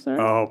that list there.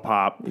 Oh,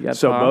 Pop. got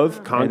So Pop, both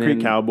and Concrete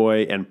then-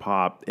 Cowboy and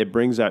Pop, it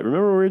brings out,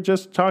 remember we were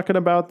just talking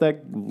about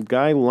that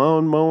guy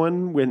lawn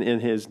mowing when in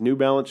his New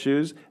Balance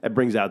shoes? It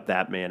brings out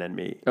that man in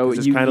me. Oh, 'Cause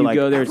it's you kinda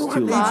go there, it's everyone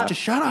too needs loud. to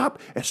shut up.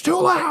 It's too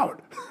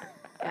loud.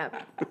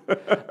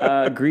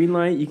 Yep. Green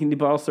Light, you can do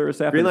bottle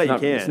service after. Green Light, it's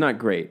not, you can. It's not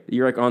great.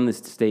 You're like on this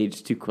stage,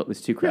 it's too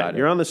Yeah, crowded.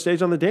 you're on the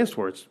stage on the dance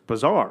floor. It's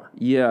bizarre.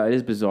 Yeah, it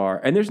is bizarre.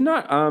 And there's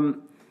not,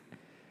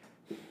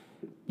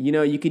 you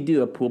know, you could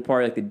do a pool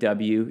party like the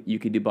W. You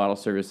could do bottle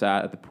service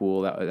at the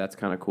pool. That's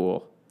kind of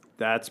cool.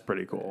 That's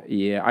pretty cool.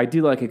 Yeah, I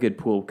do like a good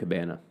pool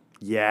cabana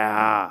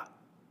Yeah.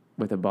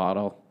 with a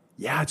bottle.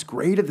 Yeah, it's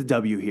great at the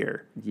W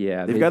here.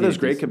 Yeah, They've they got do a those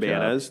great decent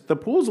cabanas. The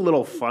pool's a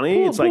little funny.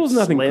 Pool- it's like pool's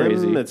nothing slim,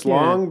 crazy. it's Yeah.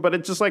 long, but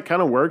it just like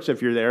kind of works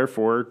if you're there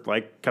for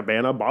like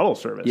cabana bottle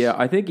service. Yeah,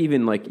 I think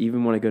even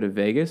when I go to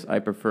Vegas, I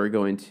prefer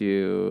going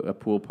to a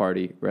pool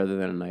party rather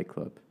than a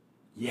nightclub.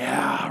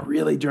 Yeah,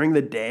 really. During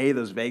the day,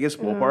 those Vegas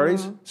pool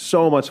parties,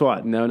 so much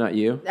fun. No, not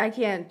you. I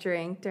can't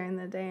drink during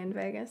the day in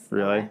Vegas. No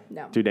Really? way.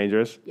 No. Too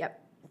dangerous? Yep.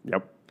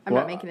 Yep. I'm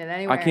Well, not making it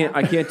anywhere. I can't. now.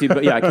 I can't do.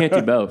 But yeah, I can't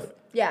do both.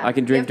 Yeah, I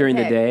can you drink have to during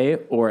the pick. day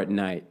or at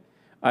night.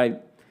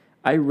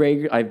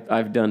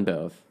 I've done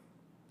both.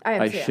 I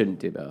have I to. shouldn't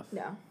do both.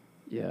 No.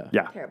 Yeah.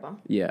 Yeah. Terrible.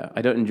 Yeah.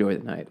 I don't enjoy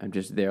the night. I'm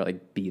just there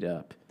like beat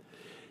up.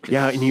 Just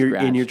Yeah, in your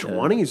scratched up.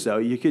 20s, though,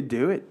 you could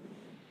do it.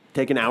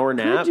 Take an hour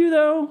nap. Could you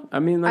though? I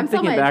mean, I'm I'm still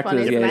thinking in my back to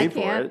those 20s and I days. for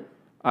can't.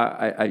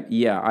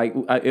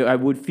 it. I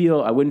wouldn't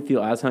feel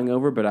as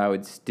hungover, but I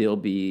would still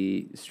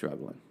be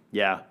struggling.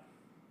 Yeah.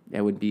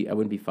 I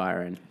wouldn't be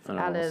firing on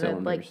all Added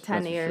cylinders. like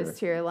 10 that's for years sure.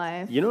 to your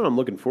life. You know what I'm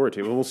looking forward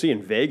to? And we'll see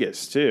in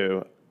Vegas,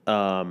 too.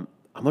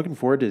 I'm looking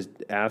forward to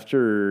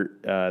after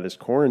this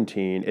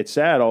quarantine. It's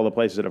sad all the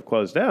places that have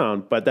closed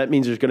down, but that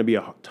means there's going to be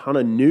a ton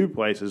of new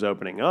places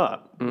opening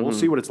up. We'll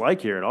see what it's like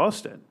here in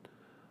Austin.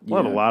 We'll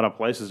have Yeah. a lot of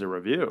places to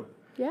review.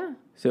 Yeah.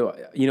 So,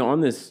 you know,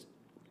 on this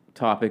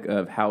topic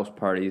of house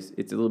parties,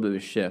 it's a little bit of a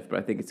shift, but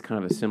I think it's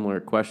kind of a similar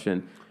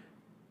question.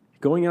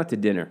 Going out to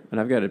dinner, and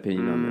I've got an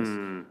opinion on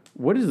this.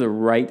 What is the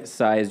right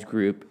size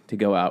group to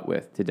go out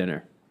with to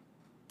dinner?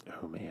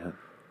 Oh, man.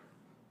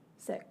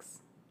 6.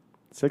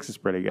 6 is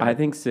pretty good. I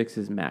think 6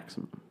 is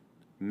maximum.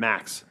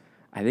 Max.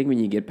 I think when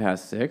you get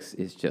past 6,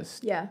 it's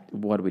just, Yeah.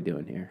 what are we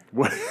doing here?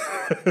 What?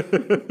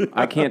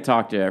 I can't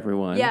talk to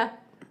everyone. Yeah.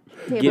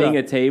 Table. Getting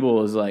a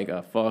table is like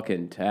a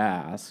fucking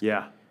task.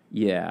 Yeah.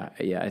 Yeah.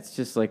 It's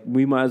just like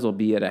we might as well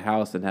be at a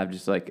house and have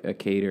just like a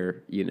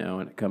cater,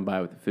 and come by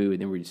with the food,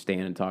 and then we just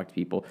stand and talk to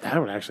people. That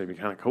would actually be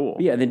kind of cool.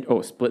 Yeah, and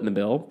then splitting the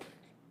bill.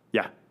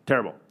 Yeah.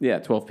 Terrible. Yeah,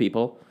 12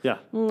 people. Yeah.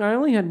 I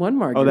only had one Oh,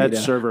 margarita. that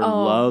server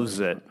loves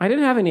it. I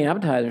didn't have any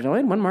appetizers. I only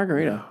had one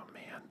margarita. Oh,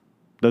 man.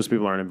 Those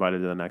people aren't invited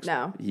to the next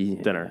No.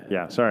 Yeah. dinner.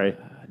 Yeah. Sorry.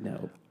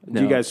 No.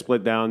 Do you guys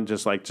split down?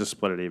 Just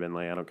split it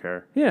evenly. I don't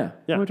care. Yeah.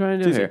 Yeah, What are we trying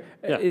to do it's here?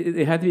 easy.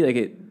 Yeah. It had to be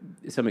like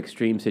some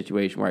extreme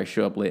situation where I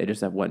show up late, I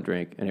just have one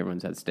drink, and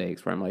everyone's had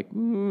steaks, where I'm like,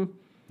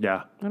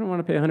 Yeah. I don't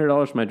want to pay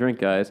 $100 for my drink,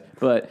 guys.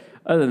 But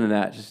other than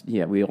that, just,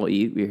 we all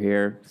eat, we're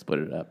here, split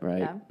it up, right?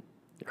 Yeah.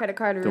 Credit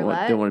card Don't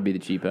roulette. want to be the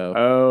cheapo.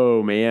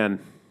 Oh, man.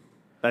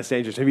 That's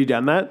dangerous. Have you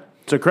done that?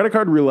 So credit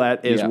card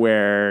roulette is Yeah.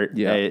 where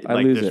Yeah, I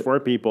lose there's it. 4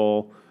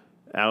 people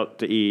out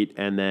to eat,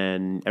 and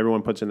then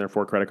everyone puts in their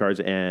 4 credit cards,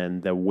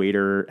 and the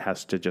waiter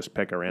has to just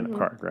pick a random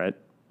card, right?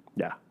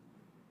 Yeah.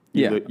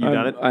 You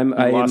done it? I am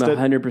You lost it?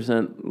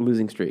 100%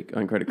 losing streak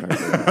on credit cards.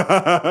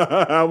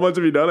 How much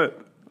have you done it?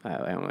 I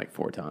own like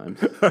 4 times.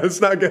 It's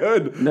not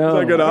good. No, it's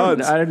not good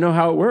odds. I don't know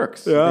how it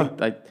works. Yeah.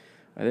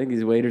 I think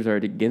these waiters are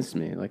against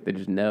me. Like they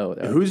just know.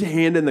 Who's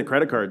handing the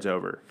credit cards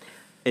over?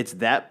 It's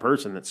that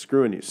person that's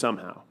screwing you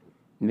somehow.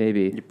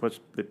 Maybe. They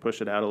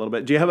push it out a little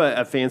bit. Do you have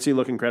a fancy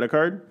looking credit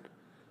card?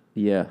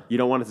 Yeah. You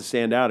don't want it to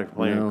stand out if you're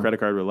playing No. credit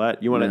card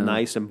roulette. You want it No.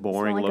 nice and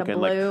boring like a looking,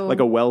 blue. like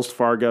a Wells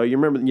Fargo. You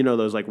remember,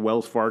 those like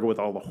Wells Fargo with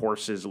all the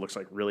horses. It looks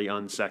like really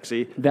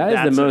unsexy. That is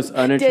That's the most Disney.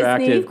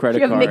 unattractive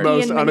credit You have card. Mickey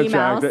most and Minnie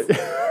Mouse.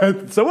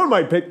 unattractive. Someone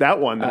might pick that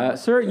one.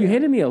 Sir, you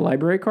handed me a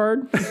library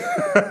card?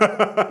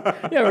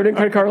 Yeah, we're doing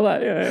credit card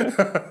roulette.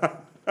 Yeah.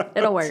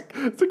 It'll work.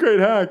 It's a great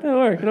hack. It'll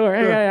work.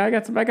 Hey, I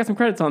got some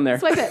credits on there.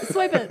 Swipe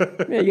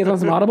it. Yeah, you guys want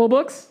some Audible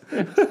books?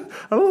 I don't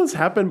know how this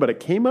happened, but it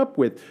came up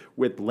with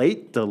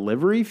late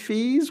delivery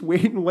fees,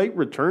 late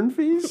return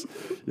fees.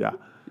 Yeah.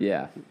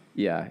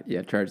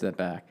 Yeah. Charge that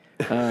back.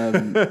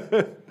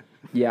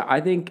 Yeah, I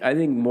think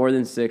more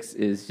than 6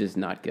 is just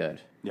not good.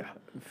 Yeah.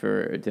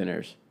 For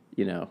dinners.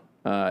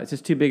 It's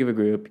just too big of a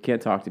group. You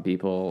can't talk to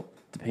people.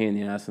 It's a pain in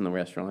the ass in the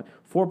restaurant.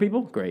 4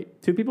 people,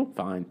 great. 2 people,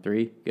 fine.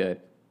 3,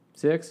 good.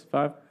 6,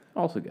 5,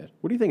 also good.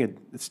 What do you think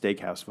of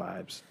steakhouse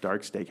vibes?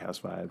 Dark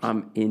steakhouse vibes?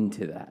 I'm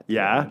into that.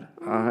 Yeah?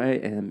 dude. I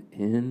am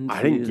into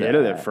I didn't get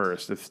it at that.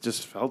 first. It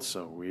just felt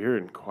so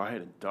weird and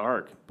quiet and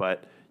dark.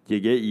 But you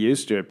get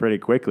used to it pretty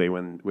quickly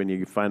when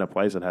you find a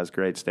place that has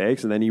great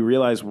steaks, and then you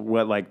realize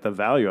what the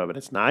value of it.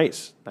 It's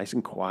nice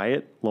and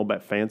quiet, a little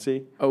bit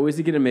fancy. Always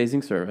get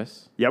amazing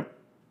service. Yep.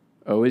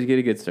 Always get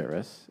a good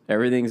service.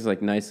 Everything's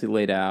nicely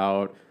laid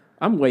out.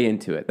 I'm way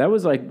into it. That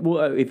was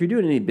if you're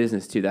doing any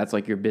business too, that's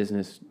your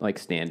business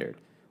standard.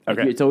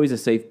 Okay. It's always a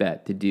safe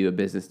bet to do a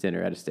business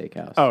dinner at a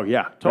steakhouse. Oh yeah,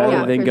 Rather totally.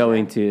 Yeah, than for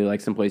going to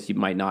someplace you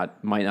might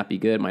not be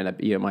good,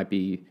 might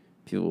be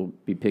people will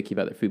be picky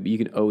about their food, but you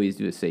can always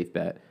do a safe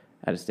bet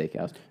at a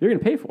steakhouse. You're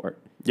gonna pay for it.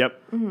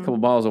 Yep. A couple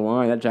bottles of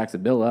wine, that jacks the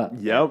bill up.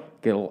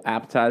 Yep. Get little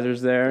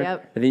appetizers there.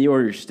 Yep. And then you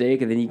order your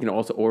steak, and then you can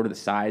also order the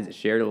sides that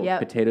share little Yep.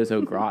 potatoes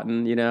au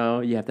gratin, You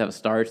have to have a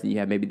starch, and you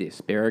have maybe the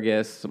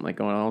asparagus, something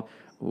going on.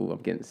 Ooh,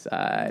 I'm getting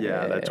excited.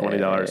 Yeah, that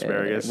 $20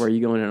 asparagus. Where are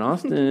you going in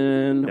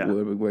Austin? Yeah.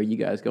 Where are you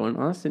guys going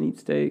in Austin? Eat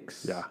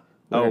steaks. Yeah.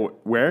 Oh,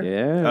 where?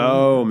 Yeah.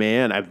 Oh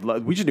man,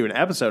 we should do an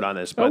episode on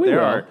this. But we there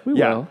will. are. We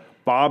yeah. will.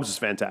 Bob's is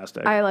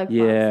fantastic. I like Bob's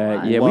a Yeah,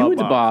 lot. yeah. We Love went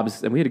to Bob's.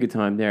 Bob's, and we had a good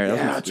time there. Yeah,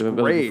 that it's was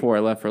great. before I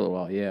left for a little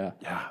while. Yeah.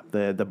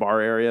 Yeah, the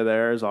bar area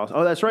there is awesome.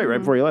 Oh, that's right, right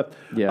before you left.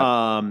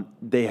 Yeah.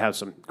 They have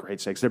some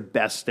great steaks. Their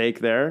best steak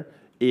there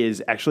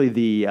is actually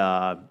the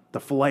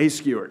fillet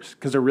skewers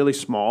because they're really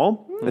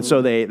small, and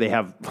so they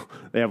have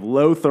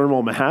low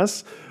thermal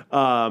mass.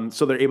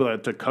 So they're able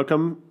to cook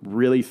them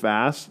really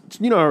fast.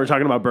 You know, how we're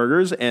talking about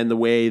burgers and the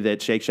way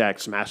that Shake Shack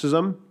smashes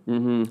them,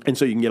 and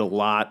so you can get a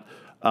lot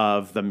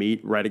of the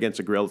meat right against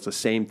the grill. It's the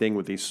same thing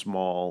with these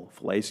small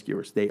fillet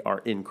skewers. They are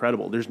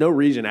incredible. There's no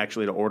reason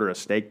actually to order a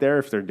steak there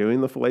if they're doing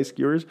the fillet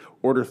skewers.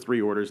 Order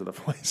 3 orders of the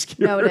fillet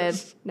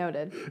skewers.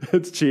 Noted.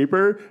 It's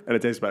cheaper and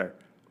it tastes better.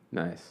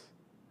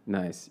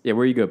 Nice. Yeah,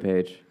 where you go,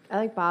 Paige? I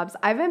like Bob's.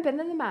 I haven't been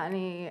to the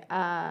many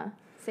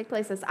steak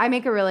places. I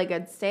make a really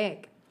good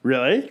steak.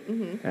 Really?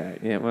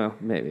 Yeah, well,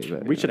 maybe.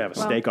 But, We should have a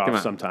steak come off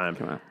on. sometime.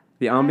 Come on.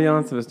 The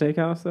ambiance of a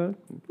steakhouse, though,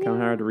 kind of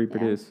hard to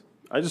reproduce.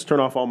 I just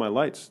turn off all my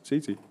lights. It's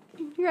easy.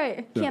 You're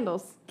right.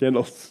 Candles.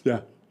 Candles.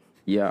 Yeah.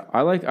 Yeah,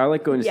 I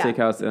like going to Yeah.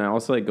 steakhouse, and I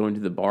also like going to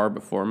the bar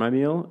before my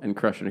meal and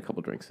crushing a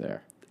couple drinks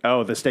there.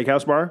 Oh, the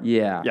steakhouse bar?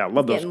 Yeah. Yeah,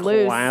 love those Getting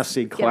loose.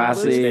 classy Getting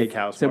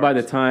steakhouse So by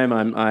the bars.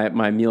 time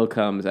my meal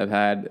comes, I've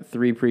had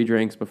 3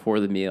 pre-drinks before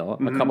the meal,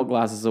 a couple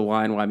glasses of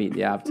wine while I'm eating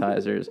the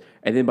appetizers,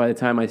 and then by the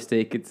time my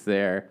steak gets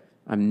there,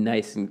 I'm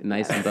nice and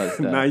buzzed up.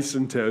 Nice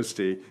and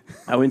toasty.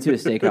 I went to a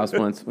steakhouse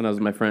once when I was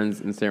with my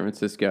friends in San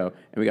Francisco,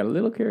 and we got a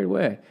little carried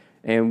away.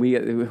 And we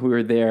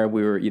were there.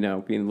 We were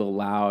being a little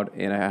loud,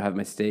 and I had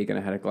my steak, and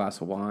I had a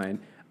glass of wine,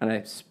 and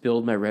I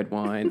spilled my red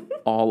wine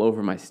all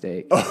over my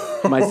steak.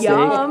 My steak,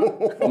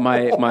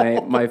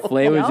 my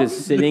filet was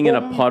just sitting in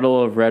a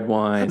puddle of red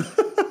wine,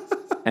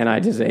 and I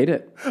just ate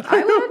it.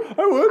 I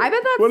would. I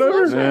bet that's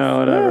delicious. Yeah,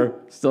 whatever.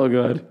 Still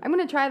good. I'm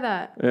gonna try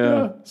that.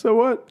 Yeah. So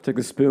what? Took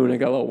a spoon, I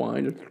got a little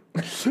wine.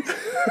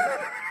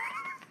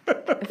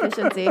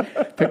 Efficiency.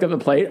 Picked up the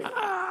plate.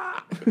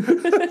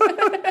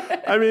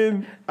 I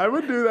mean, I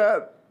would do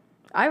that.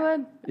 I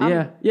would.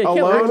 Yeah. You can't-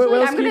 alone? what Actually,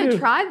 else I'm can you gonna do?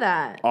 try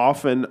that.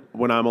 Often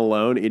when I'm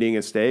alone eating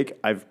a steak,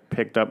 I've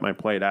picked up my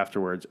plate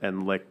afterwards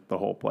and licked the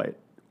whole plate.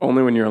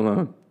 Only when you're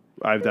alone.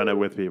 I've done it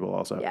with people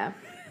also. Yeah.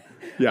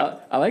 Yeah.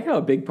 I like how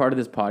a big part of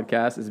this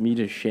podcast is me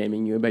just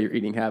shaming you about your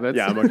eating habits.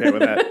 Yeah, I'm okay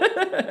with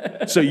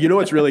that. So you know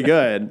what's really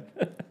good?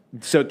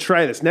 So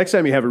try this. Next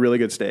time you have a really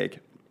good steak,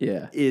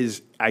 Yeah.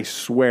 I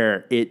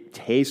swear, it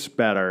tastes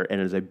better and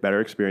is a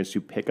better experience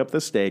to pick up the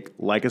steak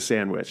like a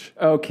sandwich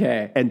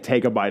Okay. and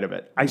take a bite of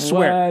it. I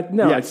swear. What?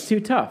 No, Yes. it's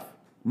too tough.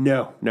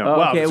 No. Oh,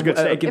 Well, okay. it's a good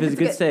steak. If it's a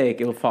good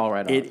steak, it'll fall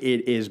right off.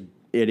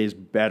 It is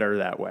better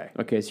that way.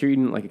 Okay, so you're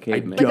eating like a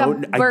caveman.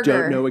 I burger.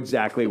 don't know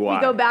exactly why.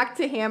 We go back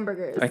to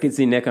hamburgers. I can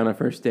see Nick on a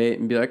first date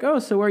and be like, "Oh,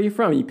 so where are you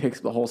from?" And he picks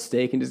up the whole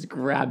steak and just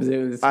grabs it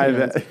with his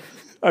hands.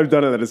 I've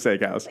done it at a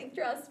steakhouse. Like,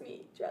 trust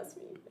me.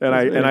 And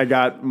I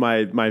got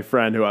my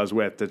friend who I was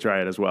with to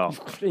try it as well.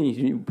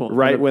 You pull,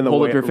 Right when the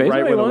hold wait- up your face. right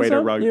 "Oh, when you the want waiter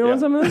some? rug- You want yeah.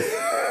 some of this?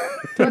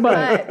 Take a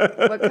bite.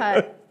 What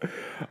cut?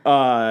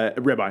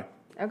 Ribeye.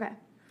 Okay.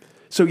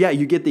 So yeah,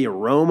 you get the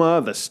aroma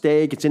of the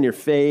steak. It's in your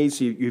face.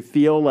 You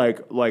feel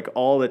like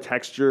all the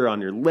texture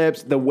on your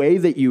lips. The way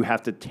that you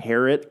have to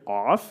tear it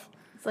off.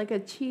 It's like a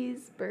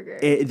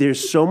cheeseburger.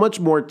 There's so much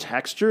more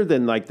texture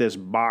than like this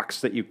box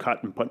that you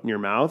cut and put in your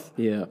mouth.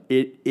 Yeah.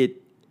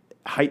 It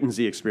heightens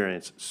the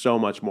experience so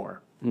much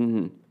more.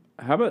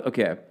 How about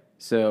okay?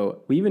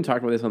 So we even talked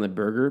about this on the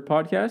burger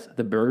podcast.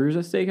 The burgers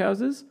at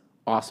steakhouses,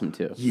 awesome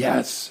too.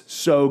 Yes,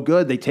 so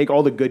good. They take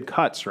all the good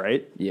cuts,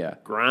 right? Yeah.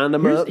 Grind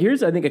them up.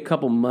 Here's I think a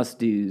couple must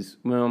dos.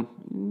 Well,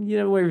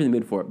 whatever you're in the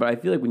mood for it. But I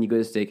feel like when you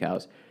go to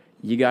steakhouse,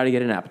 you got to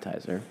get an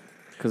appetizer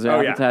because their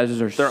Oh, yeah.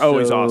 appetizers are They're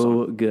always so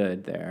awesome.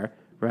 good there,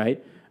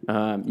 right?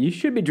 You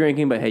should be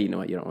drinking, but hey, you know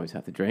what? You don't always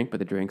have to drink. But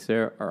the drinks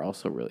there are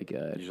also really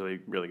good. Usually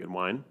really good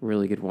wine.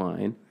 Really good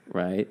wine,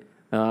 right?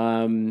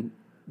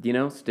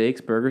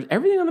 Steaks, burgers,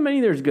 everything on the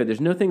menu there is good.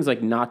 There's no things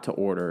like not to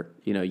order.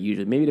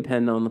 Usually maybe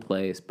depending on the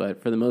place,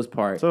 but for the most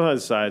part,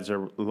 Sometimes sides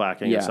are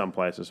lacking Yeah. in some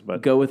places,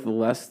 but go with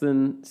less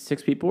than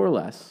 6 people or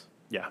less.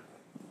 yeah,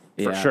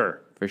 Yeah,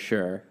 for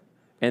sure.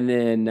 And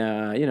then,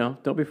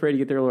 don't be afraid to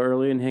get there a little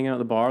early and hang out at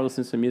the bar,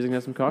 listen to some music, and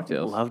have some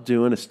cocktails. love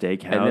doing a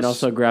steakhouse. And then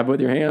also grab it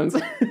with your hands.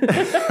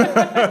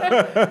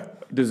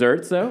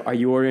 Desserts, though? Are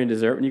you ordering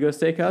dessert when you go to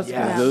steakhouse? 'Cause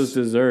Yes. those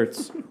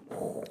desserts.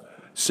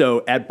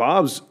 So at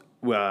Bob's,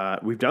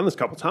 we've done this a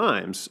couple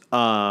times.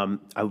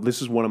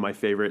 This is one of my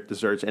favorite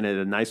desserts, and at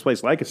a nice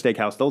place like a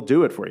steakhouse, they'll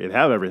do it for you. They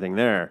have everything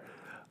there.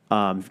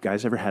 Have you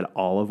guys ever had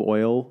olive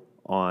oil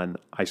on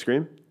ice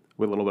cream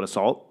with a little bit of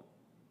salt?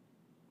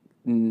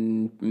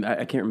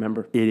 I can't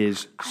remember. It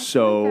is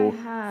so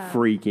think I have.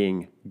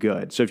 freaking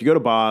good. So if you go to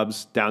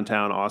Bob's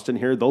downtown Austin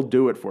here, they'll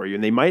do it for you,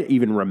 and they might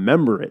even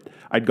remember it.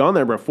 I'd gone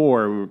there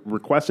before,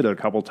 requested it a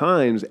couple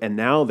times, and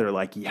now they're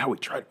like, "Yeah, we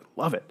tried, we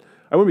love it."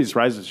 I wouldn't be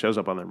surprised if it shows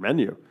up on their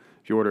menu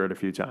if you order it a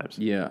few times.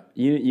 Yeah.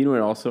 You know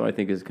what also I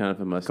think is kind of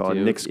a must Called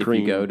do Nick's if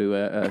Cream. you go to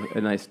a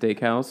nice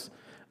steakhouse?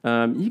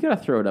 You got to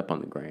throw it up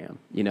on the gram.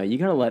 You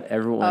got to let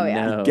everyone Oh,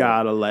 yeah. know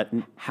Gotta let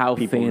how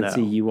people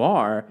fancy know. you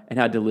are and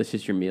how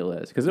delicious your meal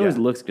is. Because it always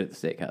Yeah. looks good at the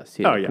steakhouse,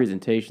 too. Oh, The yeah.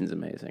 presentation's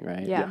amazing,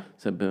 right? Yeah.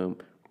 So, boom,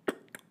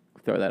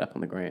 throw that up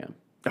on the gram.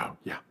 Oh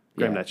yeah,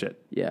 grab Yeah. that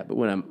shit. Yeah, but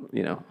when I'm,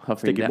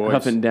 Sticky boys.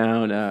 huffing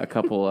down a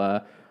couple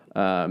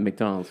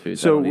McDonald's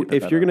foods. I So don't need to put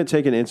if that you're up. going to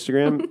take an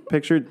Instagram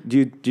picture, do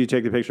you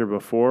take the picture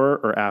before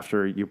or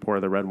after you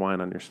pour the red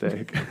wine on your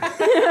steak?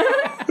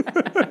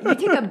 You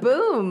take a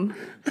boom.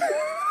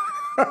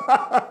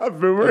 A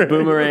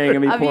boomerang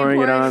of me Of you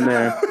pouring it pouring on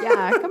there.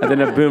 Yeah, come on. And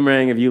then a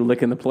boomerang of you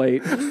licking the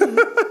plate.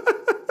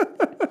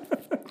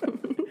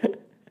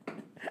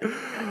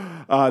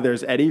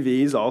 There's Eddie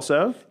V's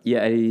also.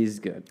 Yeah, he's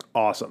good.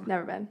 Awesome.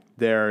 Never been.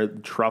 They're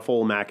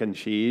truffle mac and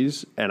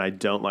cheese, and I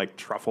don't like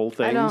truffle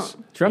things.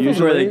 don't. Truffles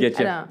Usually, where they get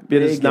you. I don't.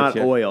 Because it's They get not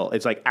you. oil.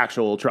 It's like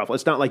actual truffle.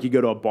 It's not like you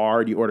go to a bar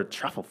and you order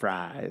truffle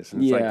fries.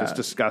 And it's like Yeah. this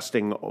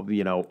disgusting,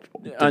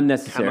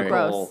 Unnecessary. chemical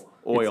Gross.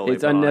 oil.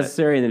 It's they put on it.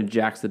 unnecessary and then it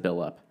jacks the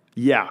bill up.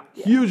 Yeah,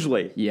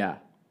 hugely. Yeah.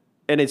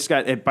 And it's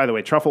got, by the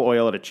way, truffle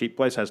oil at a cheap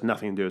place has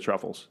nothing to do with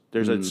truffles.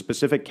 There's a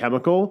specific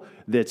chemical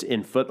that's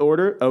in foot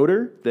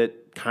odor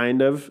that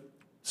kind of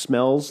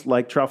smells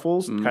like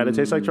truffles, kind of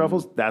tastes like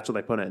truffles. That's what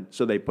they put in.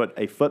 So they put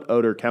a foot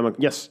odor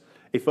chemical. Yes,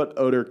 a foot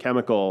odor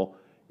chemical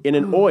in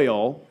an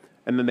oil,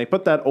 and then they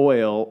put that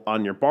oil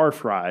on your bar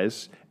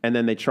fries, and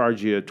then they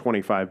charge you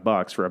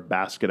 $25 for a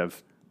basket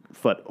of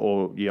foot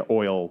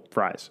oil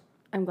fries.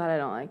 I'm glad I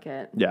don't like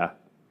it. Yeah.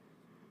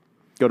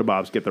 Go to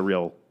Bob's, get the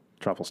real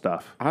truffle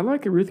stuff. I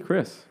like a Ruth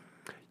Chris.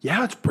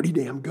 Yeah, it's pretty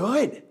damn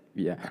good.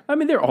 Yeah. I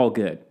mean, they're all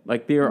good.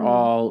 Like, they're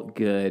all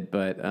good,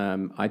 but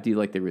I do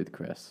like the Ruth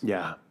Chris.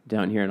 Yeah.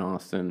 Down here in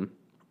Austin.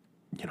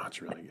 You know,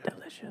 it's really good.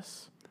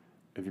 Delicious.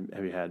 Have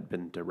you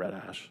been to Red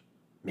Ash?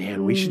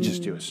 Man, we should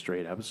just do a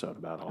straight episode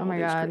about all my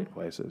these God. great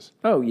places.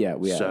 Oh, yeah.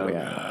 So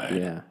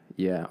Yeah.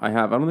 Yeah. I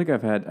have. I don't think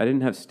I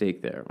didn't have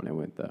steak there when I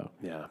went, though.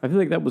 Yeah. I feel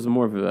like that was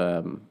more of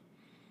a,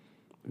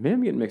 maybe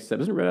I'm getting mixed up.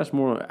 Isn't Red Ash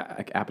more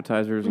like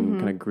appetizers and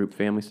kind of group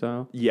family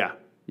style? Yeah.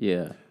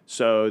 Yeah.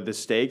 So the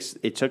steaks,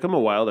 it took them a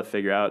while to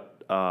figure out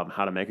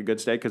how to make a good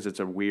steak because it's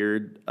a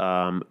weird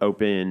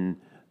open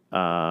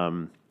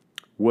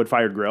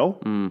wood-fired grill,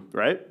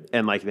 right?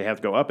 And like they have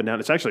to go up and down.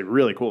 It's actually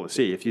really cool to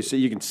see. If you see,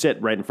 you can sit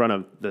right in front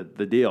of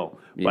the deal.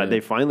 Yeah. But they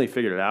finally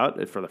figured it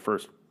out. For the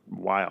first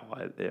while,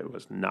 it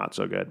was not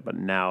so good. But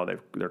now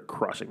they're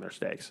crushing their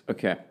steaks.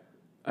 Okay.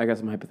 I got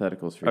some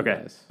hypotheticals for you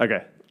Okay. guys.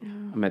 Okay.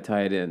 I'm going to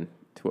tie it in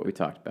to what we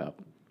talked about.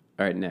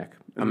 All right, Nick.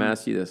 I'm going to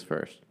ask you this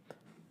first.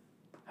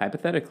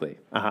 Hypothetically.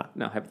 Uh-huh.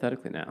 No,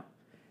 hypothetically now.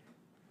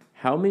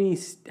 How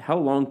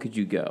long could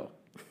you go,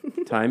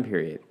 time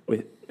period,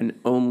 with an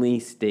only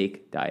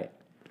steak diet?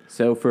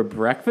 So for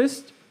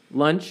breakfast,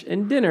 lunch,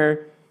 and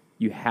dinner,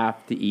 you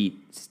have to eat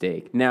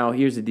steak. Now,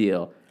 here's the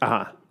deal.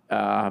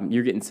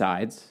 You're getting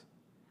sides.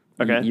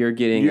 Okay. You're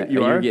getting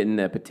You are? you're getting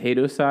the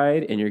potato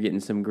side and you're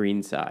getting some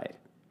green side.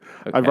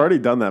 Okay. I've already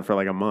done that for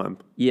like a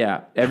month.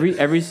 Yeah,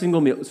 every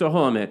single meal. So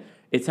hold on a minute.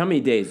 It's how many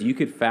days? You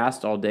could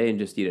fast all day and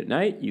just eat at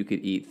night. You could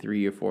eat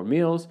 3 or 4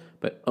 meals,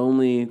 but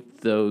only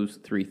those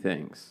 3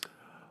 things.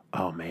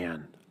 Oh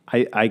man.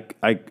 I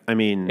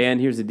mean,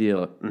 And here's the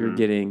deal: you're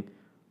getting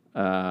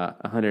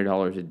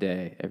 $100 a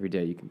day every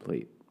day you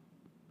complete,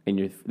 and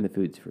the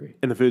food's free.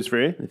 and the food's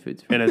free? The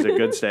food's free. And is it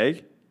good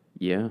steak?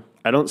 Yeah.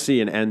 I don't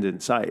see an end in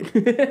sight.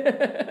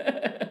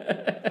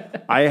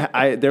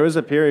 There was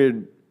a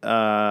period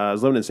I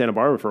was living in Santa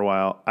Barbara for a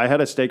while. I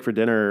had a steak for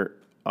dinner,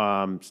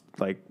 I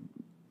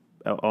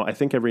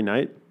think every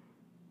night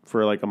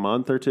for like a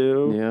month or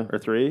 2 Yeah. or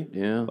 3.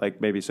 Yeah. Like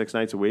maybe 6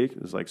 nights a week.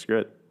 It was like, screw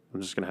it.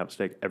 I'm just gonna have a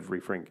steak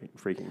every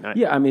freaking night.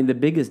 Yeah, I mean the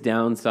biggest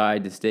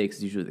downside to steaks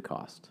is usually the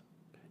cost.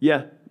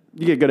 Yeah.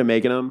 You get good at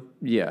making them.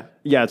 Yeah.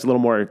 Yeah, it's a little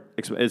more.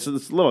 It's a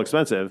little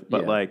expensive,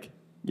 but Yeah. like,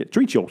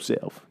 treat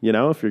yourself. You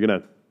know, if you're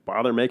gonna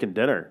bother making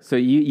dinner. So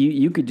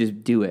you could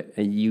just do it,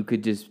 and you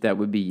could just that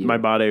would be you. My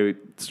body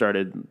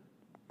started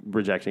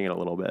rejecting it a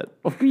little bit.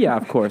 Oh, yeah,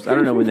 of course. I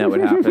don't know when that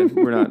would happen.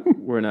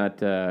 We're not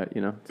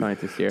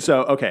scientists here.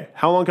 So okay,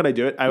 how long could I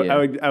do it? Yeah.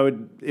 I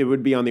would. It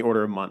would be on the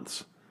order of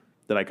months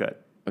that I could.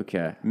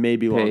 Okay.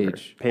 Maybe longer.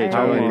 Paige. Paige, I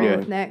how long do agree you do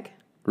with it? Nick.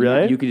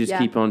 Really? You could just Yeah.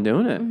 keep on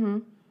doing it.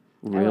 I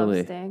Really?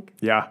 love steak.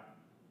 Yeah.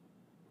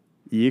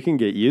 You can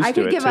get used I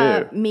to could it give too.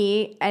 up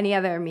meat, any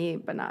other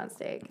meat, but not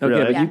steak. Okay,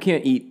 Really? but Yeah. you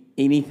can't eat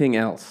anything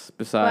else But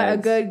besides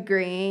a good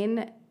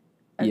green,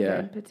 a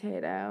Yeah. good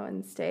potato,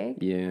 and steak,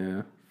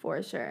 Yeah.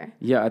 for sure.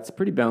 Yeah, it's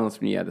pretty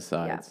balanced when you add the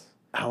sides.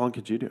 How long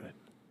could you do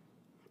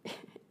it?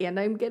 And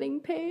I'm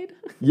getting paid.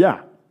 Yeah.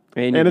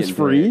 And And you're it's getting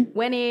free. paid.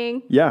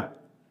 Winning. Yeah.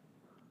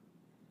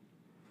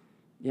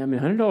 Yeah, I mean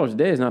 $100 a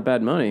day is not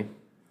bad money.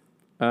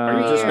 Are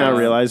you just now years.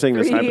 realizing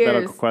this 3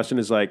 hypothetical years. question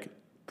is like,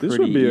 this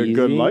Pretty would be a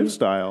good easy.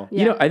 lifestyle?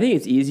 You know, Yeah. I think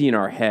it's easy in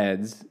our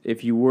heads.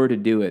 If you were to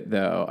do it,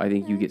 though, I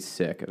think you get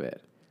sick of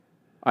it.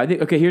 I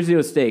think. Okay, here's the deal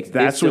with steaks.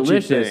 That's it's what you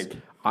delicious.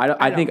 think.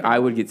 I think I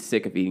would get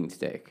sick of eating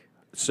steak.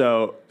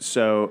 So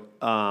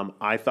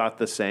I thought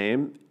the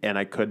same, and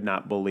I could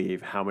not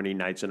believe how many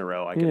nights in a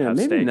row I could Yeah, have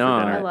maybe steak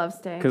not. for dinner. I love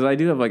steak. Because I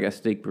do have like a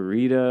steak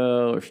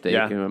burrito or steak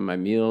Yeah. in my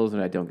meals,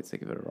 and I don't get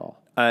sick of it at all.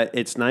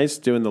 It's nice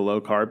doing the low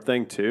carb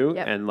thing too,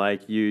 Yep. and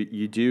like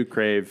you do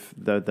crave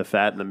the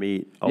fat and the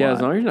meat a Yeah, lot.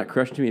 as long as you're not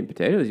crushing too many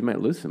potatoes, you might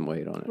lose some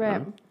weight on it.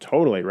 Right. no?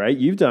 Totally right.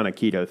 You've done a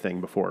keto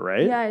thing before,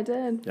 right? Yeah, I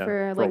did Yeah.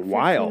 for a like 15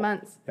 while.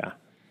 months. Yeah.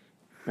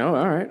 Oh,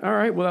 all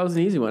right. Well, that was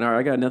an easy one. All right,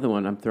 I got another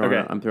one. I'm throwing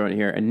Okay. it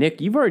here. And Nick,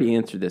 you've already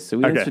answered this. So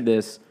we Okay. answered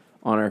this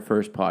on our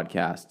first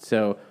podcast.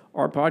 So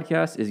our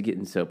podcast is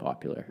getting so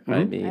popular.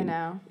 I mean, I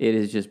know. it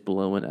is just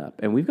blowing up,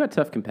 and we've got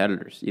tough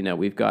competitors. You know,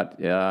 we've got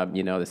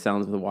the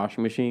Sounds of the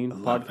Washing Machine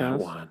love that podcast.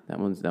 one. That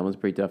one's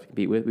pretty tough to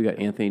compete with. We got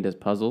Anthony Does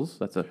Puzzles.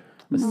 That's a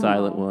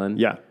silent one.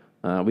 Yeah.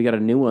 We got a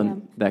new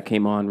one that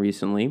came on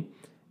recently.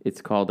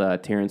 It's called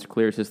Terrence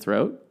Clears His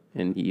Throat,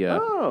 and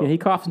he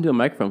coughs into a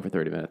microphone for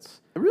 30 minutes.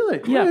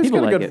 Really? Yeah, he's people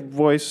got a like good it.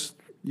 voice.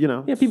 You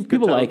know. Yeah, good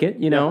people tone. like it,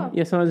 you know.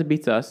 Yeah, sometimes it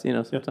beats us, you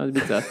know. Sometimes it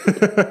beats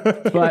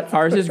us. But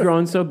ours is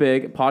growing so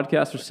big.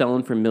 Podcasts are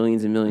selling for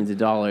millions and millions of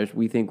dollars.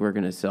 We think we're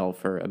going to sell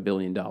for $1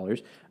 billion.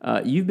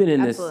 You've been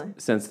in Absolutely.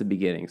 this since the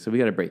beginning, so we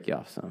got to break you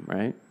off some,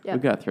 right? Yep.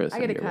 We've got to throw some I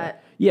get a your way.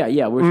 cut. Yeah.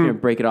 We're just going to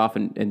break it off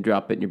and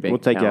drop it in your bank We'll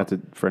take you account.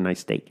 out for a nice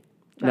steak.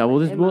 No,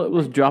 we'll just In my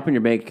we'll just drop in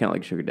your bank account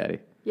like Sugar Daddy.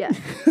 Yeah.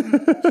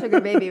 Sugar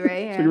baby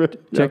right here.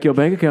 Check your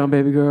bank account,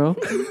 baby girl.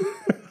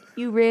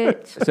 You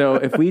rich. So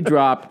if we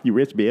drop You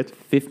rich bitch.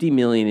 $50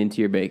 million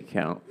into your bank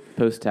account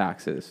post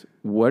taxes,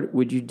 what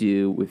would you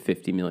do with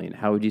 $50 million?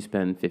 How would you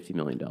spend $50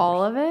 million?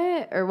 All of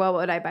it? Or what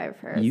would I buy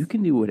first? You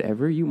can do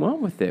whatever you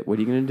want with it. What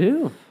are you going to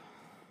do?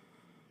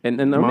 And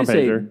I'm Come going on, to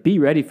say, Pedro. be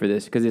ready for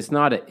this because it's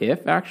not a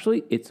if,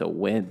 actually, it's a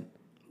when.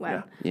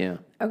 When? Yeah.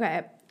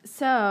 Okay,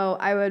 so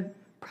I would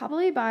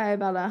probably buy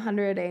about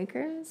 100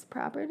 acres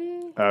property.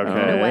 Put a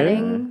Okay.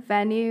 wedding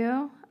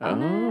venue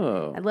on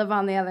Oh. it. I'd live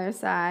on the other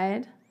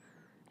side.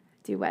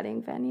 Do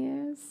wedding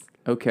venues.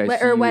 Okay. Or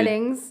so you would-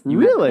 weddings.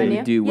 Really? venue. You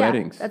would do Yeah,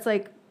 weddings. That's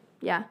like,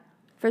 yeah,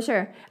 for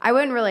sure. I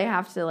wouldn't really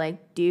have to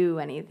like do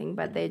anything,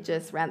 but they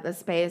just rent the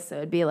space, so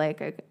it'd be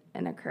like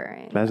an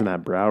occurring. Imagine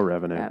that brow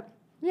revenue. Yep.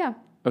 Yeah.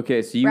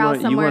 Okay, so you Brow want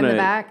you somewhere want in the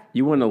to back.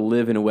 you want to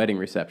live in a wedding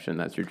reception.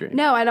 That's your dream.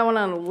 No, I don't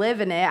want to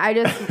live in it. I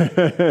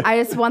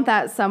just want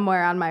that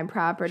somewhere on my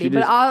property. She But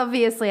just-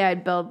 obviously,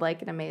 I'd build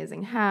like an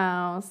amazing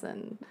house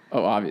and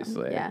Oh,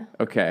 obviously. Yeah.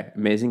 Okay,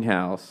 amazing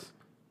house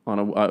on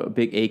a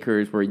big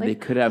acres where they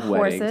could have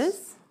weddings.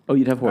 horses. Oh,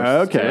 you'd have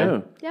horses. Okay.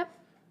 too. Yep.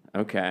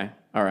 Okay.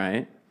 All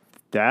right.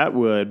 That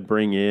would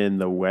bring in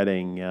the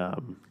wedding.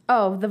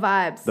 Oh, the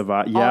vibes. Yeah,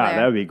 All there.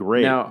 that would be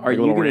great. Now, are Like a you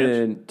little going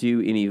ranch. to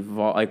do any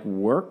like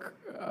work?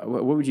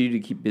 What would you do to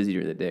keep busy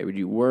during the day? Would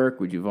you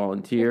work? Would you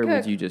volunteer?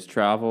 Would Cook. you just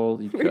travel?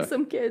 You Bring cook?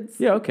 some kids.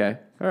 Yeah. Okay.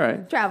 All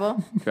right.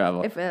 Travel.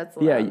 Travel. If that's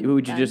yeah. allowed.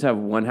 Would you Fine. just have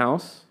one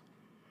house?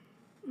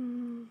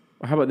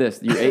 Or how about this?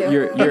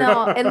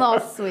 In-law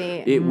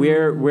suite.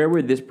 Where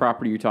would this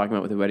property you're talking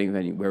about with the wedding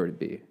venue? Where would it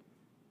be?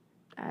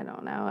 I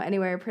don't know.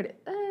 Anywhere pretty.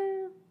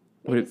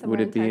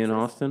 Would it be in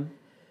Austin?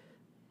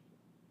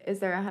 Is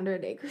there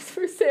 100 acres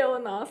for sale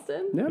in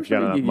Austin? No, I'm If you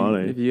got enough you-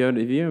 money. If you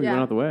haven't Yeah. gone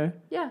out the way,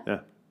 Yeah. Yeah.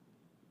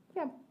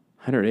 Yeah.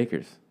 100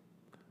 acres.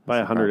 Buy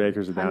 100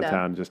 acres of Hundo.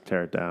 downtown, just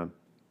tear it down.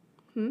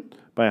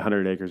 Buy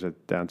 100 acres of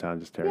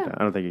downtown, just tear it Yeah. down.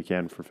 I don't think you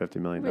can for $50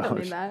 million. We don't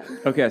need that.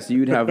 Okay, so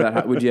you'd have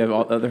that. Would you have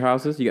all other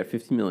houses? You got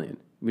 50 million.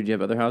 Would you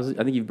have other houses?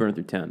 I think you've burned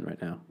through 10 right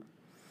now.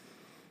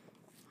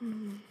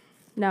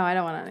 No, I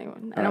don't want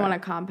anyone. I don't want a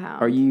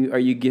compound. Are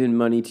you giving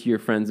money to your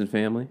friends and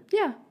family?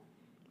 Yeah.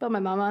 Build my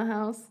mama a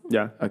house.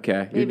 Yeah.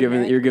 Okay, Maybe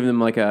Eric. you're giving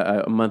them like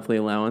a monthly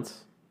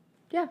allowance.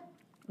 Yeah.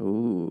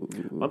 Ooh,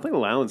 Monthly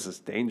allowance is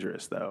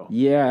dangerous, though.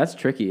 yeah, that's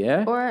tricky.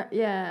 Yeah. Or,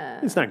 yeah.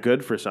 It's not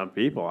good for some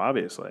people,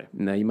 obviously.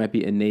 No, you might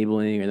be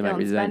enabling, or they might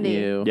Feeling resent spendy.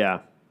 you. Yeah.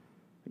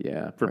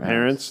 Yeah. For perhaps.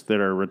 parents that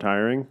are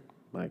retiring,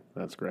 like,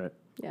 that's great,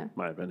 Yeah.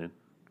 my opinion.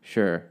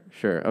 Sure.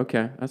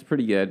 Okay, that's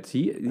pretty good.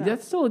 See,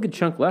 that's still a good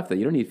chunk left. Though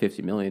you don't need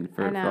 50 million I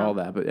for know. all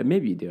that, but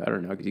maybe you do. I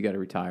don't know because you got to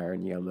retire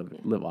and you got to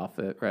live off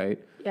it, right?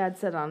 Yeah, I'd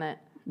sit on it.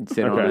 You'd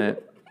sit on Okay.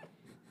 it.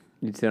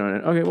 You'd sit on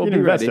it. Okay, well, You'd be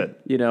invest ready.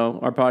 it. You know,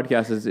 our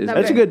podcast is No,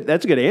 That's Okay. a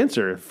good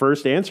answer.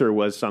 First answer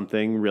was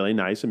something really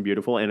nice and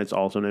beautiful, and it's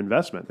also an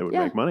investment that would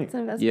Yeah. make money. It's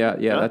an investment. yeah,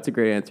 Yeah. that's a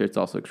great answer. It's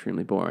also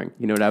extremely boring.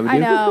 You know what I would do?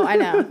 I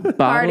know. Bottle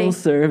Party.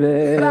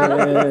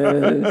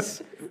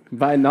 service.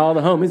 Inviting all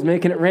the homies,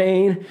 making it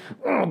rain.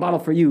 Oh, bottle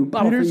for you.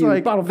 Bottle Peter's for you.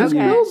 like, Bottle for this you.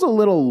 Okay. bill's a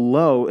little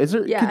low. Is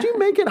there? Yeah. Could you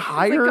make it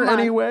higher come on.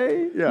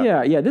 anyway?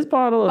 Yeah. This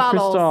bottle of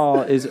Bottles.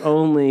 Cristal is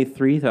only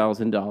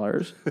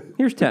 $3,000.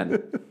 Here's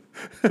 10.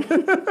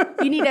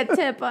 You need a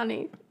tip,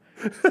 honey.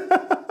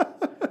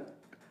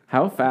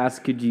 How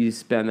fast could you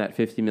spend that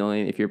 50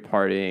 million if you're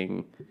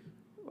partying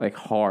like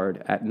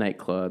hard at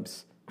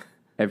nightclubs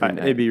every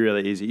night? It'd be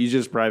really easy. You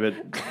just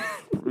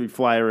you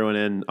fly everyone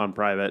in on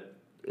private.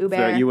 Uber.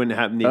 So you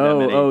wouldn't need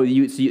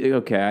that many.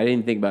 Okay. I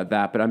didn't think about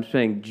that, but I'm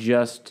saying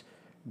just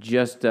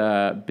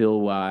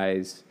bill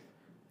wise.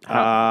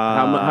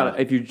 How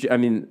if you? I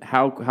mean,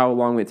 how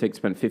long would it take to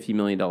spend $50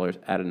 million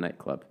at a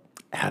nightclub?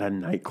 At a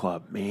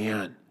nightclub,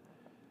 man.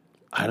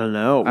 I don't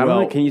know. I don't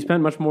know. Can you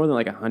spend much more than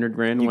like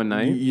 $100,000 one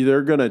night?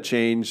 They're going to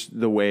change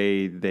the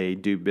way they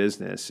do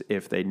business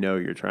if they know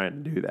you're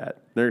trying to do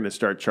that. They're going to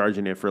start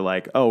charging it for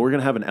like, oh, we're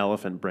going to have an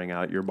elephant bring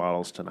out your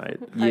bottles tonight.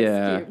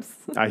 Yeah. Ice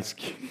cubes. Ice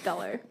cube.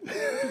 Dollar.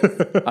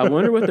 I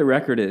wonder what the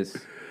record is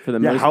for the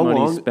Yeah, most how money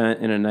long-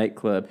 spent in a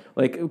nightclub.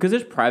 Like, because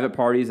there's private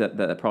parties that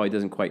probably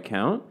doesn't quite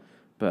count.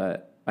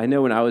 But I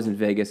know when I was in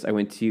Vegas, I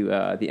went to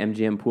the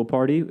MGM pool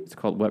party. It's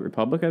called Wet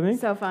Republic, I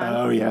think. So fun.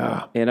 Oh,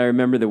 yeah. And I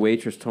remember the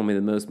waitress told me the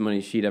most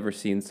money she'd ever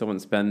seen someone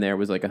spend there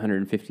was like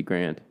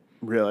 $150,000.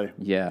 Really?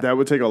 Yeah. That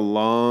would take a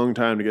long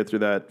time to get through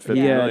that 50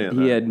 million. He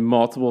then. had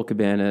multiple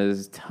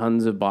cabanas,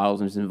 tons of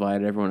bottles, and just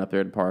invited everyone up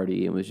there to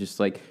party. And was just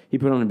like, he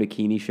put on a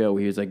bikini show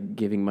where he was like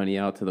giving money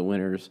out to the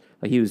winners.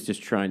 Like he was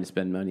just trying to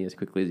spend money as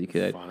quickly as he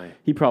could. Funny.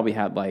 He probably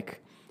had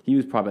like, he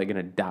was probably going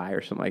to die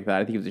or something like that.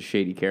 I think he was a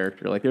shady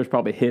character. Like there was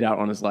probably a hit out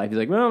on his life. He's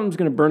like, well, I'm just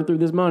going to burn through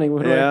this money.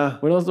 What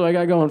else do I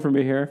got going for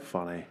me here?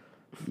 Funny.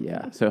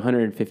 Yeah. So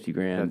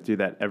 $150,000. Let's do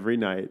that every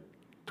night,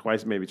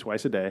 maybe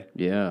twice a day.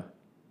 Yeah.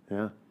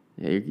 Yeah.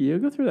 Yeah. You'll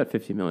go through that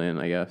 50 million,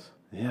 I guess.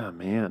 Yeah,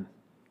 man.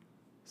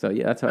 So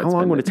yeah, that's how. How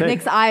long would it take?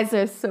 Nick's eyes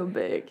are so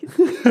big.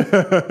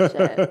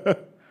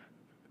 Shit.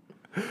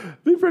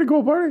 Be a pretty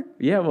cool party.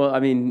 Yeah, well,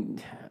 I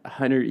mean,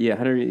 100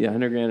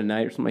 grand a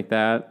night or something like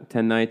that.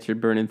 10 nights, you're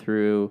burning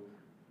through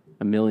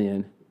 $1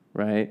 million,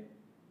 right?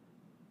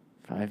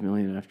 5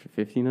 million after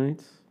 50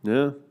 nights.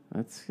 Yeah.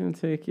 That's gonna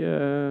take you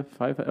a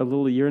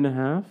little year and a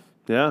half.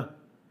 Yeah.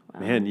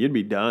 Man, you'd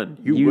be done.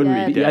 You You-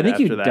 wouldn't be dead I think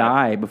after you that.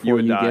 die before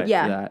would you die. get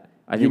Yeah. to that.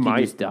 I You think you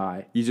might. just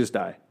die. You just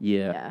die.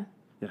 Yeah. Yeah.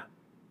 Yeah.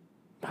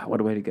 Wow,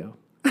 what a way to go.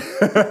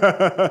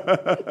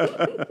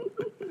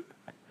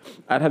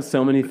 I'd have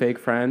so many fake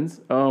friends.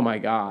 Oh my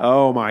god.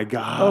 Oh my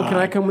god. Oh, can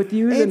I come with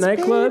you to the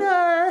nightclub?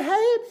 Peter.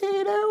 Hey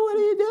Peter, what are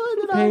you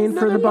doing tonight? Paying for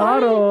the Another night?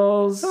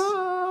 bottles.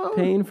 Oh.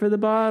 Paying for the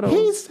bottles.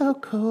 He's so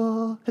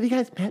cool. Have you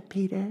guys met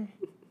Peter?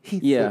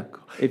 He's Yeah. so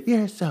cool. If-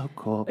 You're so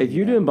cool. If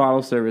you're Peter. doing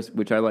bottle service,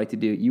 which I like to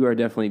do, you are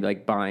definitely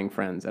like buying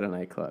friends at a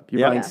nightclub.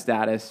 You're Yeah. buying Yeah.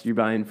 status. You're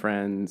buying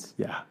friends.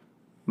 Yeah.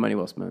 Money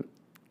well spent.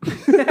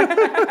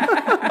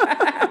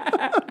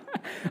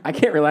 I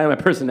can't rely on my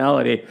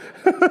personality.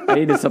 I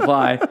need to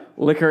supply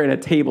liquor and a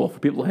table for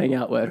people to hang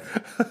out with.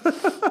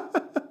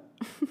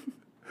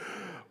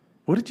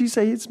 What did you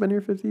say you'd spend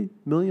your $50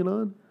 million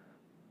on?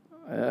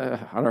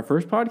 On our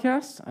first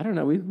podcast, I don't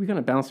know. We kind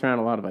of bounced around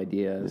a lot of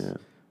ideas. Yeah.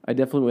 I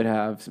definitely would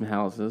have some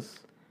houses.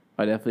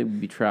 I definitely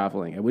would be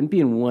traveling. I wouldn't be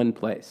in one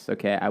place.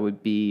 Okay, I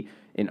would be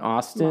in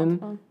Austin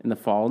Multiple. in the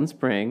fall and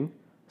spring.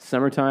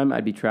 Summertime,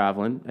 I'd be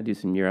traveling. I'd do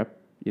some Europe.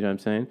 You know what I'm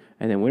saying?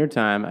 And then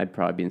wintertime, I'd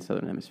probably be in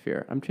Southern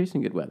Hemisphere. I'm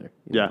chasing good weather.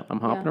 you know? Yeah.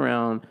 I'm hopping Yeah.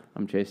 around.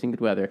 I'm chasing good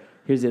weather.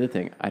 Here's the other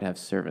thing. I'd have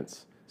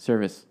servants.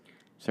 Servants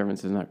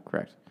is not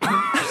correct.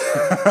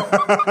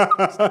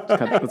 Let's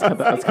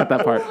cut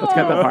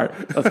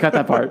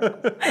that part.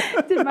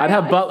 Did my I'd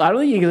have eyes- I don't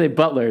think you can say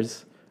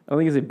butlers. I don't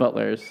think you can say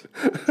butlers.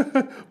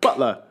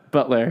 Butler.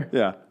 Butler.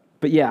 Yeah.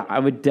 But yeah, I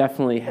would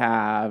definitely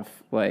have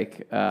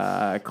like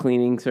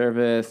cleaning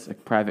service, a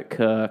private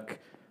cook,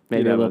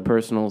 maybe You'd a have little a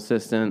personal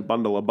assistant.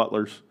 Bundle of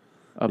butlers.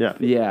 A, Yeah.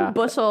 yeah.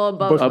 bushel of A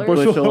butlers.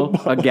 bushel,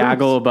 a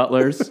gaggle of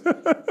butlers.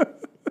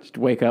 Just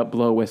wake up,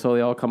 blow a whistle,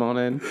 they all come on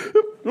in.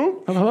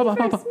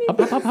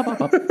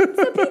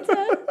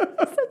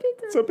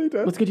 So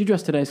Peter. Let's get you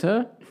dressed today,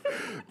 sir.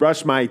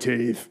 Brush my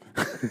teeth.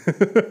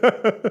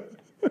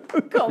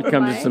 Comb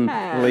Come my to some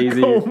hair.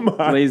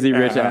 lazy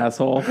rich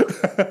asshole.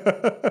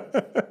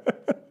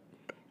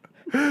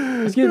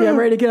 Excuse me, I'm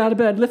ready to get out of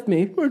bed. Lift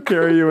me. We'll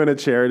carry you in a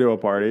chair to a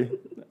party.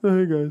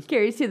 Hey guys.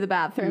 Carries to the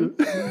bathroom.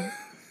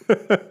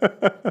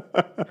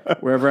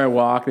 Wherever I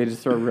walk, they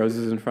just throw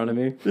roses in front of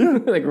me,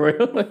 like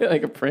royal,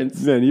 like a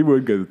prince. Man, you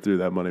would go through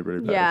that money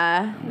pretty fast.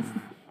 Yeah,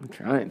 I'm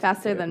trying.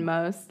 faster dude. than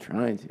most.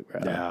 Trying to,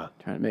 bro. Yeah.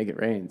 Trying to make it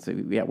rain. So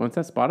yeah, once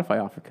that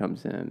Spotify offer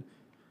comes in,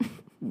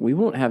 we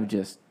won't have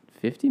just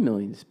 50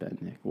 million to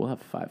spend, Nick. We'll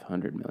have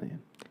 500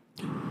 million.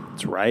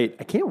 That's right.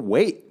 I can't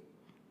wait.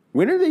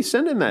 When are they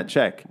sending that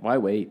check? Why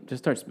wait?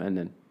 Just start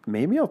spending.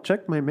 Maybe I'll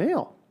check my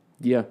mail.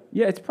 Yeah.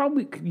 Yeah, it's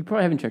probably, you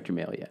probably haven't checked your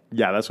mail yet.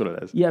 Yeah, that's what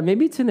it is. Yeah,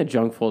 maybe it's in the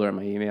junk folder in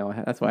my email.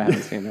 That's why I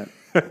haven't seen it.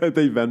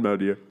 They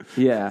Venmo'd you.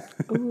 Yeah.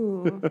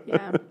 Ooh,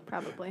 yeah,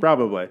 probably.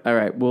 Probably. All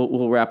right,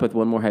 we'll wrap with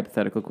one more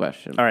hypothetical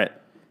question. All right.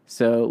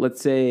 So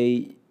let's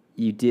say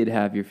you did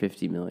have your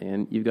 50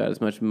 million. You've got as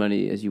much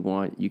money as you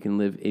want. You can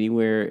live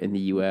anywhere in the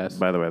U.S.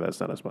 By the way, that's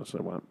not as much as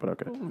I want, but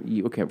okay.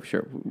 Okay,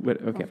 sure.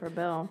 Okay, For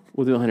Bill.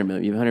 we'll do 100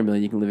 million. You have 100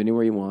 million. You can live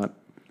anywhere you want.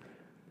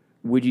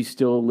 Would you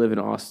still live in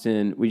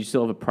Austin? Would you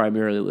still have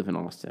primarily live in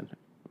Austin?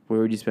 Where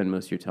would you spend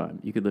most of your time?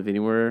 You could live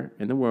anywhere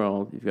in the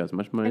world. You've got as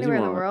much money Anywhere as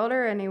in you the want. world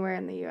or anywhere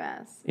in the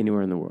U.S.?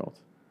 Anywhere in the world.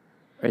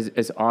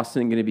 Is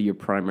Austin going to be your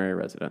primary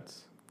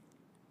residence?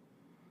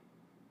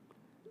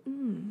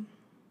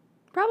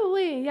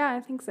 Probably, yeah, I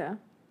think so.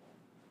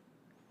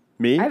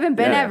 Me? I haven't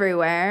been Yeah.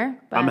 everywhere.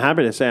 But I'm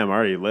happy to say I'm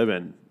already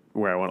living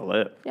where I want to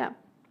live. Yeah.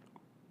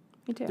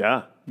 Me too.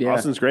 Yeah. Yeah.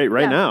 Austin's great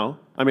right Yeah. now.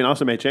 I mean,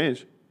 Austin may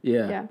change.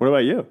 Yeah. Yeah. What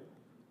about you?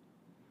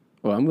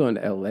 Well, I'm going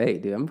to L.A.,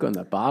 dude. I'm going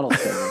to bottle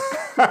service.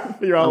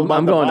 You're all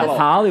I'm going to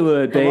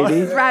Hollywood,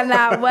 baby. Ride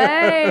that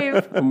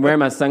wave. I'm wearing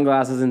my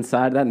sunglasses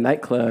inside that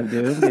nightclub,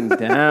 dude. I'm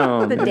getting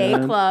down. The day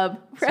man. club.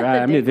 That's right.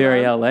 I'm gonna be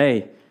very LA.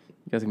 You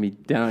guys gonna be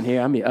down here.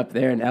 I'm gonna be up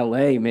there in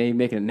LA, maybe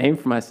making a name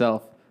for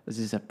myself. This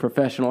is a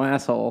professional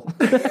asshole.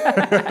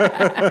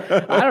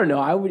 I don't know.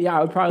 I would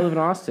probably live in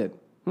Austin.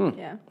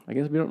 Yeah. I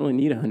guess we don't really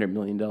need $100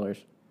 million.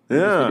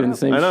 Yeah. doing the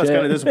same I know it's shit.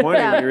 kind of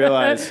disappointing when you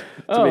realize to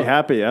Oh, be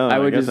happy. Oh, I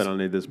would guess just- I don't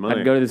need this money.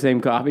 I'd go to the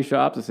same coffee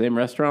shops, the same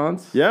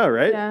restaurants. yeah,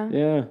 right? Yeah.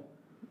 Yeah.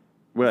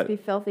 What? Be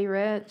filthy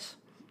rich.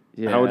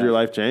 Yeah. How would your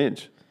life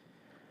change?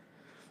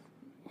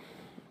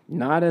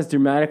 Not as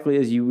dramatically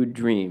as you would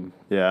dream.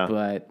 Yeah.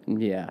 But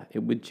yeah, it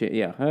would change.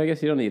 Yeah, I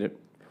guess you don't need it.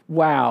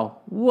 Wow,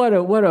 what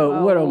a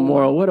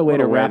moral, what a way What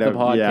to a way wrap the to-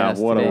 podcast yeah,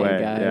 what a today,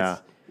 way, guys. yeah.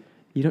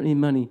 You don't need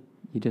money.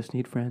 You just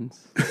need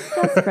friends.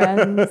 Best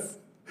friends.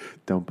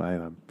 Don't buy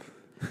them.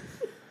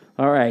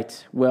 All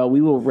right. Well, we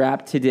will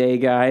wrap today,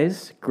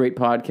 guys. Great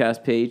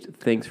podcast page.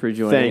 Thanks for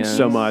joining Thanks us.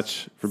 so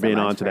much for So being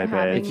much on for today,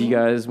 having Paige. If you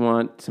guys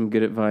want some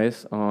good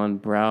advice on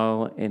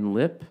brow and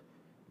lip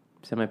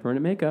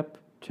semi-permanent makeup,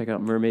 check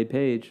out Mermaid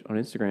Paige on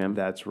Instagram.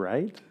 That's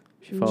right.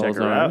 She follows Check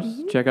her out.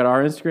 ours. Check out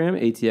our Instagram,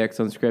 ATX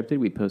Unscripted.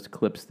 We post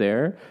clips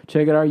there.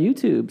 Check out our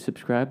YouTube.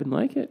 Subscribe and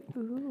like it.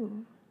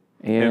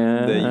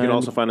 And you can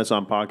also find us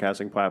on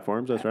podcasting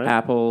platforms. That's right.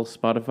 Apple,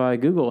 Spotify,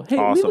 Google. Hey,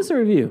 leave Awesome. us a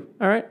review.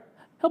 All right,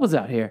 help us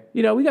out here.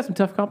 You know, we got some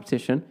tough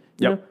competition.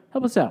 You Yep. know,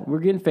 help us out. We're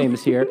getting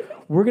famous here.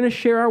 We're gonna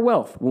share our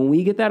wealth. When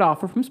we get that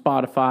offer from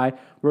Spotify,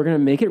 we're gonna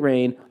make it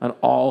rain on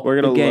all We're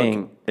the gonna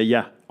gang.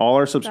 look. All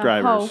our The whole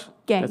subscribers.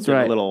 gang. That's Get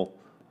right. a little.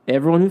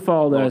 Everyone who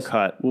followed Little us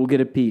cut. will get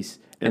a piece.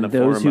 in And the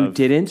those form who of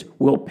didn't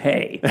will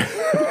pay.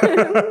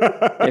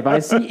 If I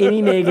see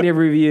any negative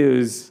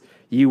reviews,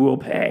 you will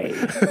pay.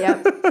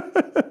 Yep.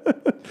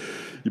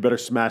 You better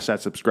smash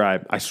that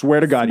subscribe. I swear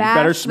to God, you Smash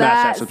better smash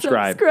that that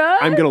subscribe.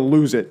 subscribe. I'm gonna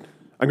lose it.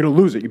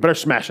 You better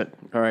smash it.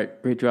 All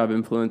right. Great job,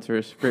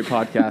 influencers. Great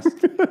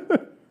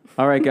podcast.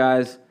 All right,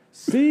 guys.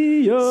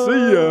 See ya.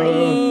 See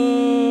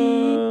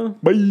ya.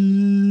 Bye.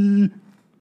 Bye.